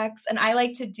relax. And I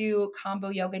like to do combo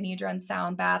Yoga Nidra and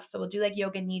sound bath. So we'll do like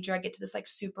Yoga Nidra, get to this like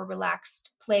super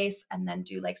relaxed place, and then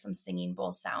do like some singing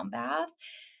bowl sound bath.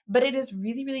 But it is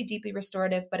really, really deeply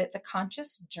restorative, but it's a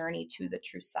conscious journey to the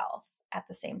true self at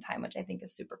the same time, which I think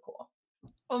is super cool.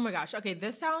 Oh my gosh. Okay.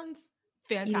 This sounds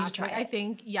fantastic. I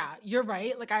think, yeah, you're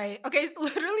right. Like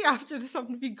literally after this, I'm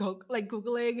going to be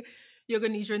Googling Yoga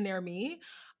Nidra near me.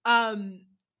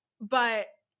 But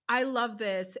I love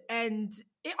this. And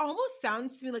it almost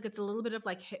sounds to me like it's a little bit of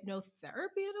like hypnotherapy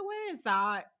in a way. Is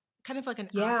that kind of like an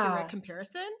accurate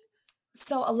comparison?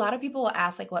 So a lot of people will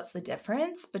ask like, what's the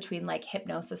difference between like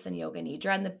hypnosis and Yoga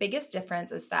Nidra? And the biggest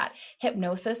difference is that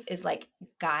hypnosis is like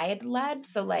guide led.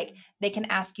 So like they can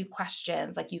ask you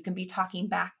questions, like you can be talking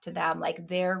back to them. Like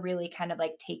they're really kind of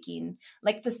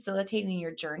like facilitating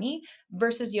your journey,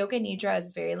 versus Yoga Nidra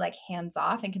is very like hands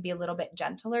off and can be a little bit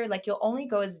gentler. Like you'll only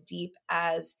go as deep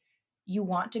as you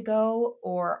want to go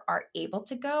or are able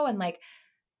to go. And like,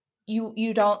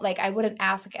 you don't like, I wouldn't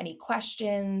ask like any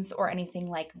questions or anything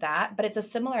like that, but it's a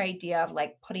similar idea of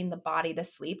like putting the body to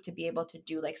sleep to be able to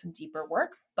do like some deeper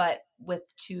work, but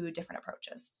with two different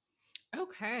approaches.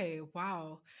 Okay,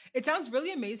 wow. It sounds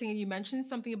really amazing. And you mentioned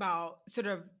something about sort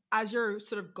of as you're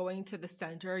sort of going to the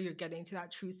center, you're getting to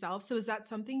that true self. So is that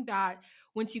something that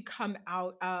once you come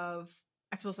out of,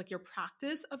 I suppose, like your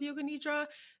practice of Yoga Nidra,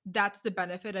 that's the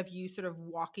benefit of you sort of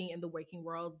walking in the waking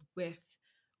world with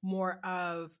more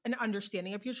of an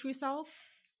understanding of your true self?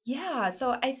 Yeah.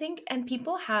 So I think, and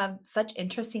people have such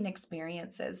interesting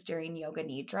experiences during Yoga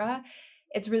Nidra.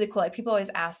 It's really cool. Like people always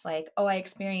ask, like, oh, I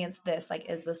experienced this. Like,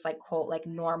 is this like quote, like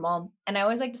normal? And I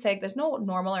always like to say, like, there's no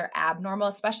normal or abnormal,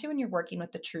 especially when you're working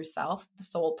with the true self, the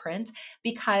soul print,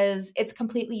 because it's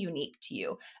completely unique to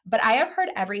you. But I have heard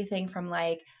everything from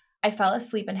like, I fell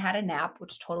asleep and had a nap,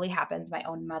 which totally happens. My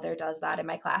own mother does that in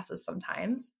my classes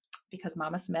sometimes because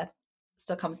Mama Smith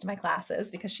still comes to my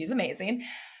classes because she's amazing.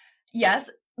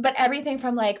 Yes, but everything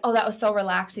from like, oh, that was so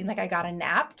relaxing, like I got a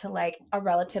nap, to like a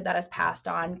relative that has passed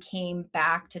on came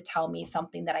back to tell me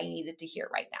something that I needed to hear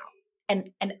right now.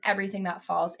 And everything that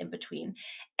falls in between.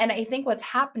 And I think what's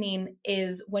happening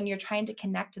is when you're trying to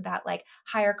connect to that like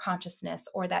higher consciousness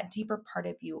or that deeper part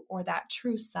of you or that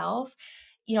true self,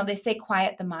 you know, they say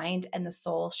quiet the mind and the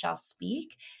soul shall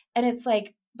speak. And it's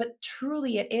like, but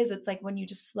truly it is. It's like when you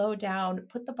just slow down,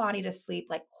 put the body to sleep,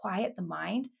 like quiet the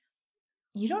mind,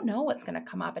 you don't know what's going to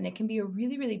come up. And it can be a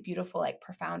really, really beautiful, like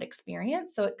profound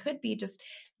experience. So it could be just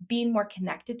being more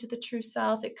connected to the true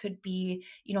self. It could be,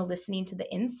 you know, listening to the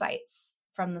insights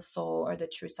from the soul or the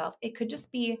true self. It could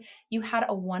just be you had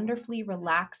a wonderfully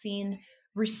relaxing,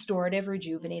 restorative,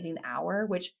 rejuvenating hour,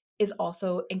 which is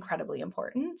also incredibly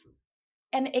important.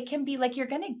 And it can be like you're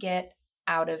going to get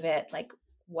out of it like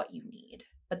what you need.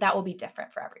 But that will be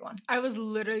different for everyone. I was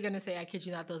literally going to say, I kid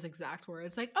you not, those exact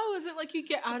words. Like, oh, is it like you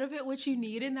get out of it what you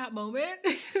need in that moment?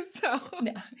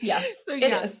 Yes,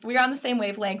 it is. We're on the same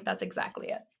wavelength. That's exactly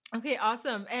it. Okay,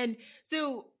 awesome. And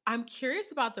so I'm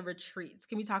curious about the retreats.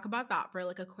 Can we talk about that for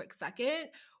like a quick second?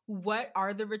 What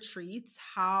are the retreats?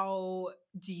 How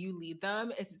do you lead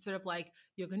them? Is it sort of like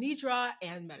Yoga Nidra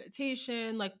and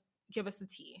meditation? Like, give us a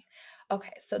tea.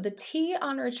 Okay, so the tea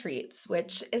on retreats,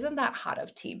 which isn't that hot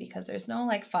of tea because there's no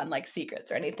like fun like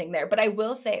secrets or anything there, but I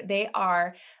will say they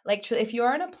are like if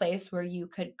you're in a place where you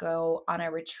could go on a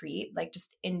retreat, like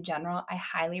just in general, I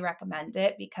highly recommend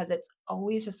it because it's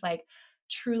always just like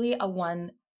truly a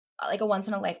once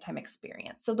in a lifetime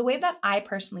experience. So the way that I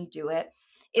personally do it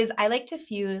is I like to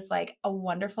fuse like a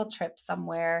wonderful trip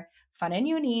somewhere fun and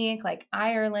unique, like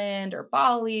Ireland or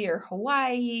Bali or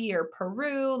Hawaii or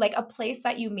Peru, like a place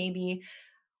that you maybe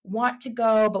want to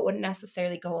go but wouldn't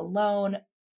necessarily go alone.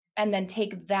 And then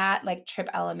take that like trip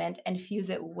element and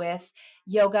fuse it with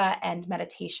yoga and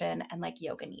meditation and like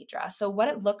Yoga Nidra. So what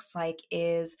it looks like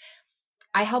is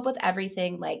I help with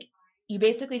everything. Like you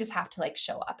basically just have to like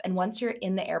show up. And once you're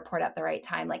in the airport at the right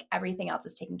time, like everything else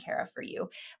is taken care of for you.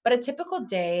 But a typical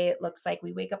day looks like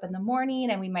we wake up in the morning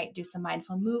and we might do some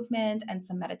mindful movement and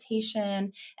some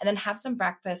meditation and then have some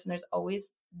breakfast. And there's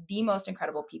always the most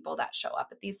incredible people that show up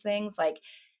at these things. Like,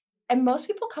 and most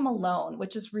people come alone,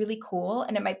 which is really cool.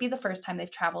 And it might be the first time they've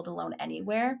traveled alone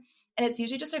anywhere. And it's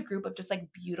usually just a group of just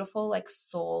like beautiful, like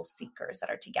soul seekers that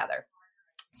are together.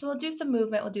 So we'll do some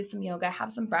movement, we'll do some yoga, have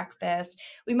some breakfast.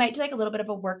 We might do like a little bit of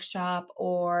a workshop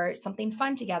or something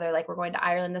fun together. Like we're going to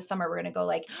Ireland this summer. We're going to go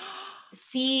like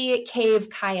sea cave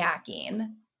kayaking.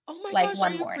 Oh my like gosh,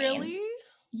 one are you morning. Really?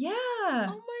 Yeah.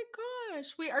 Oh my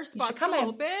gosh. Wait, are spots still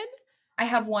open? I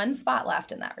have one spot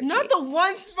left in that retreat. Not the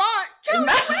one spot. Kelly,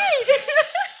 wait.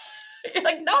 You're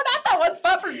like, no, not that one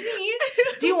spot for me.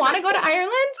 Do you want to go to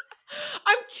Ireland?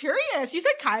 I'm curious. You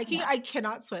said kayaking. Yeah. I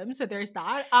cannot swim, so there's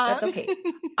that. That's okay.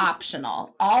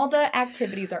 Optional. All the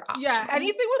activities are optional. Yeah,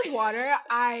 anything with water,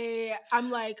 I'm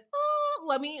like, oh,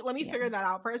 let me figure that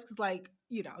out first, because like,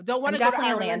 you know, don't want to go to Ireland.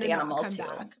 Definitely a land animal too.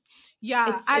 Back.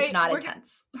 Yeah, it's not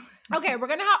intense. Okay, we're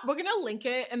gonna link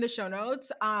it in the show notes.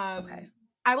 Okay.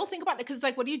 I will think about it because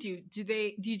like, what do you do?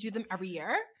 Do you do them every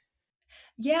year?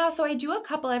 Yeah, so I do a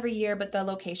couple every year, but the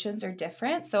locations are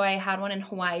different. So I had one in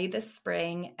Hawaii this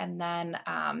spring, and then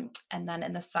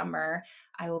in the summer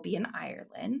I will be in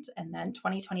Ireland, and then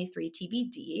 2023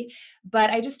 TBD.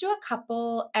 But I just do a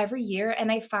couple every year,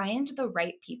 and I find the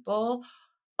right people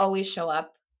always show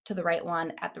up to the right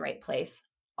one at the right place,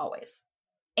 always.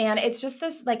 And it's just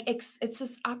this like it's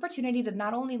this opportunity to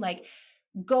not only like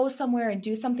go somewhere and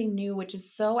do something new, which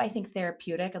is so, I think,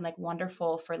 therapeutic and like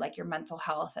wonderful for like your mental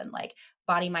health and like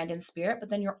body, mind, and spirit. But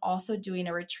then you're also doing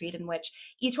a retreat in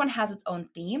which each one has its own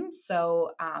theme.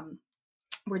 So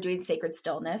we're doing sacred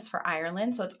stillness for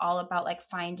Ireland. So it's all about like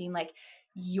finding like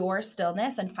your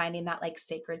stillness and finding that like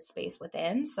sacred space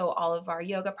within. So all of our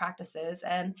yoga practices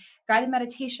and guided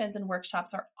meditations and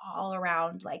workshops are all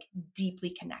around like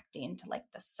deeply connecting to like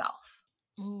the self.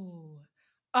 Ooh.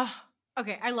 Oh,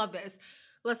 okay. I love this.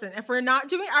 Listen, if we're not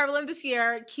doing Ireland this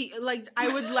year, I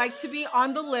would like to be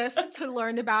on the list to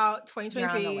learn about You're on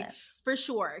the 2023 list. for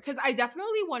sure. Because I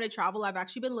definitely want to travel. I've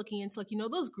actually been looking into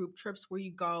those group trips where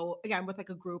you go again with like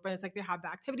a group and it's like they have the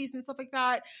activities and stuff like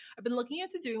that. I've been looking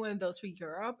into doing one of those for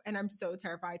Europe, and I'm so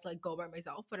terrified to like go by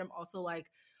myself. But I'm also like,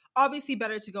 obviously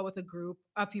better to go with a group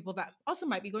of people that also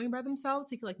might be going by themselves,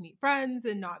 so you can like meet friends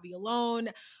and not be alone.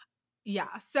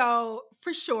 Yeah. So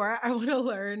for sure, I want to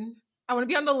learn. I want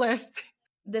to be on the list.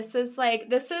 This is like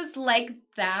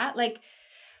that, like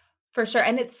for sure.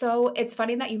 And it's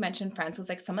funny that you mentioned friends, because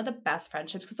like some of the best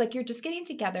friendships, because like you're just getting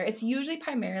together. It's usually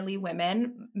primarily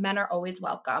women. Men are always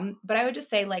welcome. But I would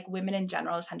just say like women in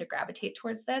general tend to gravitate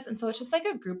towards this. And so it's just like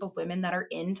a group of women that are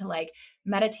into like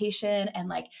meditation and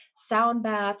like sound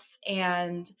baths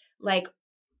and like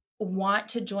want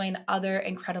to join other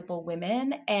incredible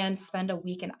women and spend a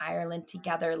week in Ireland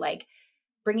together, like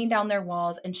bringing down their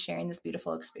walls and sharing this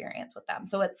beautiful experience with them.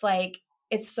 So it's like,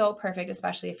 it's so perfect,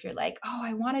 especially if you're like, oh,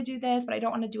 I want to do this, but I don't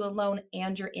want to do alone.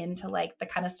 And you're into like the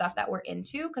kind of stuff that we're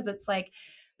into, because it's like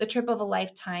the trip of a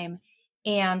lifetime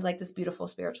and like this beautiful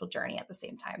spiritual journey at the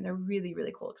same time. They're really,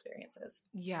 really cool experiences.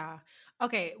 Yeah.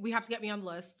 Okay. We have to get me on the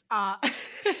list.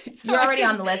 You're already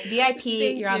on the list. VIP,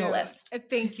 you're on the list.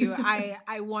 Thank you.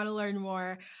 I want to learn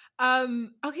more.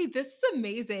 Okay. This is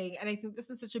amazing. And I think this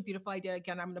is such a beautiful idea.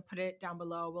 Again, I'm going to put it down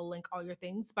below. We'll link all your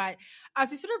things. But as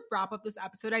we sort of wrap up this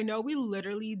episode, I know we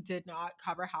literally did not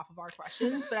cover half of our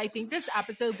questions, but I think this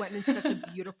episode went in such a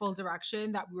beautiful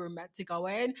direction that we were meant to go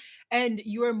in. And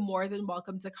you are more than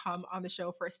welcome to come on the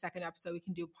show for a second episode. We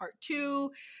can do part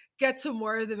 2, get to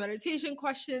more of the meditation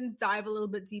questions, dive a little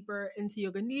bit deeper into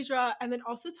Yoga Nidra, and then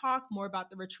also talk more about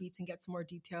the retreats and get some more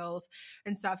details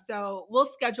and stuff. So we'll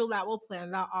schedule that. We'll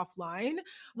plan that offline.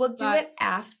 We'll do it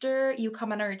after you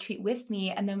come on a retreat with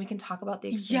me, and then we can talk about the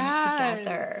experience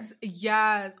together.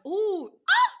 Yes. Ooh.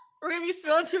 We're going to be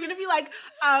spilling. We're going to be like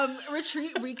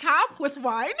retreat recap with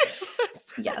wine.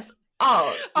 Yes.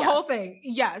 Oh, a whole thing.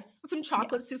 Yes. Some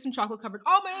chocolates too, some chocolate covered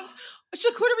almonds,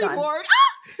 charcuterie board.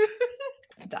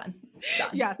 Done.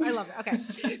 Yes, I love it.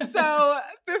 Okay. So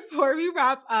before we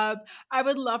wrap up, I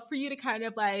would love for you to kind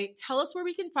of like tell us where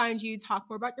we can find you, talk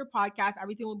more about your podcast.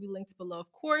 Everything will be linked below,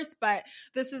 of course, but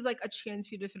this is like a chance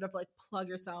for you to sort of like plug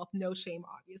yourself. No shame,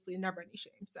 obviously, never any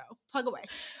shame. So plug away.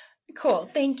 Cool.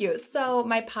 Thank you. So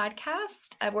my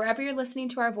podcast, wherever you're listening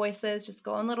to our voices, just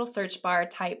go in little search bar,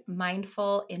 type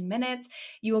Mindful in Minutes.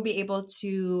 You will be able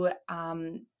to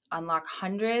unlock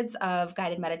hundreds of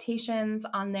guided meditations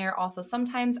on there. Also,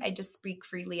 sometimes I just speak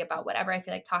freely about whatever I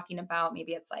feel like talking about.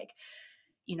 Maybe it's like,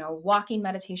 walking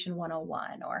meditation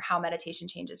 101 or how meditation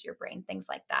changes your brain, things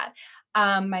like that.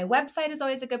 My website is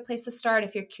always a good place to start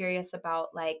if you're curious about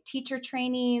like teacher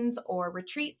trainings or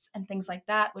retreats and things like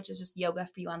that, which is just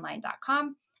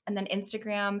yogaforyouonline.com. And then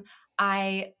Instagram,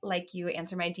 I, like you,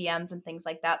 answer my DMs and things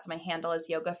like that. So my handle is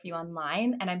Yoga For You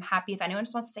Online. And I'm happy if anyone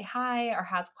just wants to say hi or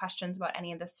has questions about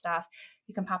any of this stuff,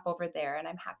 you can pop over there and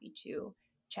I'm happy to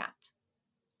chat.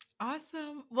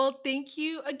 Awesome. Well, thank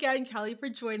you again, Kelly, for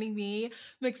joining me.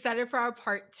 I'm excited for our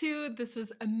part 2. This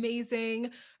was amazing.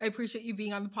 I appreciate you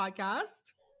being on the podcast.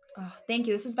 Oh, thank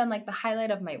you. This has been like the highlight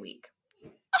of my week.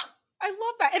 Oh, I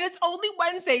love that. And it's only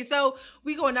Wednesday, so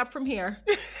we going up from here.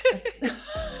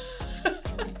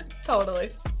 Totally.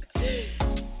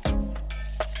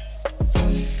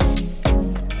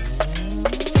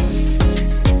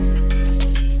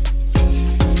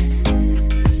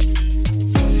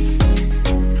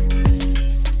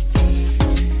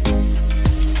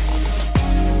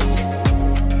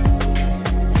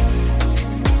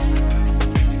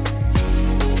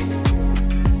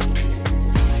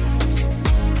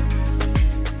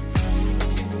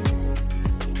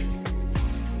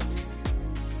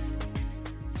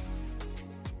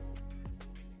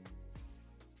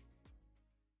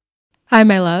 Hi,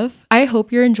 my love. I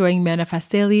hope you're enjoying Manifest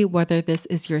Daily, whether this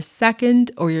is your second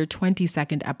or your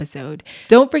 22nd episode.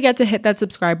 Don't forget to hit that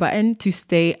subscribe button to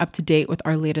stay up to date with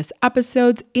our latest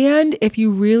episodes. And if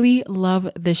you really love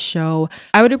this show,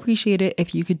 I would appreciate it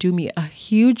if you could do me a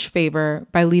huge favor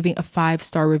by leaving a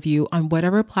 5-star review on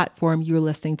whatever platform you're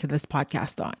listening to this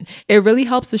podcast on. It really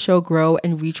helps the show grow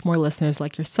and reach more listeners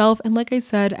like yourself. And like I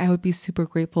said, I would be super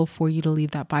grateful for you to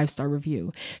leave that 5-star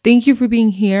review. Thank you for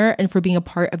being here and for being a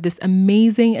part of this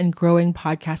amazing and growing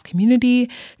podcast community.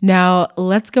 Now,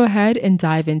 let's go ahead and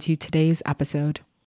dive into today's episode.